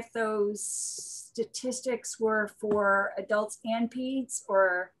if those statistics were for adults and peds,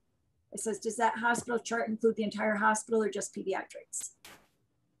 or it says, does that hospital chart include the entire hospital or just pediatrics?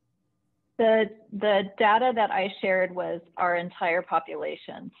 The data that I shared was our entire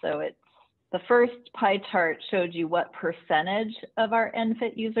population. So it's the first pie chart showed you what percentage of our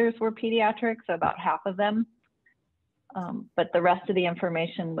ENFIT users were pediatrics, so about half of them. But the rest of the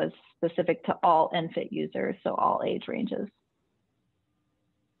information was specific to all ENFIT users, so all age ranges.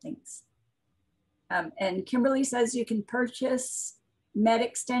 Thanks. And Kimberly says you can purchase med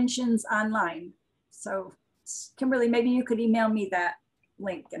extensions online. So Kimberly, maybe you could email me that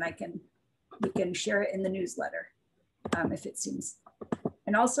link and we can share it in the newsletter if it seems.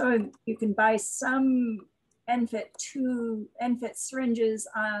 And also you can buy some ENFIT syringes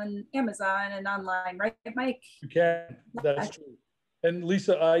on Amazon and online, right, Mike? You can, that's true. And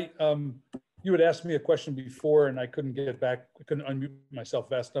Lisa, you had asked me a question before and I couldn't get it back. I couldn't unmute myself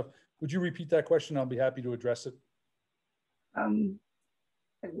fast enough. Would you repeat that question? I'll be happy to address it.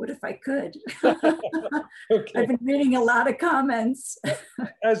 I would if I could. Okay. I've been reading a lot of comments.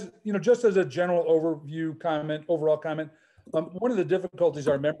 As you know, just as a general overview comment, overall comment, one of the difficulties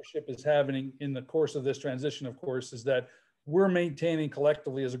our membership is having in the course of this transition, of course, is that we're maintaining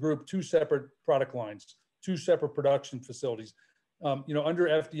collectively as a group 2 separate product lines, 2 separate production facilities. You know, under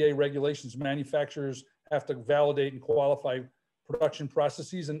FDA regulations, manufacturers have to validate and qualify production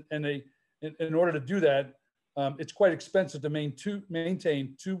processes, and in order to do that, it's quite expensive to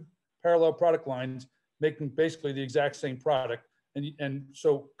maintain 2 parallel product lines, making basically the exact same product. And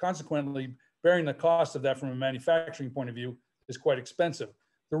so consequently, bearing the cost of that from a manufacturing point of view is quite expensive.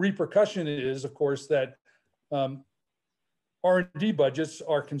 The repercussion is, of course, that R&D budgets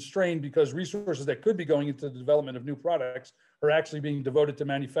are constrained because resources that could be going into the development of new products are actually being devoted to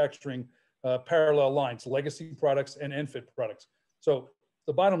manufacturing parallel lines, legacy products and ENFIT products. So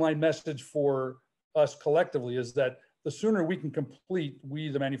the bottom line message for us collectively is that the sooner we can complete, we,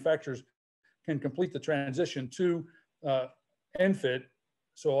 the manufacturers, can complete the transition to ENFIT,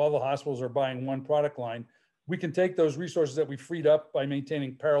 so all the hospitals are buying 1 product line, we can take those resources that we freed up by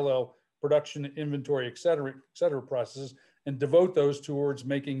maintaining parallel production, inventory, et cetera processes, and devote those towards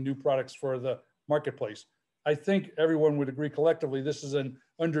making new products for the marketplace. I think everyone would agree collectively this is an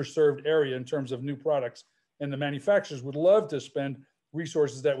underserved area in terms of new products, and the manufacturers would love to spend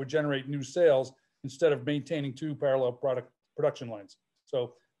resources that would generate new sales instead of maintaining 2 parallel production lines.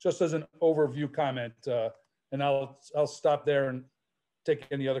 So just as an overview comment, and I'll stop there and take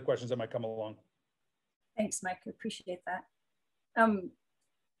any other questions that might come along. Thanks, Mike, I appreciate that.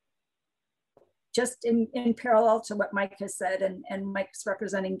 Just in parallel to what Mike has said, and Mike's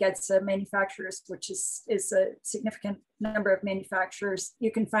representing GEDSA manufacturers, which is a significant number of manufacturers.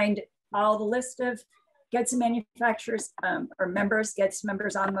 You can find all the list of GEDSA manufacturers or members, GEDSA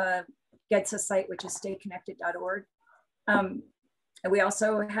members on the GEDSA site, which is stayconnected.org. And we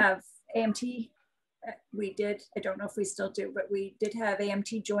also have AMT. We did, I don't know if we still do, but we did have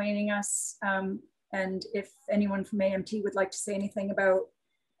AMT joining us. And if anyone from AMT would like to say anything about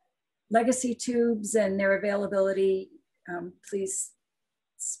legacy tubes and their availability, please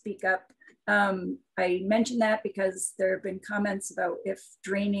speak up. I mentioned that because there have been comments about if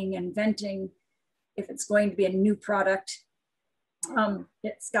draining and venting, if it's going to be a new product,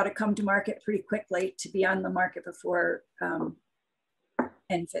 it's got to come to market pretty quickly to be on the market before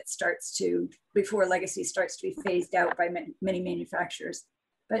ENFIT starts to, before legacy starts to be phased out by many manufacturers.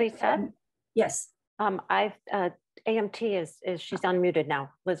 But Lisa? Yes. AMT is she's unmuted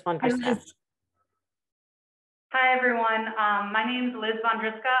now. Liz Von Driska. Hi, everyone. My name is Liz Von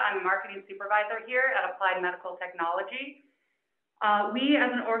Driska. I'm a marketing supervisor here at Applied Medical Technology. We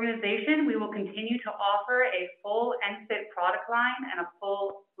as an organization, we will continue to offer a full ENFIT product line and a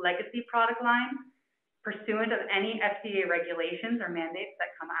full legacy product line pursuant of any FDA regulations or mandates that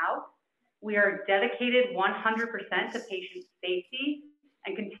come out. We are dedicated 100% to patient safety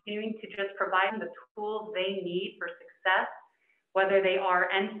and continuing to just provide them the tools they need for success, whether they are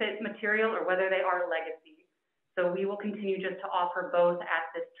NFIT material or whether they are legacy. So we will continue just to offer both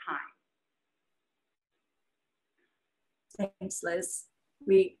at this time. Thanks, Liz.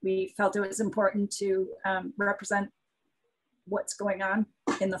 We felt it was important to represent what's going on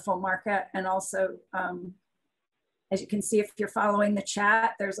in the full market, and also, as you can see, if you're following the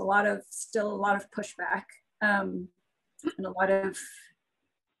chat, there's still a lot of pushback and a lot of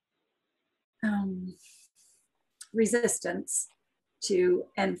resistance to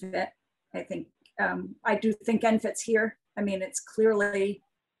NFIT. I do think NFIT's here. I mean, it's clearly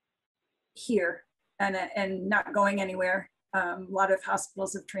here and not going anywhere. A lot of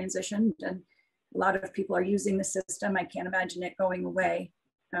hospitals have transitioned and a lot of people are using the system. I can't imagine it going away.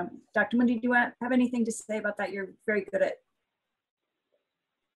 Dr. Mundy, do you have anything to say about that? You're very good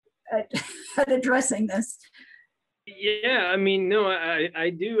at addressing this. Yeah, I mean, no, I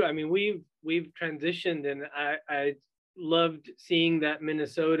do. I mean, we've transitioned, and I loved seeing that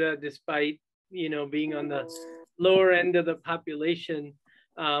Minnesota, despite, you know, being on the lower end of the population,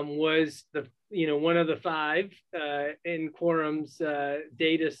 was one of the 5 in Quorum's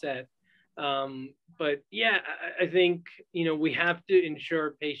data set. But yeah, I think, you know, we have to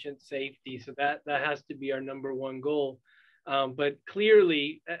ensure patient safety. So that has to be our #1 goal. But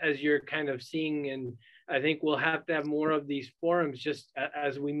clearly, as you're kind of seeing, and I think we'll have to have more of these forums just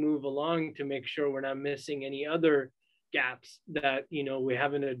as we move along to make sure we're not missing any other gaps that, you know, we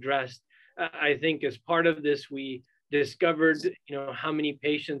haven't addressed. I think as part of this, we discovered, you know, how many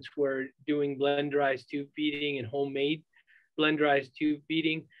patients were doing blenderized tube feeding and homemade blenderized tube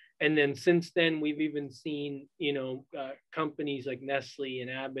feeding. And then since then, we've even seen, you know, companies like Nestle and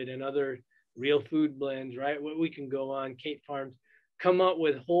Abbott and other real food blends, right? We can go on, Kate Farms, come up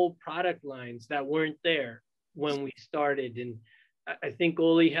with whole product lines that weren't there when we started. And I think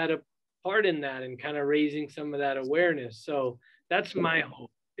Oley had a part in that and kind of raising some of that awareness. So that's my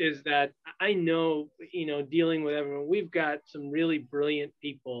hope, is that I know, you know, dealing with everyone, we've got some really brilliant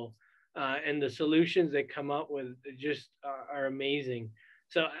people and the solutions they come up with just are amazing.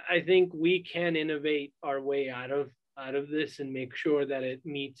 So I think we can innovate our way out of this and make sure that it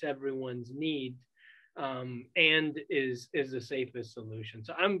meets everyone's needs and is the safest solution.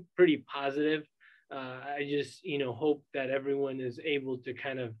 So I'm pretty positive. I just, you know, hope that everyone is able to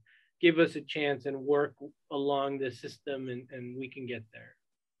kind of give us a chance and work along the system, and we can get there.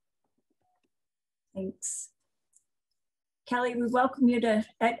 Thanks. Kelly, we welcome you to,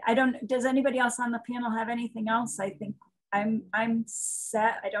 does anybody else on the panel have anything else? I think I'm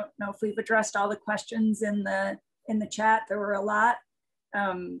set. I don't know if we've addressed all the questions in the chat. There were a lot.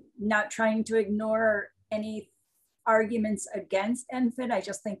 Not trying to ignore any arguments against NFIT. I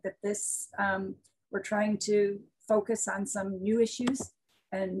just think that this, we're trying to focus on some new issues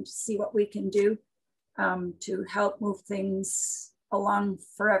and see what we can do to help move things along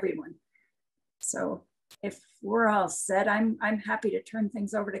for everyone. So if we're all set, I'm happy to turn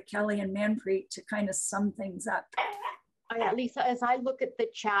things over to Kelly and Manpreet to kind of sum things up. Oh, yeah, Lisa, as I look at the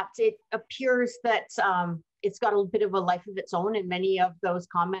chat, it appears that it's got a bit of a life of its own, and many of those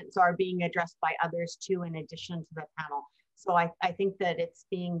comments are being addressed by others too, in addition to the panel. So I think that it's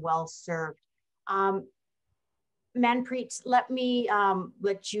being well served. Manpreet, let me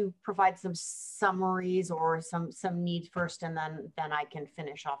let you provide some summaries or some needs first, and then I can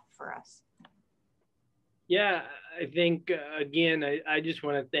finish off for us. Yeah, I think, again, I just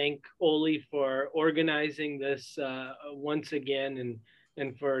want to thank Oley for organizing this once again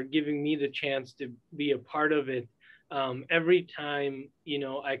and for giving me the chance to be a part of it. Every time, you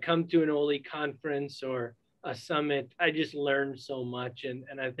know, I come to an Oley conference or a summit, I just learn so much.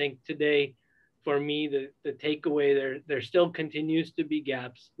 And I think today, for me, the takeaway, there still continues to be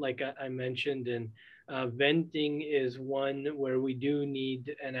gaps, like I mentioned, and venting is one where we do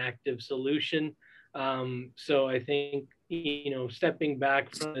need an active solution. So I think, you know, stepping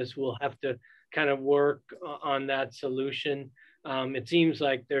back from this, we'll have to kind of work on that solution. It seems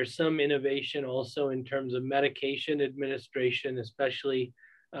like there's some innovation also in terms of medication administration, especially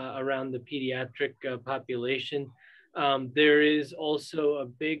around the pediatric population. There is also a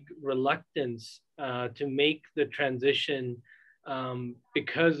big reluctance to make the transition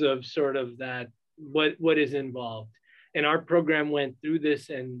because of sort of that, what is involved. And our program went through this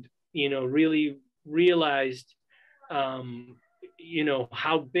and, you know, really realized, you know,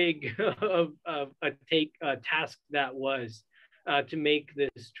 how big of a task that was to make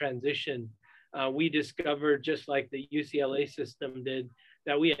this transition. We discovered, just like the UCLA system did,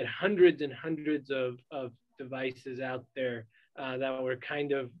 that we had hundreds and hundreds of devices out there that were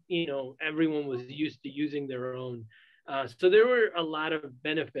kind of, you know, everyone was used to using their own. So there were a lot of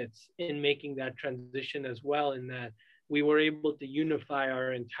benefits in making that transition as well, in that we were able to unify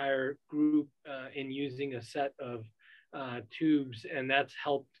our entire group in using a set of tubes, and that's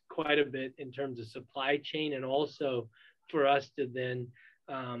helped quite a bit in terms of supply chain, and also for us to then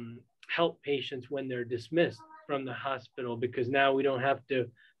help patients when they're dismissed from the hospital, because now we don't have to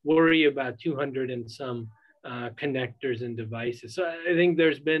worry about 200 and some connectors and devices. So I think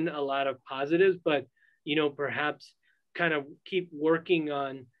there's been a lot of positives, but perhaps kind of keep working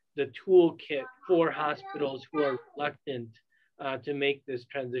on the toolkit for hospitals who are reluctant to make this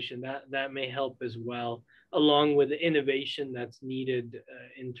transition. That may help as well, along with the innovation that's needed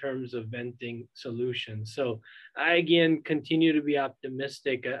in terms of venting solutions. So I, again, continue to be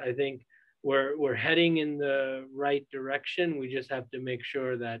optimistic. I think we're heading in the right direction. We just have to make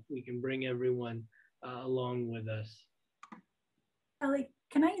sure that we can bring everyone along with us. Ellie,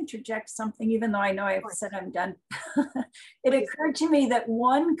 can I interject something, even though I know I've said I'm done? It occurred to me that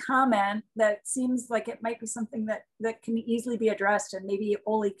one comment that seems like it might be something that can easily be addressed, and maybe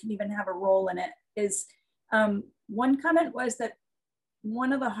Oley can even have a role in it, is one comment was that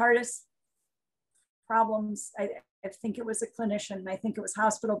one of the hardest problems, I think it was a clinician, I think it was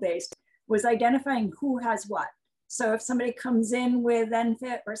hospital-based, was identifying who has what. So if somebody comes in with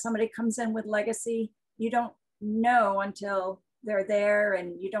ENFit or somebody comes in with legacy, you don't know until they're there,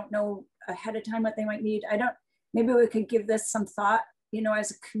 and you don't know ahead of time what they might need. Maybe we could give this some thought,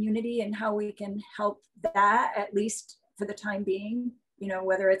 as a community, and how we can help that, at least for the time being,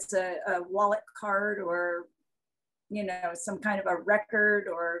 whether it's a wallet card or, some kind of a record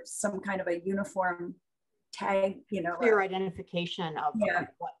or some kind of a uniform tag, clear identification of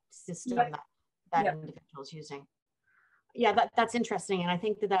what system that individual is using. Yeah, that's interesting, and I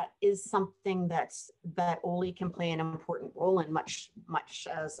think that is something that Oley can play an important role in, much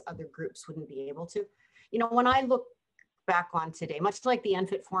as other groups wouldn't be able to. When I look back on today, much like the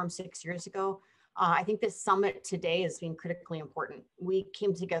ENFit Forum 6 years ago, I think this summit today has been critically important. We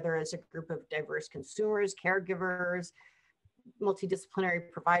came together as a group of diverse consumers, caregivers,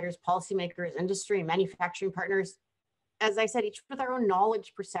 multidisciplinary providers, policymakers, industry, manufacturing partners. As I said, each with our own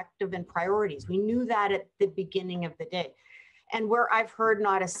knowledge, perspective, and priorities. We knew that at the beginning of the day. And where I've heard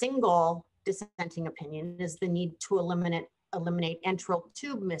not a single dissenting opinion is the need to eliminate enteral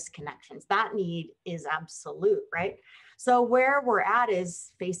tube misconnections. That need is absolute, right? So where we're at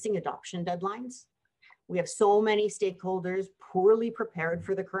is facing adoption deadlines. We have so many stakeholders poorly prepared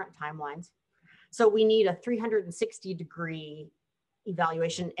for the current timelines. So we need a 360-degree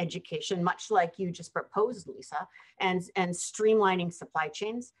evaluation education, much like you just proposed, Lisa, and streamlining supply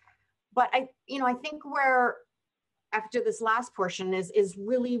chains. But I think where after this last portion is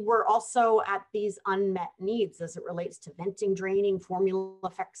really, we're also at these unmet needs as it relates to venting, draining, formula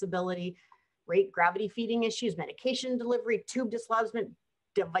flexibility, rate gravity feeding issues, medication delivery, tube dislodgement,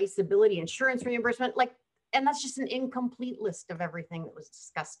 deviceability, insurance reimbursement, and that's just an incomplete list of everything that was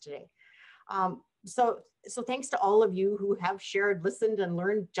discussed today. So thanks to all of you who have shared, listened, and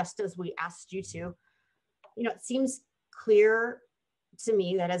learned just as we asked you to. It seems clear to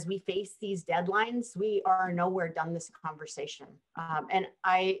me that as we face these deadlines, we are nowhere done this conversation. And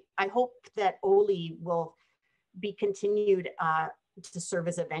I hope that Oley will be continued to serve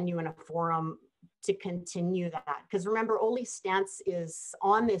as a venue and a forum to continue that. Because remember, Oley's stance is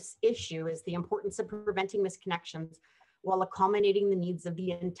on this issue is the importance of preventing misconnections while accommodating the needs of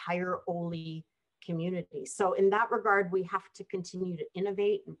the entire Oley community. So in that regard, we have to continue to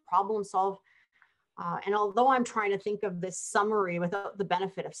innovate and problem solve. And although I'm trying to think of this summary without the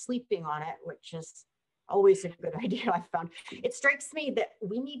benefit of sleeping on it, which is always a good idea, I've found, it strikes me that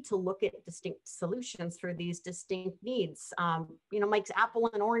we need to look at distinct solutions for these distinct needs. Mike's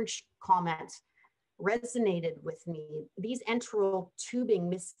apple and orange comment resonated with me. These enteral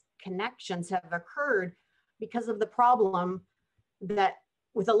tubing misconnections have occurred because of the problem that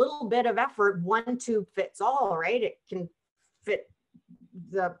with a little bit of effort, one tube fits all, right? It can fit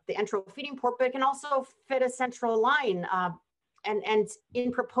the enteral feeding port, but it can also fit a central line. And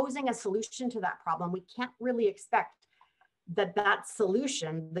in proposing a solution to that problem, we can't really expect that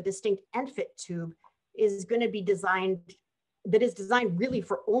solution, the distinct ENFit tube, is going to be designed really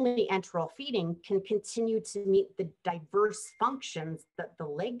for only enteral feeding, can continue to meet the diverse functions that the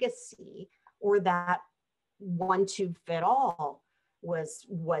legacy or that one tube fit all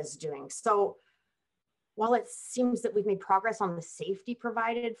was doing. So while it seems that we've made progress on the safety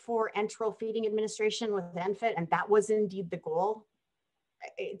provided for enteral feeding administration with ENFit, and that was indeed the goal,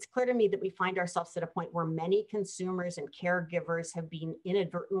 it's clear to me that we find ourselves at a point where many consumers and caregivers have been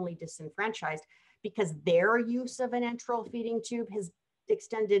inadvertently disenfranchised because their use of an enteral feeding tube has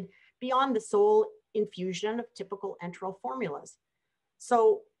extended beyond the sole infusion of typical enteral formulas.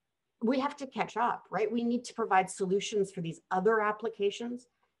 So we have to catch up, right? We need to provide solutions for these other applications,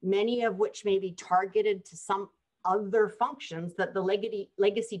 many of which may be targeted to some other functions that the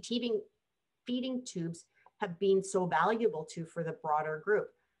legacy feeding tubes have been so valuable to for the broader group.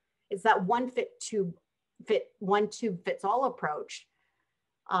 It's that one tube fits all approach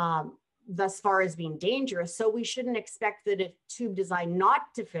thus far as being dangerous. So we shouldn't expect that a tube designed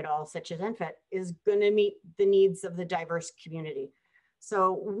not to fit all, such as ENFIT, is going to meet the needs of the diverse community.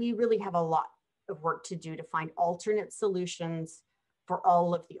 So we really have a lot of work to do to find alternate solutions for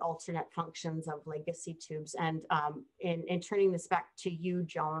all of the alternate functions of legacy tubes. And in turning this back to you,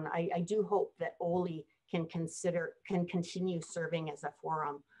 Joan, I do hope that Oley can continue serving as a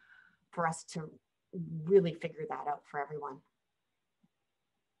forum for us to really figure that out for everyone.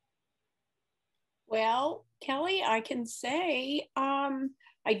 Well, Kelly, I can say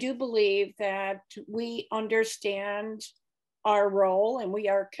I do believe that we understand our role and we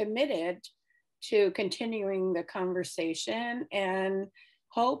are committed to continuing the conversation, and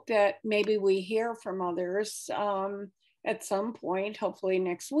hope that maybe we hear from others at some point, hopefully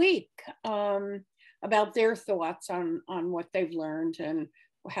next week, about their thoughts on what they've learned and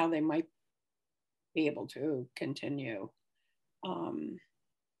how they might be able to continue.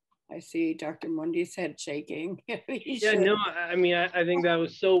 I see Dr. Mundy's head shaking. Yeah, no, I mean, I think that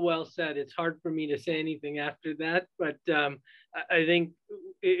was so well said. It's hard for me to say anything after that, but I think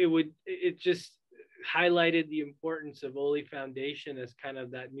it just highlighted the importance of Oley Foundation as kind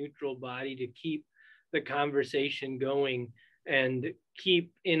of that neutral body to keep the conversation going and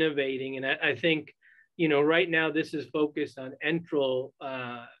keep innovating. And I think, you know, right now this is focused on enteral,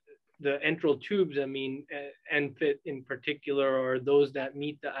 the enteral tubes, I mean, ENFIT in particular, or those that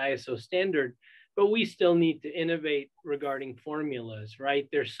meet the ISO standard, but we still need to innovate regarding formulas, right?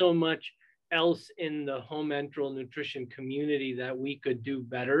 There's so much else in the home enteral nutrition community that we could do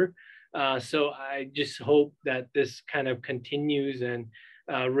better. So I just hope that this kind of continues and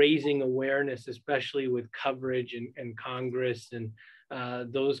raising awareness, especially with coverage and Congress and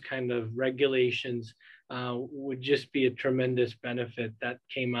those kind of regulations, would just be a tremendous benefit that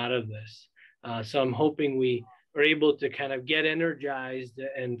came out of this. So I'm hoping we are able to kind of get energized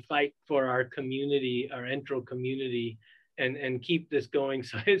and fight for our community, our enteral community, and keep this going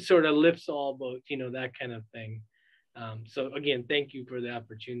so it sort of lifts all boats, you know, that kind of thing. So again, thank you for the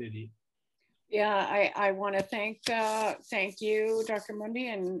opportunity. Yeah, I want to thank you, Dr. Mundy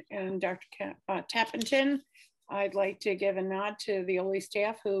and Dr. Tappington. I'd like to give a nod to the Oley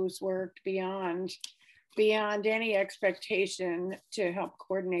staff who's worked beyond any expectation to help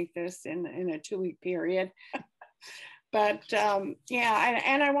coordinate this in a 2-week period. But yeah,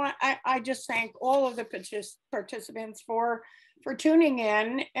 and I just thank all of the participants for tuning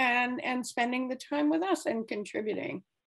in and spending the time with us and contributing.